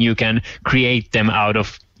doesn't mean you can create them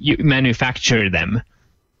manufacture them.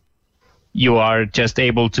 You are just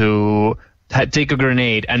able to take a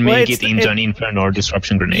grenade and make it into an Inferno or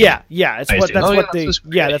Disruption grenade. Yeah. That's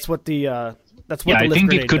what the I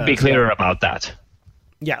think it could be clearer about that.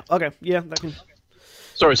 Yeah. Okay. Yeah. That can.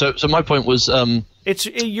 Sorry. So my point was, it's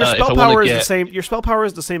your spell power is the same. Your spell power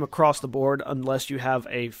is the same across the board, unless you have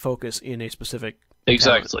a focus in a specific.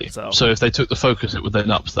 Exactly. Talent, so if they took the focus, it would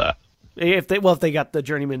then up that. If they got the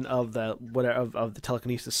Journeyman of the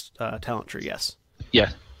telekinesis talent tree, yes.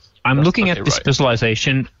 Yeah. I'm looking at the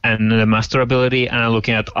specialization and the master ability, and I'm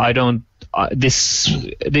looking at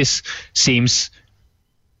this seems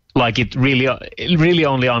like it really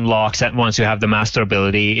only unlocks that once you have the master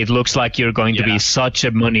ability. It looks like you're going to be such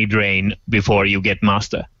a money drain before you get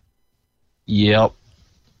master. Yep.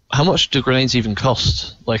 How much do grenades even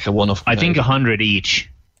cost? Like a one-off grenade? I think 100 each.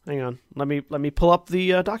 Hang on. Let me pull up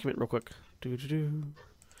the document real quick.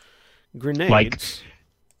 Grenades. Like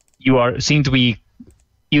you seem to be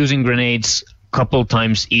using grenades a couple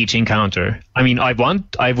times each encounter. I mean, I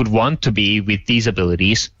would want to be with these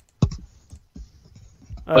abilities.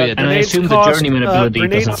 And I assume the Journeyman ability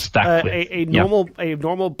doesn't stack with. A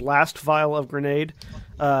normal blast vial of grenade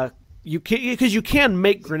You can, because you can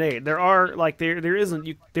make grenade. There are like there is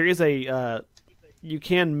a you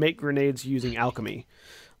can make grenades using alchemy,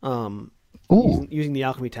 using the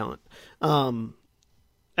alchemy talent.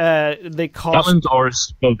 They cost talent or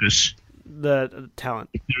focus. The talent.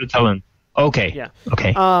 The talent. Okay. Yeah.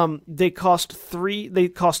 Okay. They cost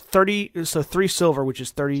 30. So 3 silver, which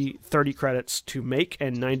is 30 credits to make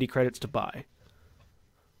and 90 credits to buy.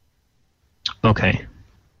 Okay.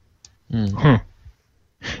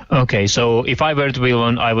 Okay, so if I were to be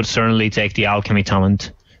one, I would certainly take the alchemy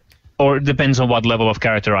talent. Or it depends on what level of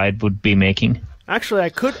character I would be making. Actually, I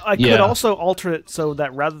could also alter it so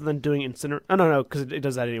that rather than doing incinerate... Oh, no, because it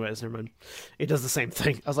does that anyways. Never mind. It does the same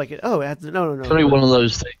thing. I was like, no. It's only one of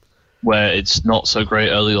those things where it's not so great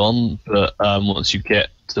early on, but once you get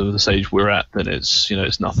to the stage we're at, then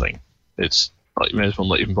it's nothing. It's like you may as well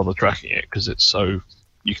not even bother tracking it because it's so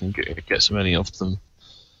you can get so many of them.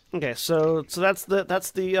 Okay, so that's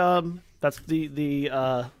the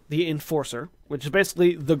enforcer, which is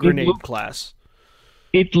basically the grenade class.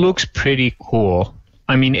 It looks pretty cool.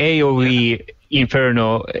 I mean, AoE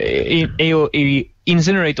Inferno, AoE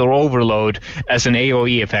Incinerate or Overload as an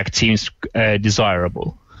AoE effect seems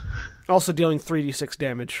desirable. Also dealing 3d6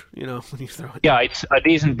 damage, when you throw it. Yeah, it's a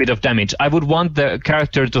decent bit of damage. I would want the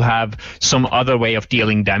character to have some other way of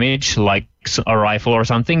dealing damage, like a rifle or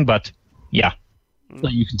something. But yeah. No,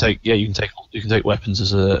 you can take weapons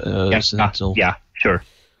as a sentinel. Yeah, sure.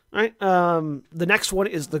 All right. The next one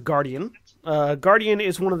is the Guardian. Guardian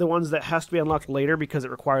is one of the ones that has to be unlocked later because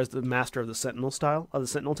it requires the Master of the Sentinel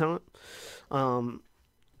talent.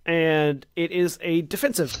 And it is a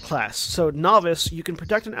defensive class. So Novice, you can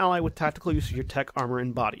protect an ally with tactical use of your tech, armor,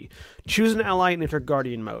 and body. Choose an ally and enter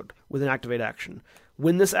Guardian mode with an activate action.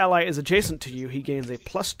 When this ally is adjacent to you, he gains a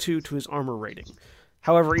 +2 to his armor rating.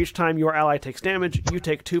 However, each time your ally takes damage, you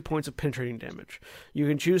take 2 points of penetrating damage. You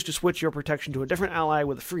can choose to switch your protection to a different ally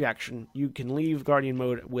with a free action. You can leave Guardian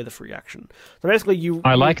mode with a free action. So basically,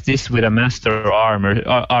 I like this with a master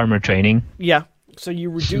armor training. Yeah. So you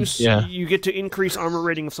reduce. You get to increase armor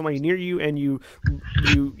rating of somebody near you, and you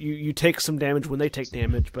take some damage when they take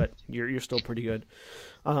damage, but you're still pretty good.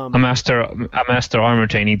 A master armor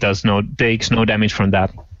training takes no damage from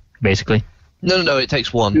that, basically. No, it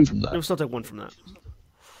takes 1 from that. It will still take 1 from that.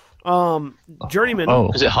 Journeyman.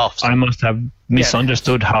 Oh, is it half? I must have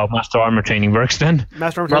misunderstood how master armor training works then.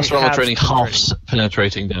 Master armor training halves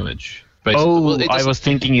penetrating damage. Basically. Oh, I was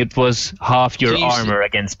thinking it was half your armor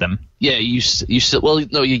against them. Yeah, you still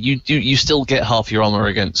you still get half your armor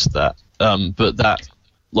against that. But that,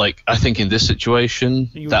 like, I think in this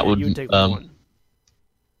situation that would take 1.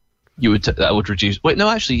 That would reduce. Wait, no,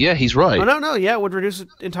 actually, yeah, he's right. Oh no, yeah, it would reduce it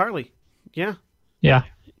entirely. Yeah. Yeah.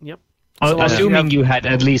 Yep. Assuming you had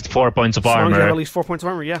at least 4 points of armor. You have at least 4 points of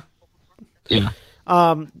armor, yeah. Yeah.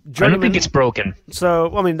 I don't think it's broken.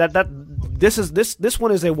 So, I mean, this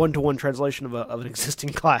one is a 1-to-1 translation of an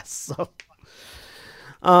existing class. So,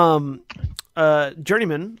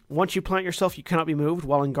 Journeyman, once you plant yourself, you cannot be moved.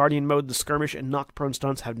 While in Guardian mode, the skirmish and knock prone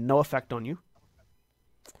stunts have no effect on you.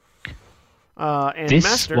 And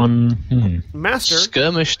this Master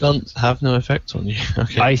skirmish stunts have no effect on you.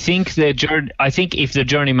 Okay. I think if the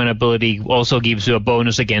journeyman ability also gives you a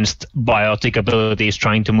bonus against biotic abilities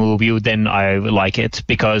trying to move you, then I like it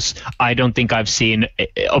because I don't think I've seen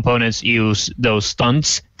opponents use those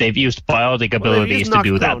stunts. They've used biotic abilities to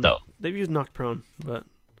do that though. They've used knock prone, but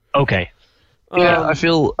okay. Yeah, I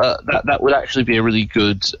feel that would actually be a really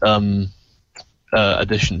good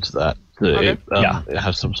addition to that. It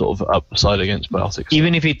has some sort of upside against biotics.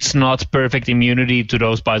 Even if it's not perfect immunity to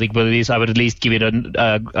those biotic abilities, I would at least give it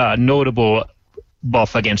a notable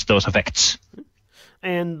buff against those effects.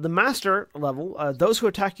 And the master level, those who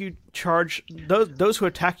attack you charge. Those who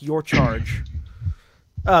attack your charge,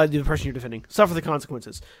 the person you're defending, suffer the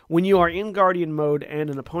consequences. When you are in Guardian mode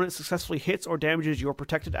and an opponent successfully hits or damages your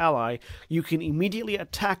protected ally, you can immediately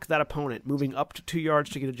attack that opponent, moving up to 2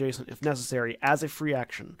 yards to get adjacent if necessary, as a free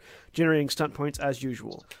action, generating stunt points as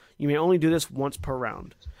usual. You may only do this once per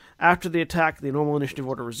round. After the attack, the normal initiative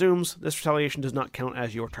order resumes. This retaliation does not count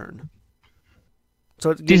as your turn.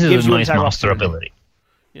 So this is a nice master ability.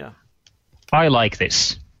 Yeah, I like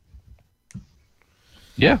this.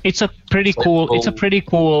 Yeah, it's a pretty cool. It's a pretty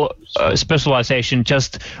cool specialization.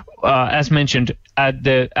 Just as mentioned, add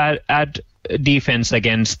defense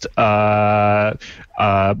against biotic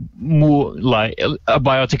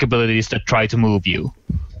abilities that try to move you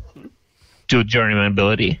to journeyman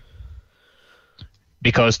ability,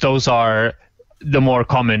 because those are the more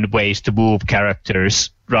common ways to move characters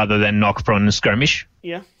rather than knock prone and skirmish.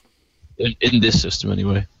 Yeah. In this system,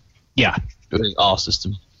 anyway. Yeah. In our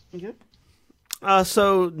system. Okay.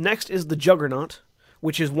 So next is the Juggernaut,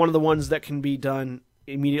 which is one of the ones that can be done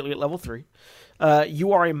immediately at level 3.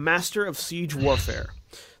 You are a master of siege warfare.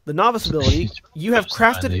 The novice ability, you have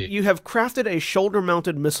crafted a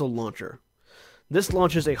shoulder-mounted missile launcher. This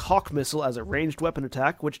launches a Hawk missile as a ranged weapon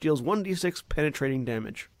attack, which deals 1d6 penetrating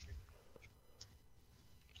damage.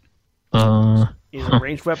 Is a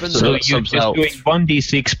ranged weapon. So you're just doing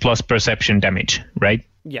 1d6 plus perception damage, right?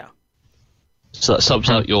 Yeah. So that subs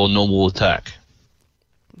out your normal attack.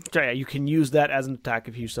 So yeah, you can use that as an attack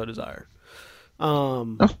if you so desire.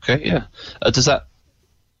 Okay, yeah.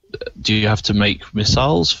 Do you have to make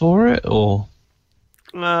missiles for it, or?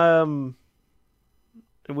 I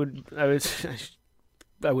would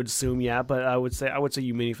assume, yeah, but I would say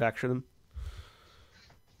you manufacture them.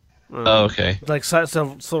 Okay. Like sort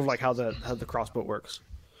of like how the crossbow works.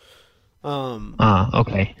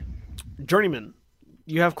 Okay. Journeyman,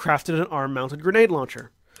 you have crafted an arm-mounted grenade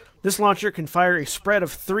launcher. This launcher can fire a spread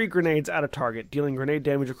of 3 grenades at a target, dealing grenade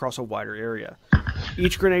damage across a wider area.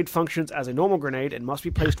 Each grenade functions as a normal grenade and must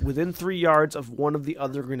be placed within 3 yards of one of the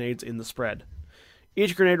other grenades in the spread.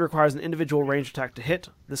 Each grenade requires an individual ranged attack to hit.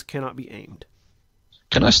 This cannot be aimed.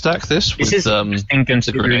 Can I stack this with interesting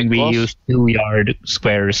considering we use 2-yard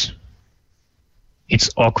squares.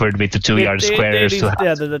 It's awkward with the 2-yard squares.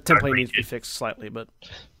 The template needs to be fixed slightly, but...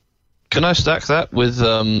 Can I stack that with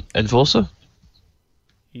Enforcer?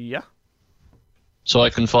 Yeah. So I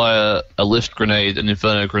can fire a lift grenade, an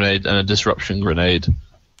inferno grenade, and a disruption grenade.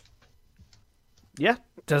 Yeah.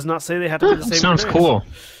 Does not say they have to be the same Sounds grenades.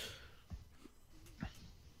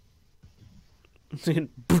 cool.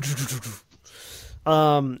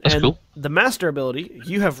 And cool. the master ability,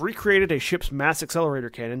 you have recreated a ship's mass accelerator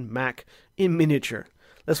cannon, MAC, in miniature.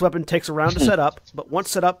 This weapon takes a round to set up, but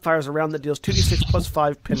once set up, fires a round that deals 2d6 plus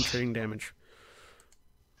 5 penetrating damage.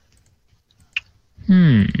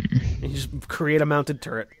 And you just create a mounted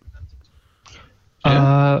turret.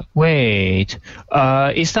 Wait.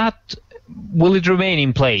 Is that... Will it remain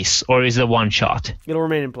in place, or is it a one-shot? It'll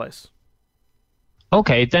remain in place.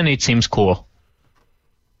 Okay, then it seems cool.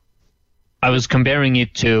 I was comparing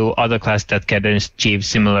it to other classes that can achieve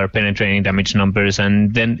similar penetrating damage numbers,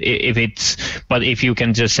 and then if you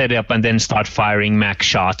can just set it up and then start firing max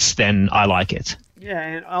shots, then I like it. Yeah,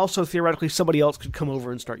 and also theoretically somebody else could come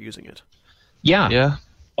over and start using it. Yeah. Yeah.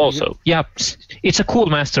 Also, yeah, it's a cool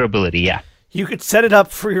master ability. Yeah. You could set it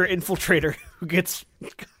up for your infiltrator who gets.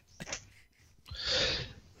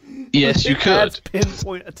 Yes, you could. Adds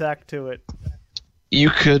pinpoint attack to it. You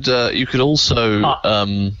could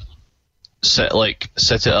also set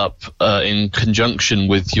it up in conjunction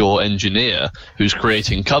with your engineer who's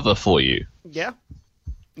creating cover for you. Yeah.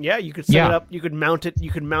 Yeah, you could set it up. You could mount it.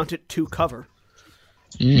 You could mount it to cover.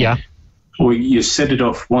 Yeah. Or you set it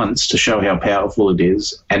off once to show how powerful it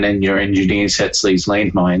is, and then your engineer sets these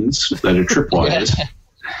landmines that are tripwires.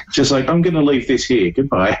 Just like, I'm going to leave this here.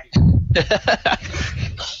 Goodbye. I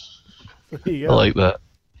like that.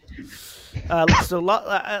 So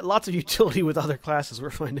lots of utility with other classes we're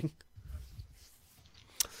finding.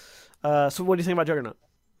 So what do you think about Juggernaut?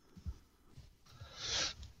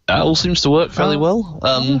 That all seems to work fairly well.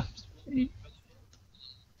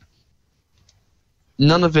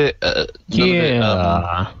 None of it.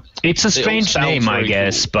 It's a strange name, I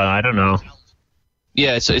guess, but I don't know.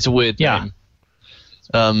 Yeah, it's a weird name.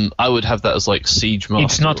 I would have that as like Siege Master.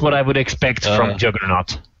 It's not what I would expect from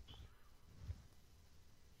Juggernaut.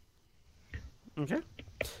 Okay.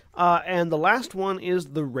 And the last one is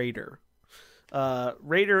the Raider.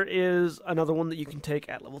 Raider is another one that you can take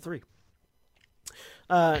at level 3.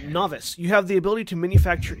 Novice, you have the ability to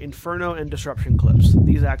manufacture Inferno and Disruption clips.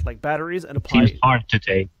 These act like batteries and apply. Seems hard to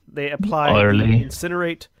take. They apply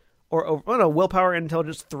Incinerate or willpower and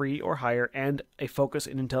intelligence 3 or higher, and a focus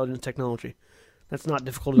in intelligence technology. That's not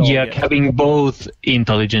difficult at all. Yeah, having both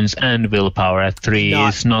intelligence and willpower at 3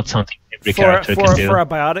 is not something every character can do. For a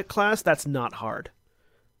biotic class, that's not hard.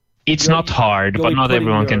 It's not hard, but not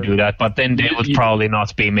everyone can do that. But then they would probably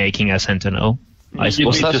not be making a Sentinel. I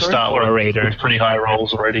suppose you need to start or a Raider. with pretty high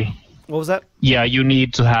rolls already. What was that? Yeah, you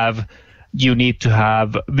need to have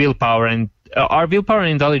willpower and are willpower and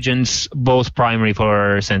intelligence both primary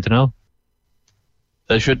for Sentinel?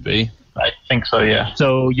 They should be. I think so, yeah.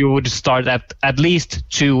 So you would start at least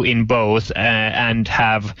 2 in both and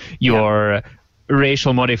have your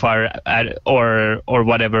racial modifier or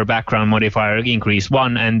whatever background modifier increase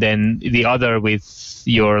 1, and then the other with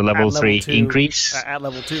your level 3 increase. At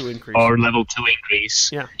level 2 increase. Or level 2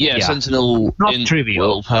 increase. Yeah. Sentinel not in trivial.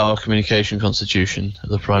 willpower, communication, constitution,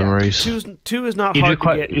 the primaries. 2 is not hard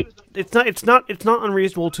to get. It's not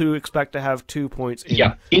unreasonable to expect to have 2 points in.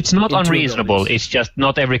 Yeah, it's not in unreasonable. It's just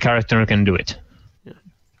not every character can do it.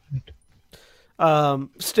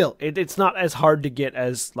 Still, it's not as hard to get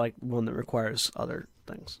as like one that requires other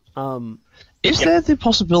things. Is there the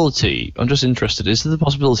possibility? I'm just interested. Is there the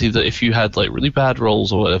possibility that if you had like really bad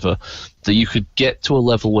rolls or whatever, that you could get to a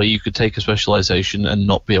level where you could take a specialization and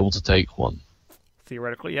not be able to take one?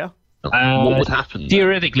 Theoretically, yeah. What would happen?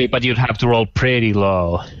 Theoretically, but you'd have to roll pretty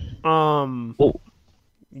low.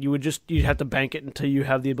 You'd have to bank it until you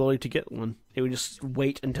have the ability to get one. It would just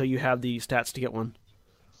wait until you have the stats to get one.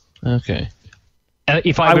 Okay.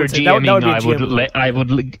 If I were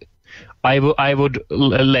GMing, I would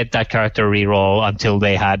let that character reroll until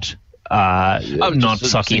they had not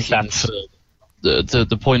sucky stats.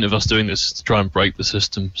 The point of us doing this is to try and break the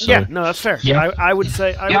system. So. Yeah, no, that's fair. Yeah. I would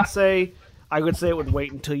say it would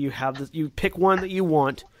wait until you have this. You pick one that you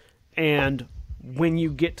want, and when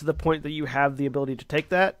you get to the point that you have the ability to take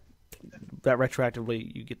that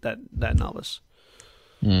retroactively you get that novice.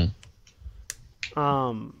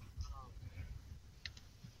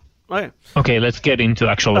 Okay, let's get into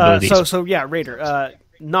actual abilities. So Raider.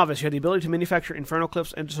 Novice, you have the ability to manufacture Inferno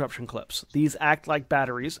Clips and Disruption Clips. These act like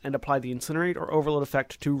batteries and apply the Incinerate or Overload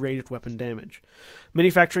effect to ranged weapon damage.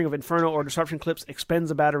 Manufacturing of Inferno or Disruption Clips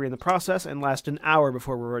expends a battery in the process and lasts an hour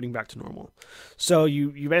before reverting back to normal. So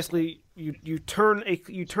you basically you turn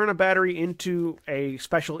a battery into a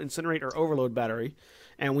special Incinerate or Overload battery,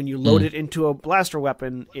 and when you load it into a blaster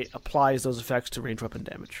weapon, it applies those effects to ranged weapon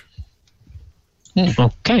damage.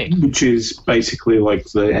 Okay. Which is basically like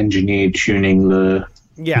the engineer tuning the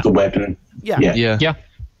weapon. Yeah.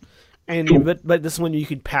 And cool. but this one you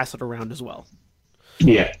could pass it around as well.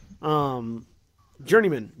 Yeah.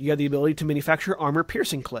 Journeyman, you have the ability to manufacture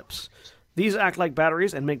armor-piercing clips. These act like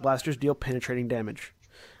batteries and make blasters deal penetrating damage.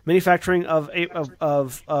 Manufacturing of I need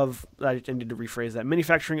to rephrase that.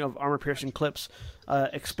 Manufacturing of armor-piercing clips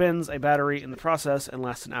expends a battery in the process and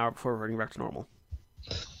lasts an hour before reverting back to normal.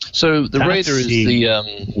 So the Raider is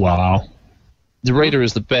the wow. The Raider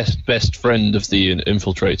is the best friend of the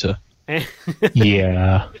Infiltrator.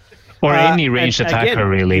 Yeah. Or any ranged attacker, again,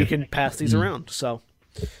 really. You can pass these around, so...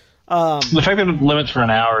 the fact that it limits for an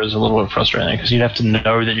hour is a little bit frustrating, because you'd have to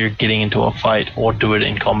know that you're getting into a fight or do it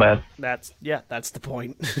in combat. That's the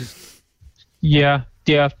point. Yeah,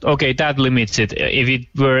 okay, that limits it. If it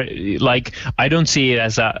were, like, I don't see it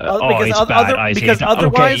as it's bad. I see it,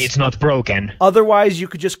 okay, it's not broken. Otherwise, you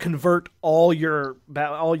could just convert all your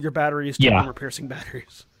batteries to armor-piercing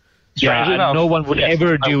batteries. Yeah, and no one would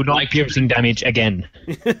ever do non-piercing damage again.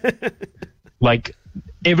 Like,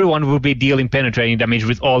 everyone would be dealing penetrating damage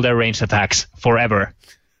with all their ranged attacks forever.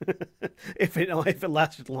 if it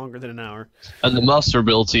lasted longer than an hour. And the master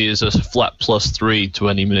ability is a flat +3 to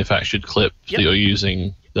any manufactured clip that you're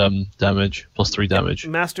using damage, +3 damage.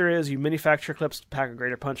 Master is you manufacture clips to pack a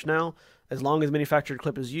greater punch now. As long as manufactured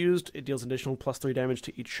clip is used, it deals additional +3 damage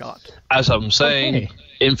to each shot. As I'm saying,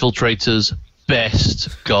 Infiltrator's best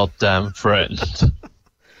goddamn friend.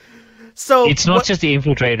 So it's not just the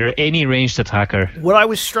Infiltrator, any ranged attacker. What I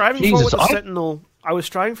was striving for with the Sentinel... I was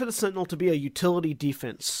striving for the Sentinel to be a utility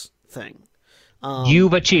defense thing.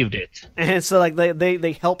 You've achieved it. And so like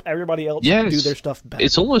they help everybody else do their stuff better.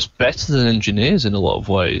 It's almost better than engineers in a lot of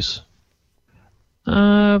ways.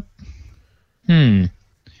 Possible,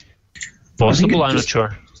 I'm not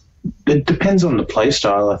sure. It depends on the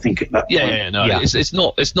playstyle, I think. At that point.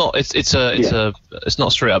 It's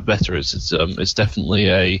not straight up better. It's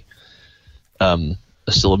definitely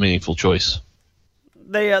still a meaningful choice.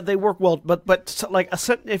 They work well, but like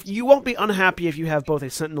if you won't be unhappy if you have both a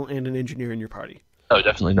Sentinel and an Engineer in your party. No,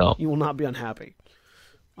 definitely not. You will not be unhappy.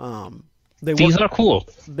 These are cool.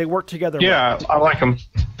 They work together. Yeah, well. I like them.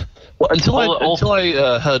 Well, until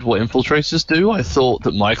I heard what Infiltrators do, I thought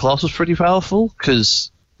that my class was pretty powerful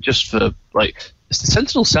because just for like the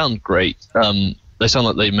Sentinels sound great. They sound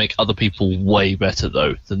like they make other people way better,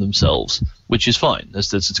 though, than themselves, which is fine.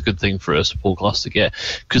 It's a good thing for a support class to get,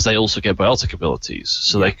 because they also get biotic abilities,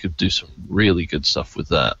 so they could do some really good stuff with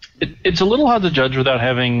that. It's a little hard to judge without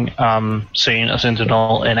having seen a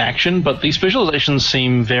Sentinel in action, but these specializations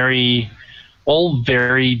seem all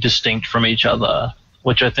very distinct from each other,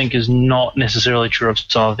 which I think is not necessarily true of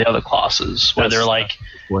some of the other classes, where they're like...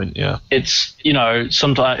 It's,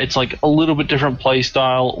 sometimes it's like a little bit different play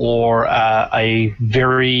style or a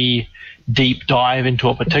very deep dive into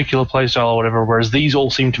a particular play style or whatever, whereas these all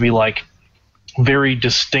seem to be like very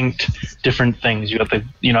distinct different things. You got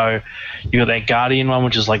that Guardian one,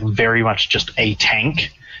 which is like very much just a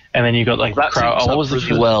tank, and then you got like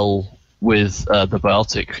pretty well with the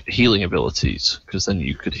biotic healing abilities, because then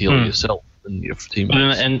you could heal yourself and your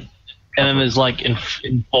teammates. And then there's like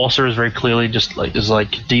Enforcer is very clearly just like there's like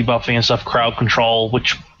debuffing and stuff, crowd control,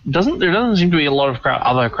 which there doesn't seem to be a lot of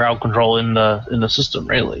other crowd control in the system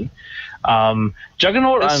really.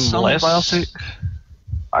 Juggernaut, I'm less.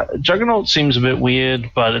 Juggernaut seems a bit weird,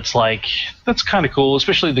 but it's like that's kind of cool,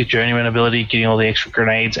 especially the journeyman ability, getting all the extra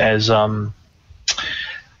grenades as I've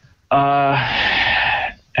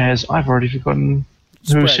already forgotten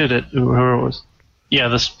who said it, who it was. Yeah,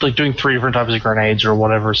 this like doing 3 different types of grenades or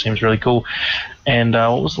whatever seems really cool. And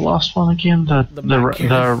what was the last one again? The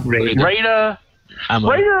Raider. Ammo.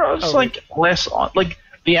 Raider is less like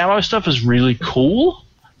the ammo stuff is really cool,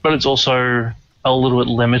 but it's also a little bit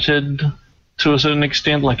limited to a certain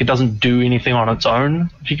extent. Like it doesn't do anything on its own.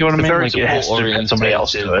 If you get what I mean, like it has to get somebody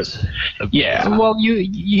else to it. Yeah. Well,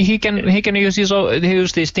 he can use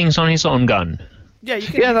these things on his own gun. Yeah, you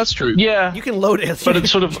can, that's true. Yeah, you can load it, but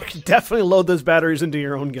it's sort of you can definitely load those batteries into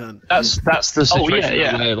your own gun. That's the situation.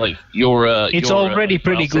 Where, like it's already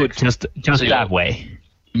pretty good just that way.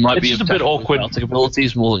 Might it's be just a bit awkward.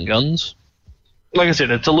 Abilities more than guns. Like I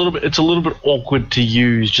said, it's a little bit awkward to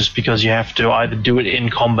use just because you have to either do it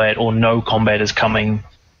in combat or no combat is coming.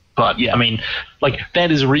 But yeah, I mean, like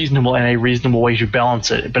that is reasonable and a reasonable way to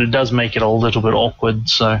balance it. But it does make it a little bit awkward.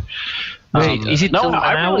 So. Wait, is it an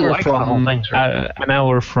hour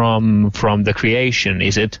from the creation?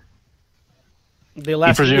 Is it? They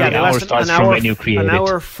last an hour starts from when you create it. An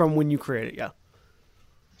hour from when you create it. Yeah.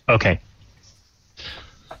 Okay.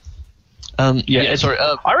 Sorry.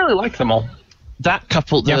 I really like them all. That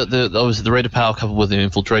couple, obviously the Raider Power coupled with the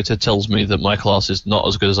Infiltrator tells me that my class is not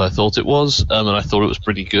as good as I thought it was, and I thought it was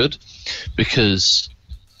pretty good because,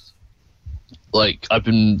 like, I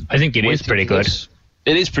think it is pretty good.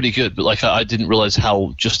 It is pretty good, but like I didn't realize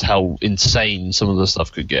how insane some of the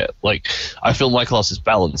stuff could get. Like I feel my class is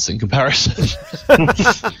balanced in comparison.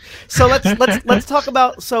 So let's talk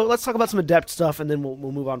about some adept stuff, and then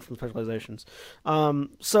we'll move on from specializations.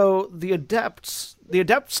 So the adepts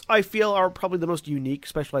I feel are probably the most unique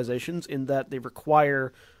specializations in that they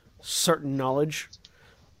require certain knowledge,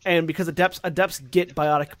 and because adepts get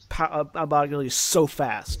biotic abilities so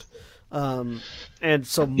fast. And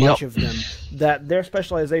so much of them that their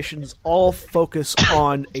specializations all focus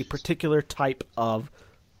on a particular type of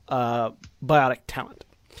biotic talent.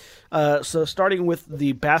 So starting with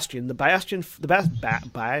the Bastion. The Bastion. I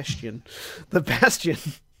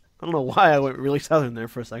don't know why I went really southern there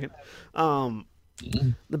for a second. The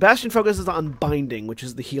Bastion focuses on binding, which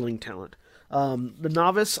is the healing talent. The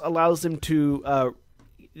Novice allows them to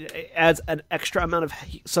adds an extra amount of...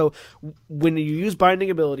 So when you use binding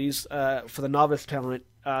abilities for the Novice talent,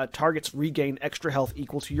 targets regain extra health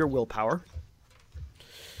equal to your willpower.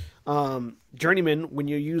 Journeyman, when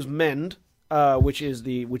you use Mend, which is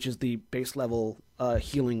the base level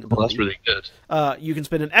healing ability. Well, that's really good. You can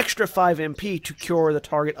spend an extra 5 MP to cure the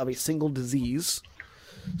target of a single disease.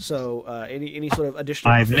 So any sort of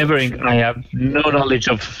additional... I have no knowledge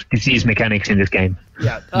of disease mechanics in this game.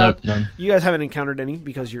 Yeah, none. You guys haven't encountered any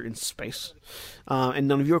because you're in space, and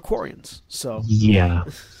none of you are Quarians. So yeah,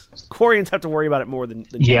 Quarians have to worry about it more than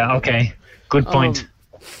yeah. Okay, good point.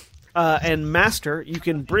 And Master, you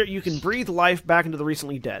can breathe life back into the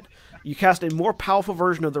recently dead. You cast a more powerful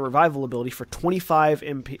version of the revival ability for 25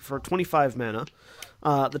 MP for 25 mana.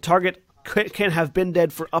 The target can have been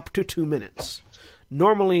dead for up to 2 minutes.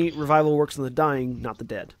 Normally, revival works on the dying, not the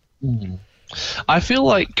dead. I feel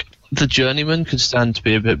like the Journeyman could stand to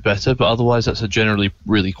be a bit better, but otherwise that's a generally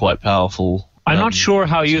really quite powerful... I'm not sure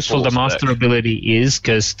how useful the Master ability is,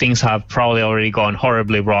 because things have probably already gone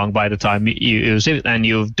horribly wrong by the time you use it, and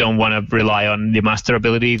you don't want to rely on the Master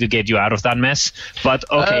ability to get you out of that mess. But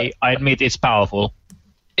okay, I admit it's powerful.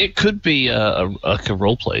 It could be a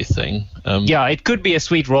roleplay thing. Yeah, it could be a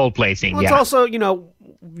sweet roleplay thing, well, it's also,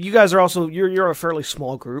 you guys are also you're a fairly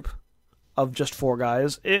small group of just 4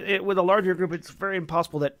 guys. With a larger group, it's very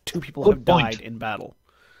impossible that 2 people have died in battle.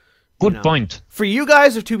 Good point. For you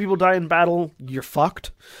guys, if 2 people die in battle, you're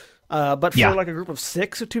fucked. But for like a group of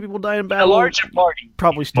 6, if 2 people die in battle, a larger party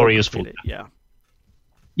probably still more useful.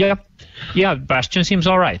 Yeah. Bastion seems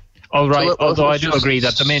all right. Although I do agree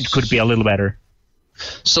that the Mint could be a little better.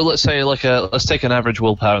 So let's say let's take an average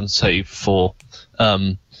willpower and say 4.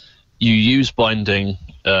 You use binding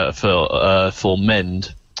for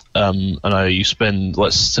mend, and you spend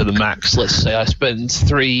to the max. Let's say I spend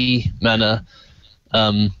 3 mana.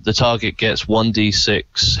 The target gets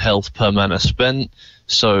 1d6 health per mana spent.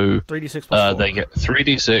 So 3d6 plus 4. They get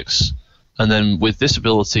 3d6, and then with this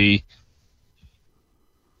ability,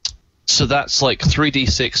 so that's like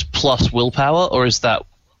 3d6 plus willpower, or is that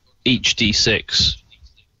each d6?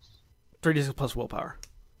 3d6 plus willpower.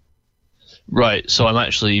 Right. So I'm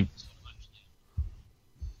actually.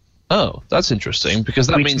 Oh, that's interesting, because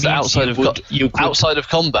that Which means that means outside of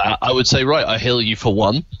combat, I would say, right, I heal you for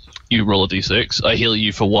 1, you roll a d6. I heal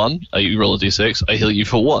you for 1, you roll a d6. I heal you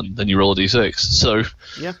for 1, then you roll a d6. So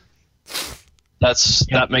Yeah.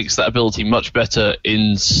 that makes that ability much better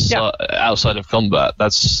outside of combat. I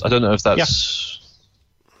don't know if that's...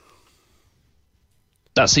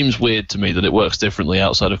 That seems weird to me that it works differently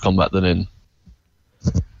outside of combat than in.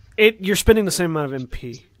 You're spending the same amount of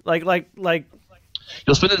MP. Like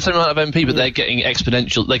You're spending the same amount of MP, but they're getting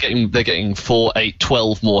exponential. They're getting 4, 8,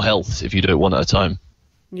 12 more health if you do it one at a time.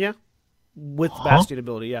 Yeah, with the Bastion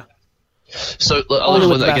ability, yeah. So Only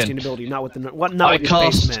with the again, Bastion ability, not with the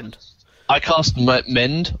base Mend. I cast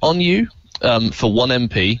Mend on you for 1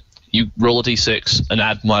 MP. You roll a d6 and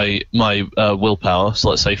add my willpower. So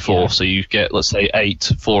let's say 4. Yeah. So you get, let's say,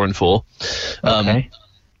 8, 4, and 4. Okay.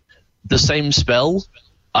 The same spell,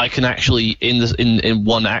 I can actually in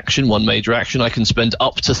one action, one major action, I can spend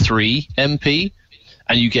up to 3 MP,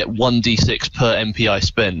 and you get 1d6 per MP I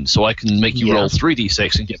spend. So I can make you roll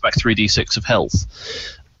 3d6 and get back 3d6 of health.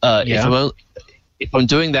 If I'm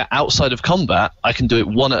doing that outside of combat, I can do it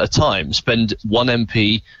one at a time. Spend 1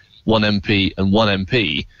 MP, 1 MP, and 1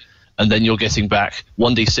 MP. And then you're getting back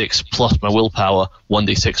 1d6 plus my willpower,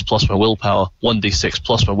 1d6 plus my willpower, 1d6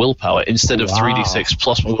 plus my willpower, instead of 3d6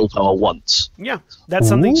 plus my willpower once. Yeah, that's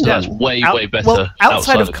something. So that's way better. Well,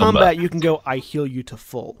 outside of combat, you can go, I heal you to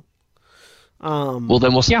full. Well,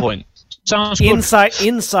 then what's the point? Sounds good.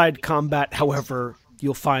 Inside combat, however,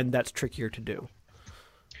 you'll find that's trickier to do.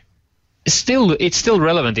 It's still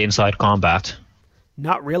relevant inside combat.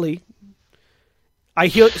 Not really. I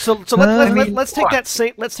heal. So let's take that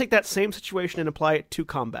same situation and apply it to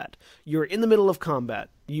combat. You're in the middle of combat.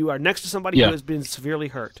 You are next to somebody who has been severely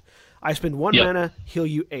hurt. I spend 1 mana, heal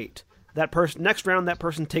you 8. Next round, that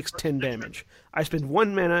person takes 10 damage. I spend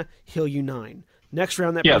 1 mana, heal you 9. Next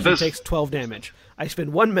round, that person takes 12 damage. I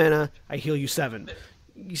spend 1 mana, I heal you 7.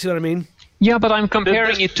 You see what I mean? Yeah, but I'm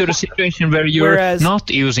comparing it to the situation where you're not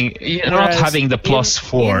having the plus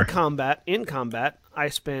 4. In combat, I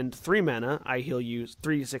spend 3 mana, I heal you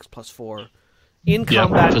 3d6 plus 4. In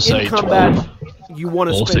combat, you want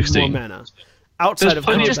to spend 16. more mana. Outside of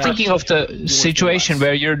combat, I'm just thinking of the situation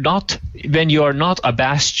where you are not a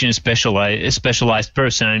Bastion specialized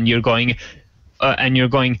person, and you're going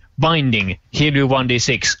binding, heal you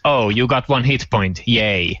 1d6. Oh, you got 1 hit point,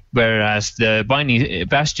 yay! Whereas the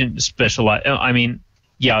Bastion specialized,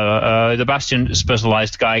 the Bastion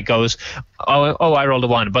specialized guy goes, oh, I rolled a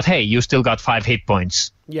 1, but hey, you still got 5 hit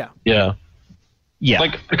points. Yeah.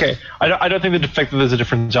 Like, okay, I don't think the fact that there's a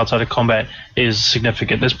difference outside of combat is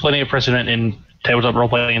significant. There's plenty of precedent in tabletop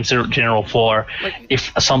roleplaying in general for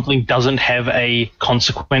if something doesn't have a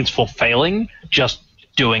consequence for failing, just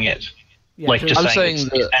doing it. Yeah, just saying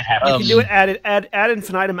that you can do it ad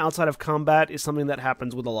infinitum outside of combat is something that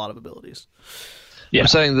happens with a lot of abilities. Yeah. I'm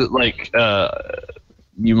saying that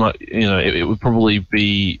you might, it would probably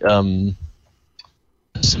be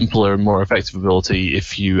simpler and more effective ability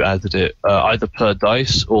if you added it either per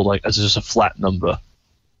dice or as just a flat number.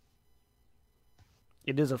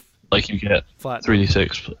 It is a you get flat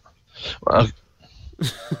 3d6.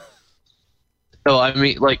 No, I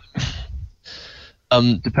mean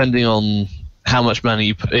depending on how much mana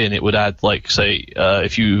you put in, it would add say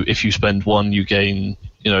if you spend 1, you gain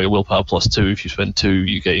your willpower plus 2. If you spend 2,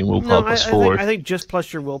 you gain willpower plus 4. I think just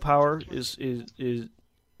plus your willpower is a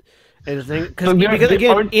thing because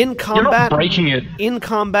again in combat, you're not breaking it. In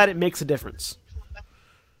combat, it makes a difference.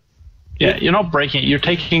 Yeah, you're not breaking it. You're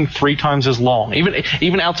taking 3 times as long,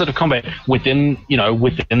 even outside of combat, within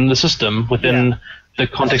the system, within the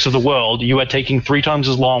context of the world, you are taking 3 times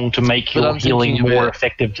as long to make your healing more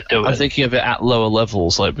effective to do it. I'm thinking of it at lower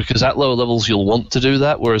levels, because at lower levels you'll want to do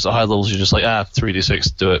that, whereas at high levels you're just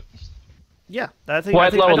 3d6, do it. Yeah, at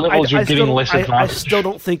lower levels you're getting less advantage. I still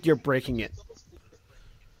don't think you're breaking it.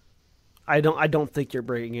 I don't think you're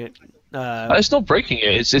breaking it. It's not breaking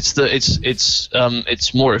it.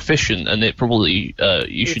 It's more efficient, and it probably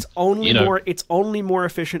It's only more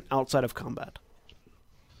efficient outside of combat,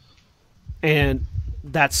 and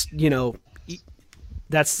that's the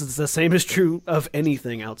same is true of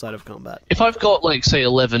anything outside of combat. If I've got say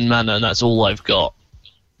 11 mana and that's all I've got,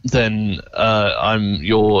 then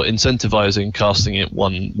you're incentivizing casting it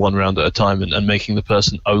one round at a time and making the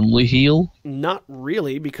person only heal. Not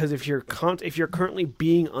really, because if you're currently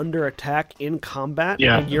being under attack in combat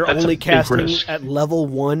and you're only casting at level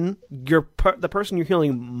 1, the person you're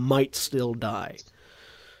healing might still die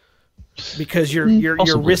because you're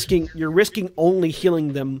risking only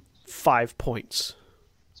healing them 5 points.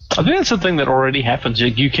 I think that's the thing that already happens.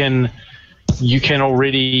 You can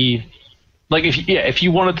already Like if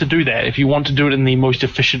you wanted to do that, if you want to do it in the most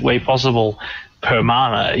efficient way possible per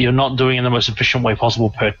mana, you're not doing it in the most efficient way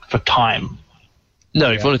possible for time.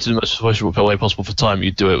 No, if you wanted to do the most efficient way possible for time,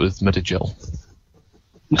 you'd do it with Medigel.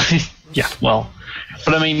 Yeah, well,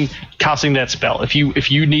 but I mean, casting that spell. If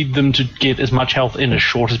you need them to get as much health in as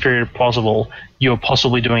shortest period as possible, you're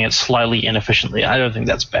possibly doing it slightly inefficiently. I don't think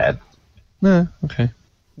that's bad. No, okay.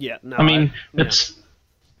 Yeah, no. I mean, that's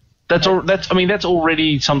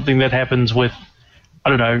already something that happens with, I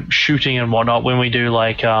don't know, shooting and whatnot when we do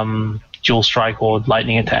like dual strike or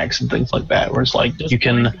lightning attacks and things like that, where it's like you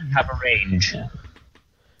can have a range. Yeah.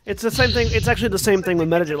 It's the same thing. It's actually the same thing with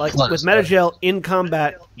Metagel. Like with Metagel in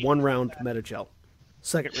combat, 1 round Metagel,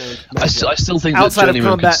 second round. Metagel. I still think outside that of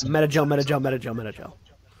combat, Metagel.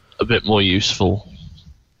 A bit more useful.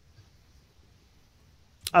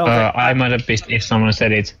 I might have missed if someone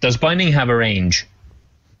said it. Does binding have a range?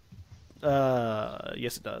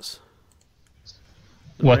 Yes, it does.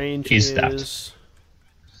 The What range is that?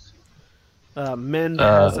 Mend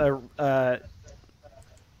has a.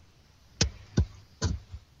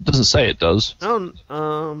 Doesn't say it does. Line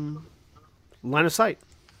of sight.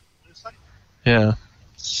 Yeah.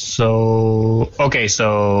 So okay,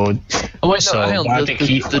 so Oh wait, so no, hang on.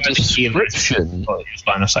 The description.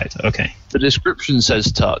 Line of sight. Okay. The description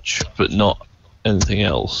says touch, but not anything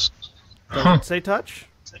else. Does it say touch?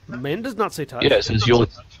 Mend does not say touch. Yeah,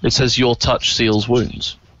 it says your touch seals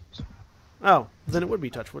wounds. Oh, then it would be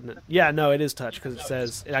touch, wouldn't it? Yeah, no, it is touch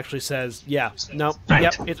because it actually says no, Right.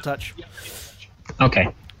 yep, it's touch.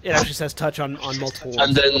 Okay. It actually says touch on multiple ones.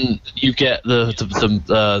 And then you get the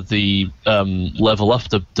level up.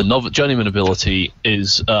 The novice journeyman ability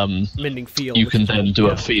is Mending field. you can then do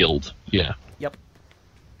a field. Yeah. Yep.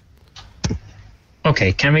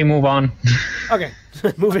 Okay, can we move on? Okay,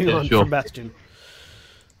 moving on sure. from Bastion.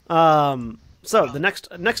 So the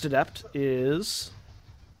next adept is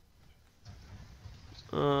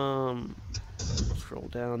scroll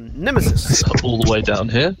down. Nemesis. All the way down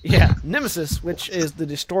here. Yeah, Nemesis, which is the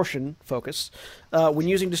distortion focus. When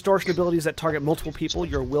using distortion abilities that target multiple people,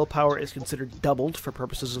 your willpower is considered doubled for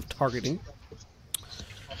purposes of targeting.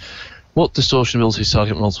 What distortion abilities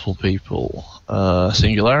target multiple people?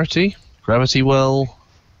 Singularity, Gravity Well.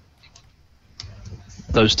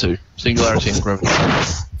 Those two, Singularity and Gravity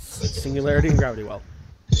Well. Singularity and Gravity Well.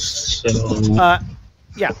 So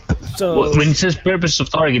Yeah. So when it says purpose of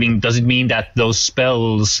targeting, does it mean that those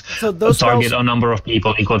spells those target spells- a number of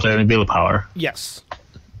people equal to willpower? yes.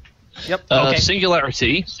 Yep. Okay.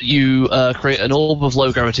 Singularity, you create an orb of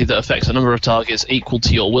low gravity that affects a number of targets equal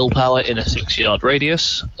to your willpower in a 6-yard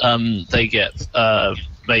radius. They get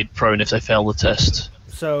made prone if they fail the test.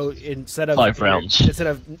 So instead of 5 rounds. instead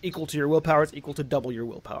of equal to your willpower, it's equal to double your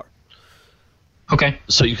willpower. Okay.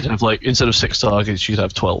 So you could have, like, instead of 6 targets, you could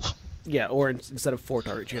have 12. Yeah, or instead of 4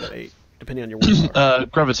 targets, you have 8, depending on your willpower.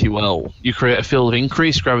 Gravity Well. You create a field of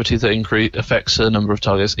increased gravity that affects a number of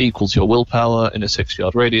targets equal to your willpower in a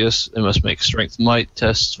 6-yard radius. They must make strength and might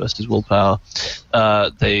tests versus willpower.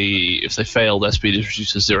 If they fail, their speed is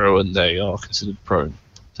reduced to 0 and they are considered prone.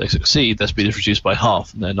 If they succeed, their speed is reduced by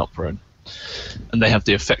half and they're not prone. And they have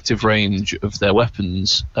the effective range of their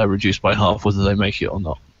weapons reduced by half, whether they make it or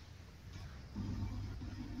not.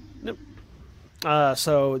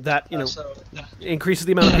 So that increases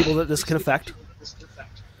the amount of people that this can affect.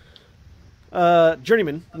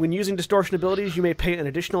 Journeyman, when using distortion abilities, you may pay an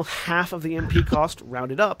additional half of the MP cost,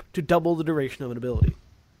 rounded up, to double the duration of an ability.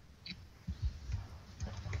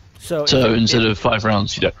 So instead of 5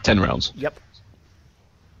 rounds, you get 10 rounds. Yep.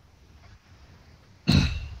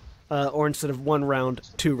 Or instead of 1 round,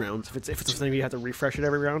 2 rounds. If it's something you have to refresh it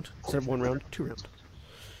every round, instead of 1 round, 2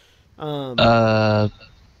 round.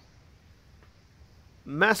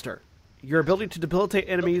 Master, your ability to debilitate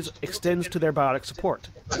enemies extends to their biotic support.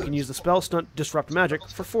 You can use the spell stunt Disrupt Magic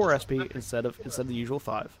for 4 SP instead of the usual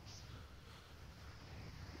 5.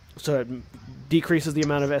 So it decreases the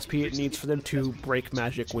amount of SP it needs for them to break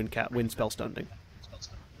magic when spell stunning.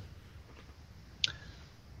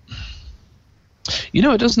 You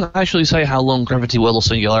know, it doesn't actually say how long Gravity Well or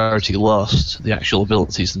Singularity last, the actual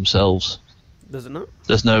abilities themselves. Does it not?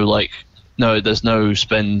 There's no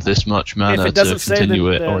spend this much mana If it doesn't to say continue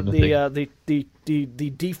it or anything. the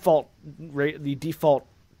default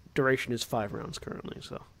duration is 5 rounds currently.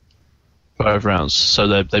 So 5 rounds,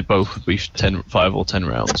 so they both would be 5 or 10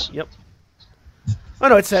 rounds. Yep. Oh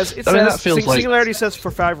no, it says that feels like- Singularity says for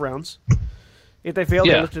 5 rounds. If they fail,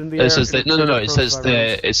 they're lifted in the air. It says and no. rendered It prone says for 5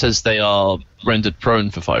 rounds. it says they are rendered prone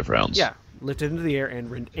for 5 rounds. Yeah, lifted into the air and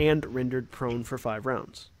rendered prone for 5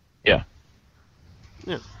 rounds. Yeah.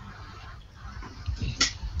 Yeah.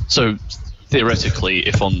 So theoretically,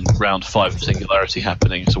 if on round 5 of Singularity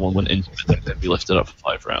happening, someone went into it, they'd be lifted up for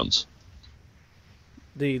 5 rounds.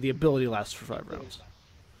 The ability lasts for 5 rounds.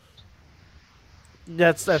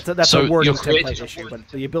 That's So a wording you're creating- template issue, but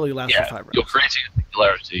the ability lasts for 5 rounds. You're creating a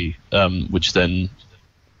Singularity, which then...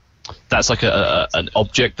 That's like an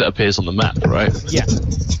object that appears on the map, right? Yeah,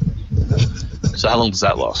 So how long does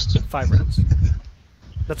that last? 5 rounds.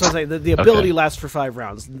 That's what I'm saying. The ability lasts for 5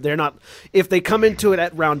 rounds. They're not. If they come into it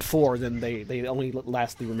at round 4, then they only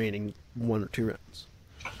last the remaining 1 or 2 rounds.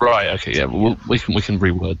 Right. Okay. Yeah. We can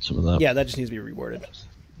reword some of that. Yeah, that just needs to be reworded.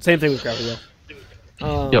 Same thing with Gravity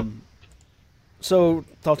Well. Yep. So,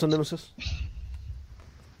 thoughts on Nemesis?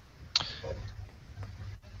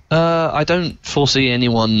 I don't foresee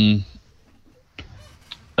anyone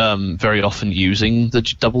very often using the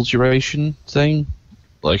double duration thing.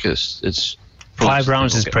 Like it's 5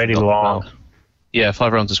 rounds is pretty long. Yeah,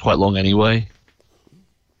 5 rounds is quite long anyway.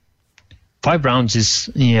 5 rounds is,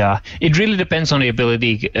 yeah. It really depends on the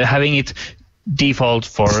ability. Having it default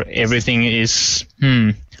for everything is,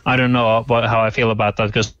 I don't know how I feel about that,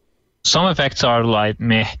 because some effects are like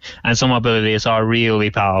meh, and some abilities are really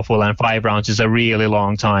powerful, and 5 rounds is a really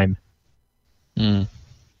long time.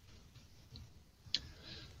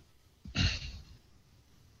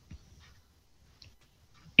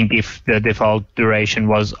 If the default duration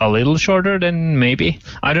was a little shorter, then maybe.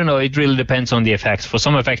 I don't know, it really depends on the effects. For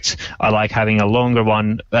some effects, I like having a longer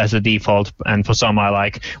one as a default, and for some I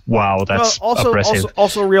like, wow, that's oppressive.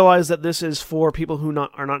 Also realize that this is for people who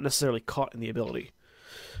are not necessarily caught in the ability.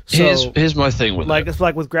 So, here's my thing with it's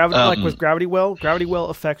like with Gravity Well. Gravity Well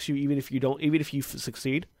affects you even if you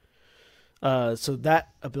succeed. So that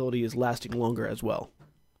ability is lasting longer as well,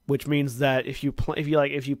 which means that if you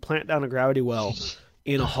plant down a Gravity Well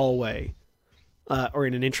in a hallway, or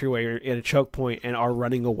in an entryway, or in a choke point, and are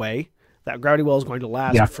running away, that Gravity Well is going to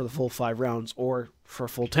last for the full 5 rounds, or for a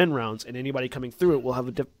full 10 rounds, and anybody coming through it will have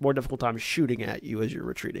a more difficult time shooting at you as you're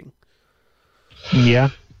retreating. Yeah.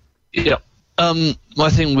 Yeah. My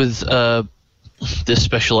thing with this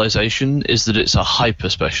specialization is that it's a hyper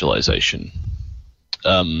specialization.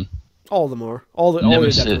 All of them are. All the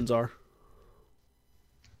adept ones are.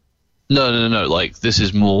 No. Like, this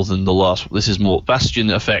is more than the last. This is more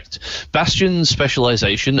Bastion effect. Bastion's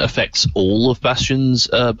specialization affects all of Bastion's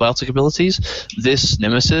biotic abilities. This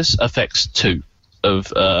Nemesis affects 2 of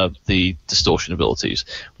the distortion abilities.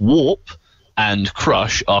 Warp and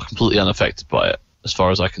Crush are completely unaffected by it, as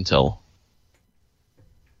far as I can tell.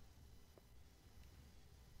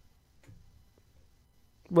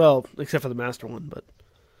 Well, except for the Master one, but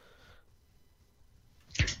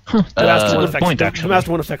The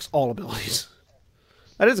Master one affects all abilities.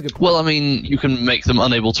 That is a good point. Well, I mean, you can make them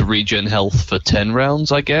unable to regen health for 10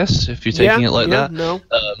 rounds, I guess, if you're taking it like that. No,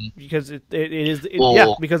 because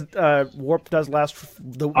because Warp does last.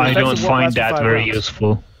 I don't find that very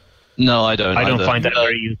useful. No, I don't. I don't find that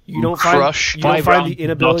very useful. You don't Crush. find the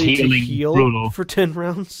inability to heal brutal. for 10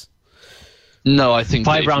 rounds. No, I think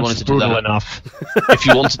 5 rounds is brutal enough. If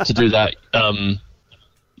you wanted to do that,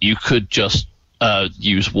 you could just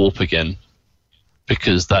use Warp again,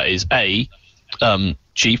 because that is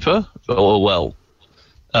cheaper, or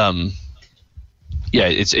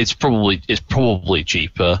it's probably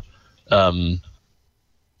cheaper than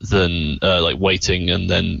like waiting and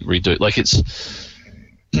then redo it. Like,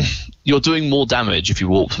 you're doing more damage if you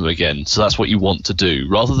warp them again, so that's what you want to do.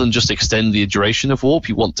 Rather than just extend the duration of warp,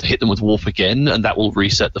 you want to hit them with warp again, and that will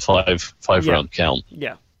reset the five round count.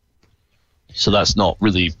 Yeah. So that's not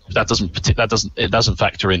really it doesn't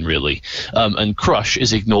factor in really. And Crush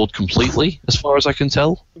is ignored completely, as far as I can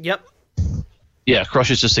tell. Yep. Yeah, Crush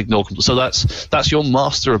is just ignored. So that's your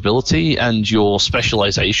master ability, and your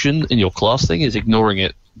specialization in your class thing is ignoring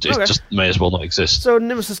it. It just may as well not exist. So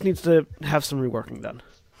Nemesis needs to have some reworking done.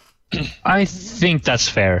 I think that's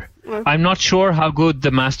fair. I'm not sure how good the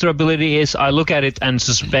master ability is. I look at it and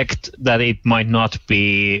suspect that it might not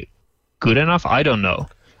be good enough. I don't know.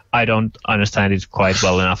 I don't understand it quite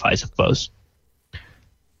well enough, I suppose.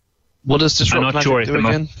 What does Disrupt I'm not sure if do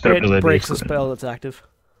again? It breaks a spell that's active.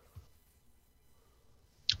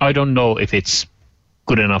 I don't know if it's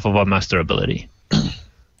good enough of a master ability.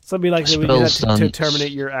 So it'd be like we do that to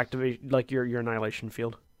terminate your activation, like your annihilation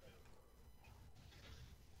field.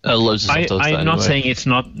 Loads of stuff does that I'm not anyway. saying it's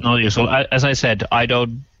not useful. As I said, I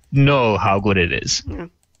don't know how good it is. Yeah.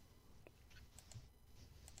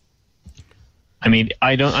 I mean,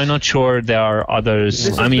 I'm not sure there are others.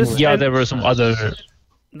 There were some other.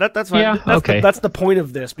 That's fine. Yeah, That's the point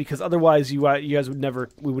of this, because otherwise we would never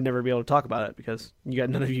be able to talk about it, because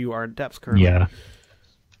none of you are in depths currently.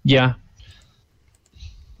 Yeah.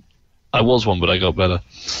 I was one, but I got better.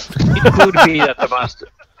 It could be that the master.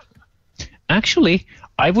 Actually,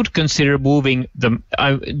 I would consider moving the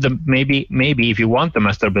maybe if you want the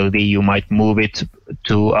master ability, you might move it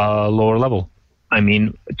to a lower level. I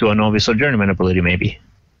mean, to a novice or journeyman ability, maybe.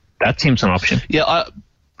 That seems an option. Yeah,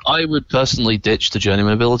 I would personally ditch the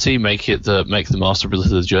journeyman ability, make the master ability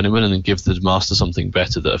the journeyman, and then give the master something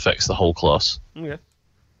better that affects the whole class. Okay.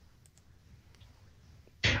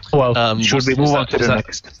 Well, should we move on to the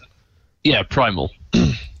next? Yeah, primal.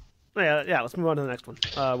 Yeah, let's move on to the next one,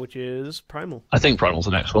 which is Primal. I think Primal's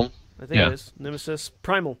the next one. I think it is. Nemesis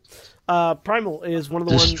Primal. Primal is one of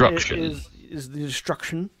the Destruction. Is the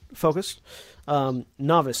destruction focused.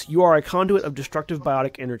 Novice, you are a conduit of destructive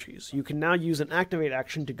biotic energies. You can now use an activate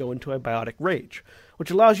action to go into a biotic rage,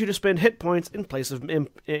 which allows you to spend hit points in place of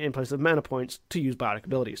mana points to use biotic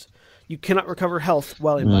abilities. You cannot recover health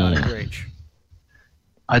while in biotic rage.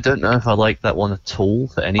 I don't know if I like that one at all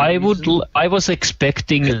for any reason. I was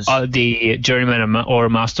expecting the journeyman or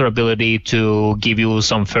master ability to give you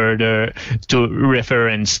some further to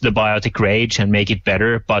reference the biotic rage and make it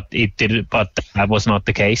better, but it didn't. But that was not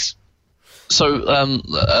the case. So,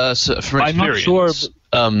 from experience, I'm not sure.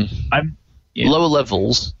 Lower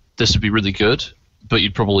levels, this would be really good, but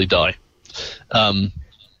you'd probably die. The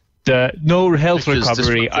no health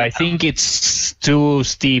recovery, I think it's too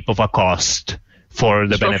steep of a cost for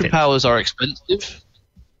the benefit. Destruction powers are expensive.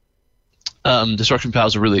 Destruction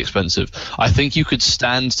powers are really expensive. I think you could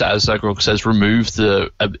stand to, as Zaghrog says, remove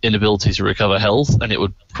the inability to recover health, and it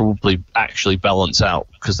would probably actually balance out,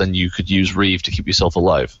 because then you could use Reeve to keep yourself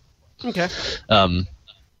alive. Okay.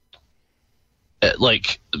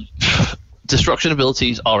 Destruction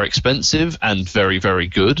abilities are expensive and very, very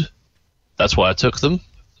good. That's why I took them.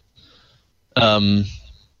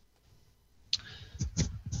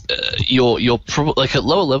 You're probably at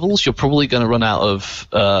lower levels. You're probably going to run out of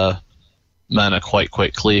mana quite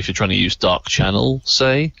quickly if you're trying to use Dark Channel,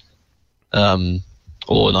 say, or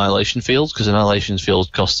Annihilation Field, because Annihilation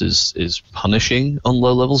Field cost is punishing on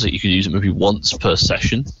low levels. That you could use it maybe once per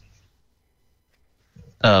session.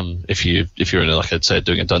 If you're in like I'd say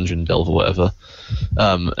doing a dungeon delve or whatever,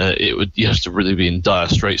 you have to really be in dire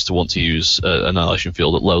straits to want to use Annihilation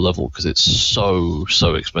Field at low level, because it's so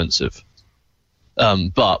expensive.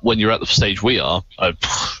 But when you're at the stage we are,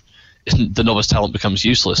 the novice talent becomes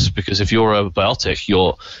useless, because if you're a biotic,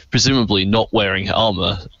 you're presumably not wearing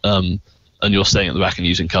armor, and you're staying at the back and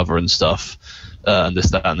using cover and stuff, and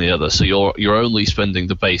this, that, and the other. So you're only spending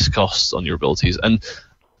the base costs on your abilities. And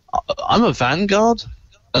I'm a Vanguard,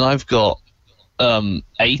 and I've got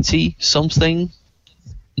 93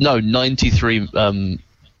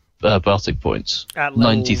 biotic points. At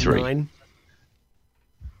level 93. 9.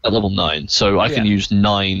 At level 9, so I can use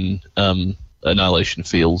 9 Annihilation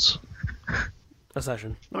Fields. A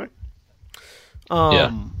session. All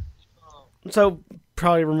right. So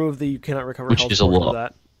probably remove the you cannot recover Which health is a lot. of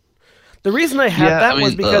that. The reason I had that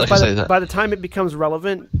was because by the time it becomes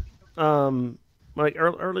relevant, like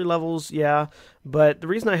early levels, but the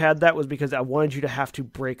reason I had that was because I wanted you to have to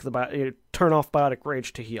turn off biotic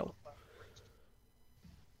rage to heal,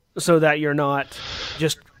 so that you're not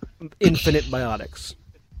just infinite biotics.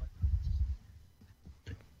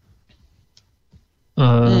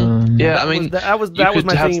 That was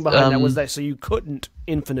my thinking behind that, was that so you couldn't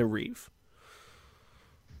infinite Reeve.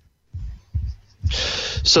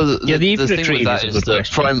 So the thing with that is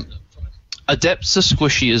that Adepts are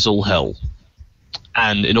squishy as all hell,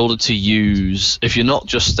 and in order to use, if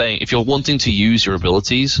you're wanting to use your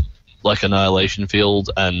abilities like Annihilation Field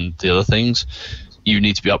and the other things, you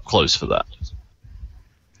need to be up close for that.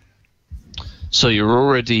 So you're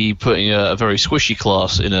already putting a very squishy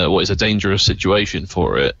class in what is a dangerous situation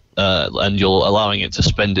for it, and you're allowing it to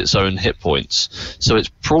spend its own hit points. So it's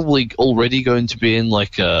probably already going to be in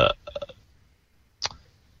like a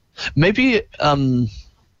maybe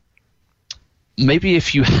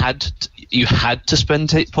if you had to spend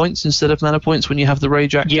hit points instead of mana points when you have the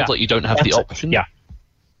rage active, like you don't have the option.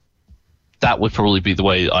 That would probably be the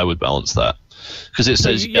way I would balance that, because it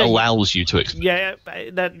says it allows you to.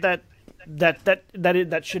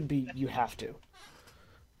 That should be you have to.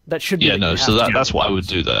 That should be. That's what I would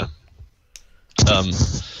do there.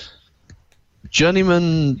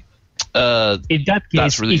 Journeyman. In that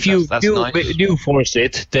case, really, if you do force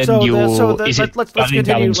it, then let's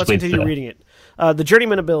continue reading it. The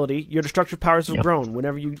Journeyman ability, your destructive powers have grown.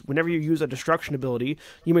 Whenever you use a destruction ability,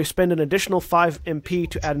 you may spend an additional 5 MP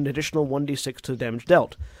to add an additional 1d6 to the damage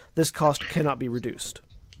dealt. This cost cannot be reduced.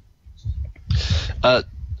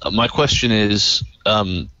 My question is,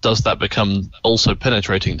 does that become also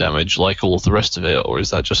penetrating damage like all of the rest of it, or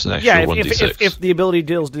is that just an extra 1d6? If the ability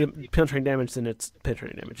deals penetrating damage, then it's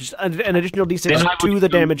penetrating damage. Just an additional d6 to the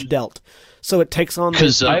damage dealt. So it takes on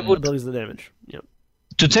the abilities of the damage. Yeah.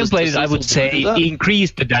 To template it, I would say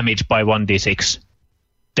increase the damage by 1d6.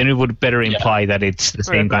 Then it would better imply that it's the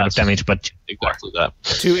same kind of damage, but exactly that.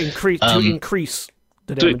 To increase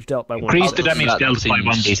the damage dealt by 1d6. Increase the damage dealt by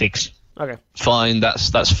 1d6. Okay. Fine,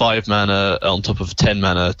 that's 5 mana on top of 10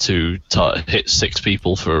 mana to hit 6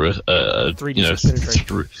 people for 3d6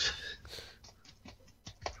 penetration.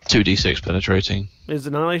 2d6 penetrating. Is the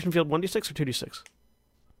Annihilation Field 1d6 or 2d6?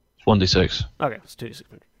 1d6. Okay, it's 2d6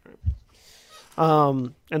 penetration.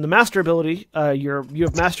 And the Master ability, you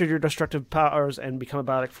have mastered your destructive powers and become a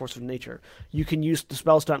biotic force of nature. You can use the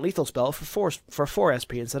spell stunt lethal spell for 4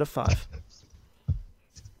 SP instead of 5.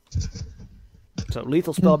 So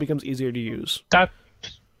lethal spell becomes easier to use. That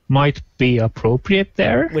might be appropriate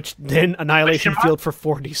there. Which then Annihilation Field for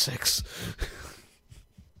 4d6.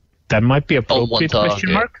 That might be appropriate,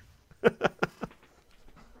 question mark?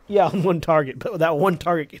 Yeah, on one target, but that one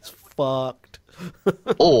target gets fucked.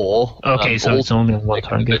 Or okay, so it's only on one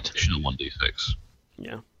target. Additional 1d6.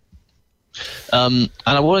 Yeah. And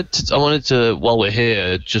I wanted to, while we're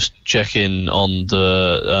here, just check in on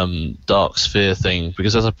the Dark Sphere thing,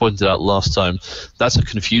 because as I pointed out last time, that's a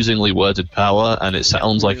confusingly worded power, and it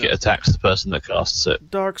sounds like it attacks the person that casts it.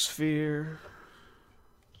 Dark Sphere.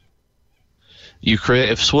 You create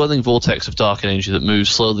a swirling vortex of dark energy that moves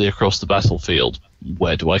slowly across the battlefield.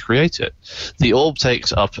 Where do I create it? The orb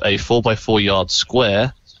takes up a 4x4 yard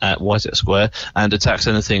square at Whiteside Square and attacks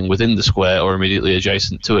anything within the square or immediately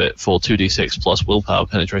adjacent to it for 2d6 plus willpower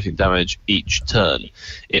penetrating damage each turn.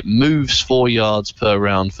 It moves 4 yards per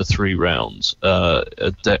round for 3 rounds.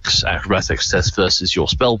 A Dex acrobatics test versus your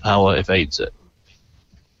spell power evades it.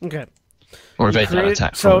 Okay. Or evades that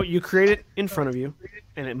attack. So you create it in front of you,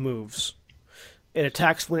 and it moves. It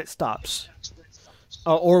attacks when it stops.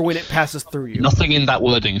 Or when it passes through you. Nothing in that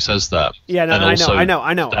wording says that. Yeah, no, I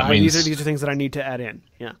know. Means, these are things that I need to add in.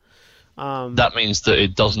 Yeah. That means that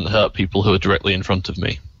it doesn't hurt people who are directly in front of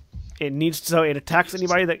me. It attacks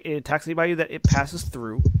anybody that it passes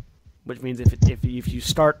through, which means if you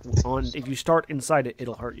start inside it,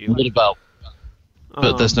 it'll hurt you. What about?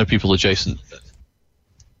 But there's no people adjacent.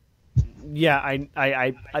 Yeah,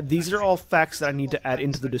 I these are all facts that I need to add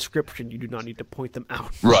into the description. You do not need to point them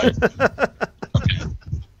out. Right.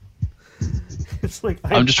 It's like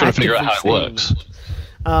I'm just trying to figure out how it works.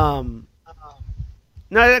 No,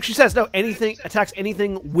 it actually says anything attacks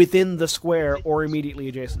anything within the square or immediately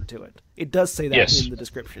adjacent to it. It does say that in the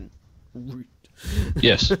description.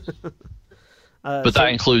 Yes. But that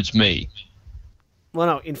includes me. Well,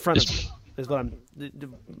 no, in front of you is what I'm.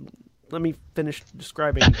 Let me finish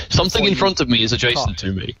describing. Something in front of me is adjacent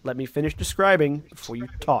to me. Let me finish describing before you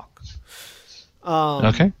talk.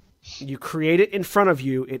 Okay. You create it in front of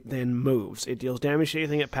you, it then moves. It deals damage to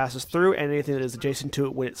anything it passes through and anything that is adjacent to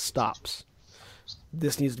it when it stops.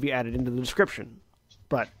 This needs to be added into the description,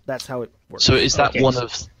 but that's how it works. So is that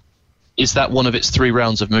one of its 3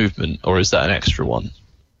 rounds of movement, or is that an extra one?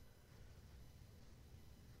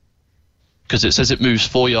 Because it says it moves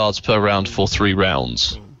 4 yards per round for 3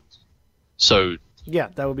 rounds. So yeah,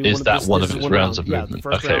 that would be. Is that one of its rounds of movement?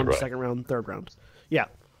 Yeah, the first round, second round, third round. Yeah.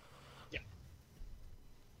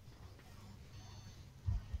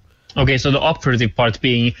 Okay, so the operative part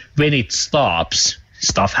being when it stops,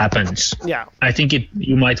 stuff happens. Yeah. I think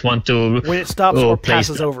you might want to... When it stops or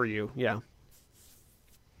passes over you, yeah.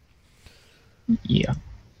 Yeah.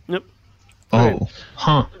 Yep. Oh,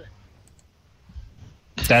 huh.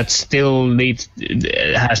 That still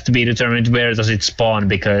has to be determined where does it spawn,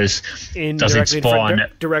 because does it spawn...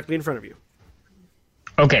 Directly in front of you.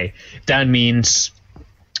 Okay, that means...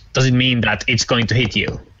 Does it mean that it's going to hit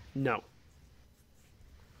you? No.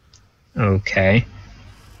 Okay.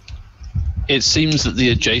 It seems that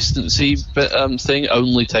the adjacency thing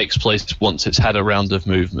only takes place once it's had a round of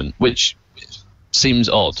movement, which seems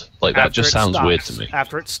odd. Like, that just sounds weird to me.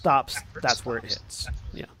 After it stops, that's where it hits.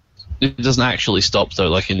 Yeah. It doesn't actually stop, though,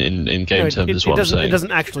 like in game terms, is what I'm saying. It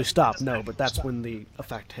doesn't actually stop, no, but that's when the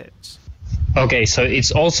effect hits. Okay, so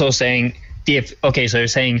it's also saying... so you're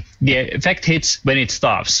saying the effect hits when it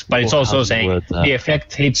stops, but it's also saying the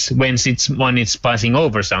effect hits when it's passing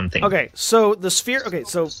over something. Okay, so the sphere... Okay,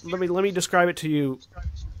 so let me describe it to you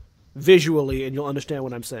visually, and you'll understand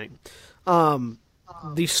what I'm saying.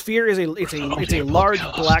 The sphere is a large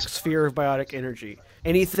black sphere of biotic energy.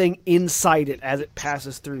 Anything inside it as it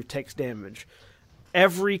passes through takes damage.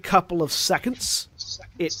 Every couple of seconds,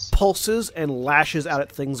 it pulses and lashes out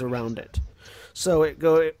at things around it. So it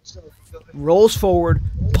rolls forward,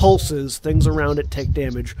 pulses, things around it take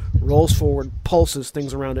damage. Rolls forward, pulses,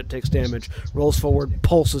 things around it takes damage. Rolls forward,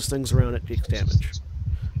 pulses, things around it takes damage.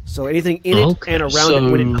 So anything in it and around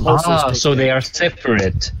it when it pulses takes so damage. they are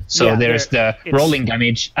separate. So Yeah, there's the rolling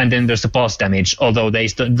damage, and then there's the pulse damage, although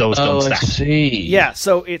those don't I stack. see. Yeah,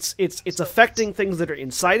 so it's affecting things that are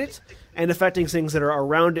inside it and affecting things that are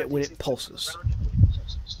around it when it pulses.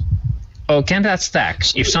 Oh, can that stack?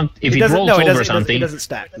 If it doesn't- rolls no, it over doesn't, something... It doesn't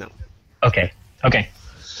stack, no. Okay.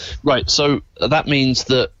 Right, so that means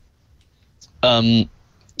that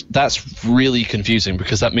that's really confusing,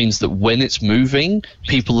 because that means that when it's moving,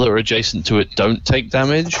 people that are adjacent to it don't take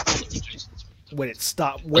damage. When it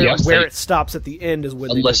where it stops at the end is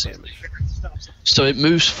when Unless- they take damage. So it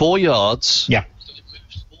moves 4 yards, Yeah.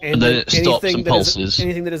 and then it stops anything and that is- pulses.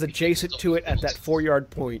 anything that is adjacent to it at that 4-yard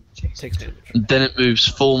point takes damage. Then it moves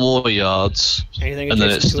 4 more yards, Anything and then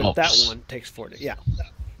it adjacent to it, that stops. one takes 40. Yeah.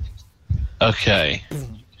 Okay.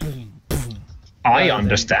 I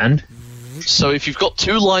understand. So if you've got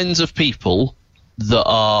 2 lines of people that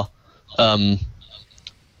are,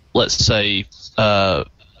 let's say,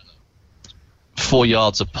 4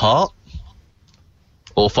 yards apart,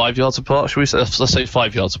 or 5 yards apart, should we say? Let's say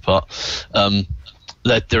 5 yards apart.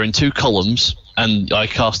 They're in 2 columns, and I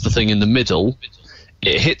cast the thing in the middle.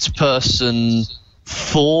 It hits person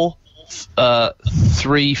 4,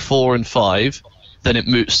 3, 4, and 5. Then it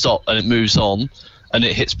moves on, and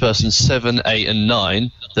it hits person 7, 8, and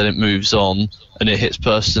 9. Then it moves on, and it hits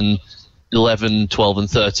person 11, 12, and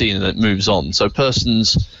 13, and it moves on. So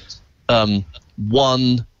persons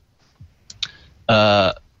 1,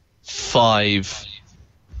 5,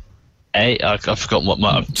 8. I've forgotten what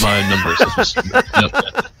my own number is.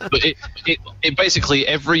 But it basically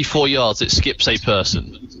every 4 yards it skips a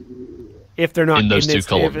person. If they're not In those 2 if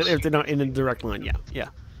columns. if they're not in a direct line, yeah.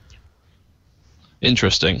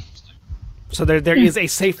 Interesting. So there is a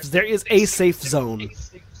safe zone,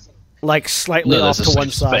 like slightly No, off there's to a one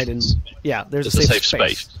safe side, space. and yeah, there's It's a a safe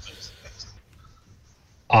safe space.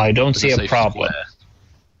 I don't see It's a safe problem. square.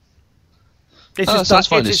 It's Oh, just so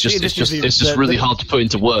that's not- fine. It's just the- really the- hard to put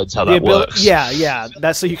into words how the that ability- works. Yeah.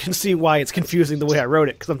 That's so you can see why it's confusing the way I wrote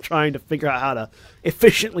it, because I'm trying to figure out how to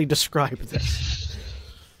efficiently describe this.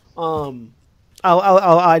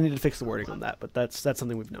 I need to fix the wording on that, but that's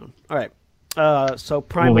something we've known. All right. So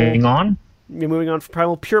primal. Moving on. Moving on for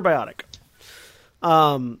primal pure biotic.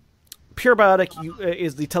 Pure biotic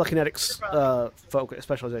is the telekinetics focus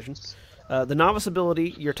specialization. The novice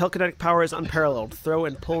ability, your telekinetic power is unparalleled. Throw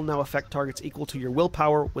and pull now affect targets equal to your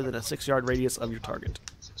willpower within a 6-yard radius of your target.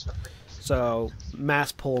 So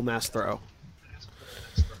mass pull, mass throw.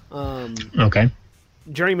 Okay.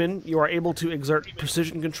 Journeyman, you are able to exert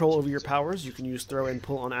precision control over your powers. You can use throw and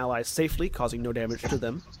pull on allies safely, causing no damage to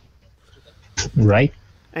them. Right.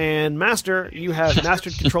 And Master, you have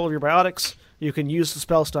mastered control of your biotics. You can use the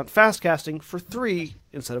spell stunt fast casting for 3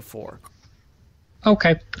 instead of 4.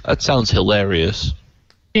 Okay. That sounds hilarious.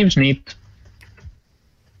 Seems neat.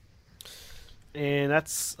 And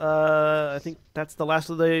that's, I think that's the last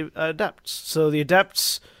of the adepts. So the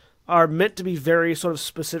adepts are meant to be very sort of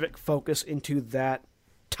specific focus into that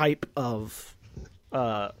type of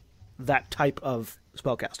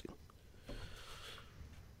spellcasting.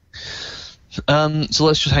 So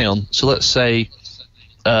let's just hang on. So let's say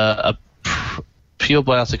a pure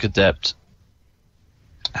biotic adept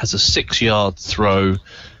has a 6-yard throw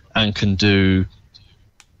and can do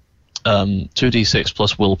 2d6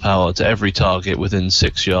 plus willpower to every target within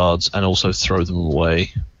 6 yards, and also throw them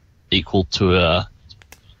away, equal to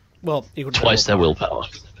Equal to twice their willpower.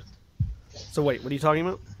 So wait, what are you talking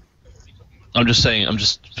about? I'm just saying. I'm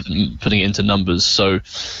just putting it into numbers. So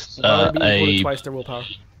Why would it be equal to twice their willpower?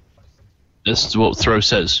 this is what throw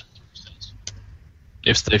says.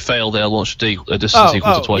 If they fail, they are launched a distance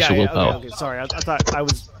equal to twice your willpower. Okay. Sorry, I thought I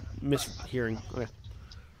was mishearing. Okay.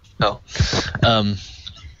 No.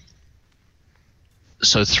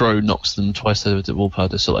 So throw knocks them twice their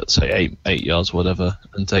willpower, so let's say 8 yards, whatever,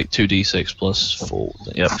 and take 2d6 plus 4.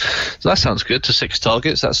 Yep. So that sounds good. To 6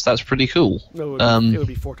 targets, that's pretty cool. No, it would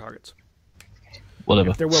be 4 targets. Whatever.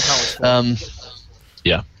 If their willpower is 4.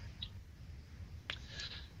 Yeah.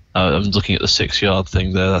 I'm looking at the 6-yard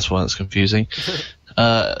thing there. That's why it's confusing.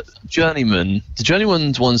 Journeyman. The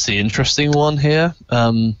Journeyman one's the interesting one here.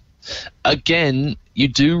 Again, you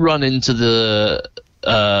do run into the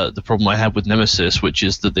problem I had with Nemesis, which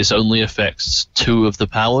is that this only affects 2 of the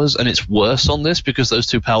powers, and it's worse on this because those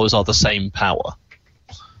 2 powers are the same power.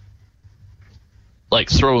 Like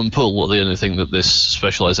throw and pull are the only thing that this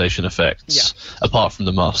specialization affects, apart from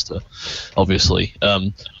the master, obviously.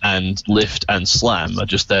 And lift and slam are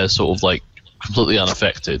just there sort of like completely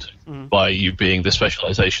unaffected by you being the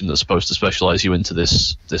specialization that's supposed to specialize you into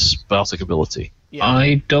this Bardic ability. Yeah.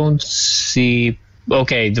 I don't see.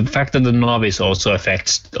 Okay, the fact that the novice also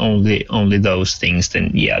affects only those things,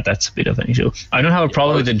 then yeah, that's a bit of an issue. I don't have a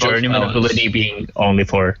problem with the journeyman ability being only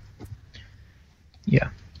for. Yeah.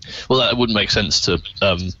 Well, that wouldn't make sense to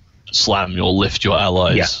slam or lift your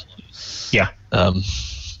allies. Yeah.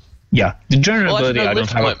 Yeah. The journeyman ability, I don't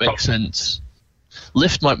have a problem. Make sense.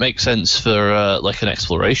 Lift might make sense for like an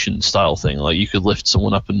exploration style thing. Like you could lift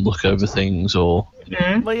someone up and look over things, or.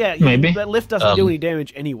 Well, yeah, maybe. But lift doesn't do any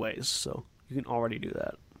damage anyways, so you can already do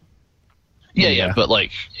that. Yeah, but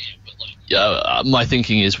like, my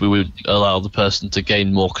thinking is we would allow the person to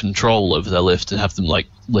gain more control over their lift and have them like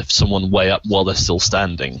lift someone way up while they're still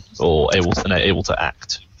standing or able to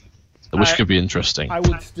act, which could be interesting. I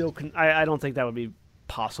would still. I don't think that would be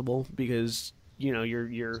possible because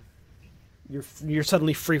you're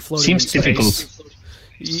suddenly free floating. Seems in difficult.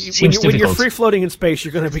 Space. When you're free floating in space,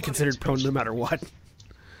 you're going to be considered prone no matter what.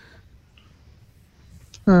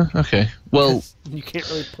 Okay. Well, you can't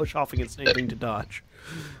really push off against anything to dodge.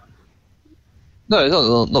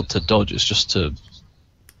 No, not to dodge. It's just to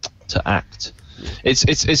act.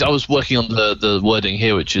 It's. I was working on the wording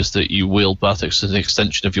here, which is that you wield Bardics as an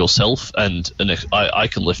extension of yourself, and I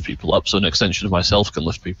can lift people up, so an extension of myself can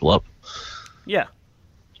lift people up. Yeah.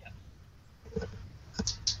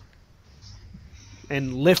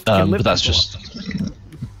 And lift can lift but that's people just.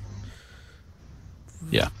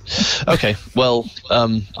 Yeah. Okay. Well,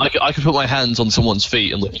 I could put my hands on someone's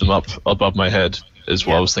feet and lift them up above my head. Is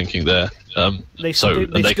what I was thinking there. They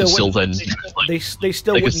can still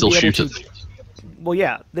shoot it. Well,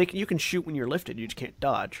 yeah, you can shoot when you're lifted. You just can't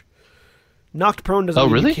dodge. Knocked prone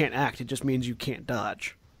doesn't mean you can't act. It just means you can't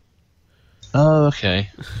dodge. Oh, okay.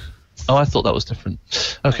 Oh, I thought that was different.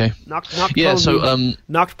 Okay.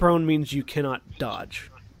 Knocked prone means you cannot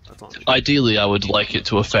dodge. That's all. Ideally, I would like it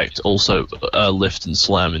to affect also lift and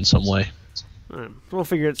slam in some way. We'll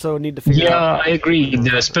figure it. So need to figure. Yeah, I agree.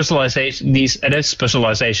 The specialization, these adept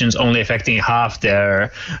specializations, only affecting half their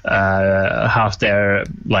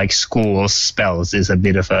like school spells is a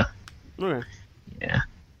bit of a. Okay. Yeah.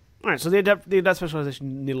 All right. So the adept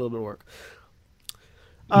specialization need a little bit of work.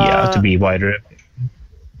 To be wider,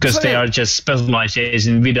 because they are just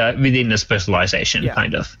specialization within a specialization,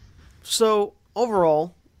 kind of. So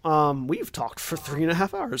overall, we've talked for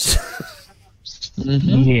 3.5 hours.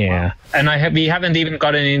 Mm-hmm. Yeah, and we haven't even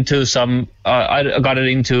gotten into some. I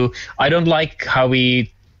don't like how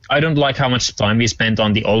much time we spent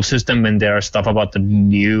on the old system when there are stuff about the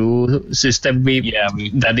new system.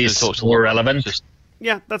 That is more relevant.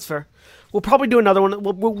 Yeah, that's fair. We'll probably do another one.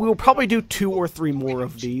 We'll probably do 2 or 3 more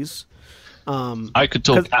of these. I could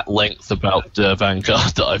talk at length about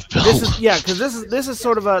Vanguard that I've built. Because this is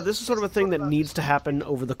sort of a thing that needs to happen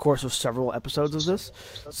over the course of several episodes of this.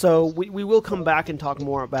 So we will come back and talk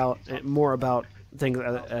more about things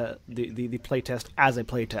the playtest as a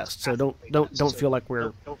playtest. So don't feel like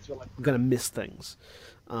we're gonna miss things.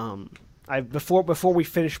 Before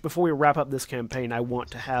we wrap up this campaign, I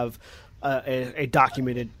want to have a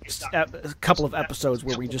documented couple of episodes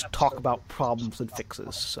where we just talk about problems and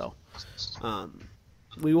fixes. So.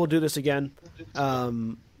 We will do this again.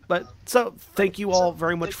 So thank you all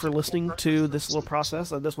very much for listening to this little process.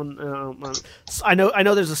 This one, I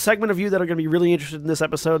know there's a segment of you that are going to be really interested in this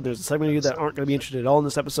episode. There's a segment of you that aren't going to be interested at all in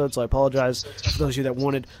this episode. So I apologize for those of you that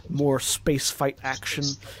wanted more space fight action.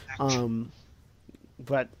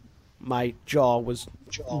 But my jaw was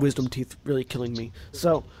wisdom teeth really killing me.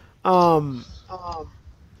 So,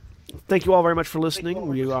 thank you all very much for listening.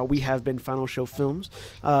 We have been Final Show Films.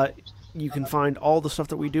 You can find all the stuff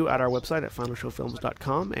that we do at our website at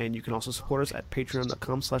finalshowfilms.com, and you can also support us at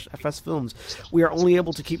patreon.com/FSFilms. We are only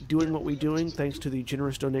able to keep doing what we're doing thanks to the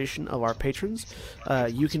generous donation of our patrons.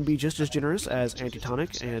 You can be just as generous as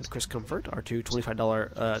Antitonic and Chris Comfort, our 2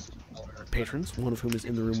 $25 patrons, one of whom is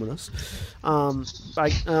in the room with us, by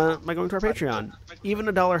going to our Patreon. Even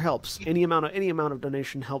 $1 helps. Any amount of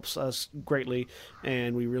donation helps us greatly,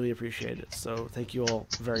 and we really appreciate it. So thank you all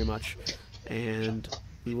very much, and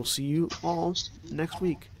we will see you all next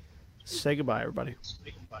week. Say goodbye, everybody.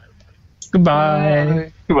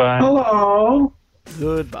 Goodbye. Goodbye. Hello.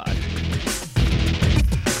 Goodbye.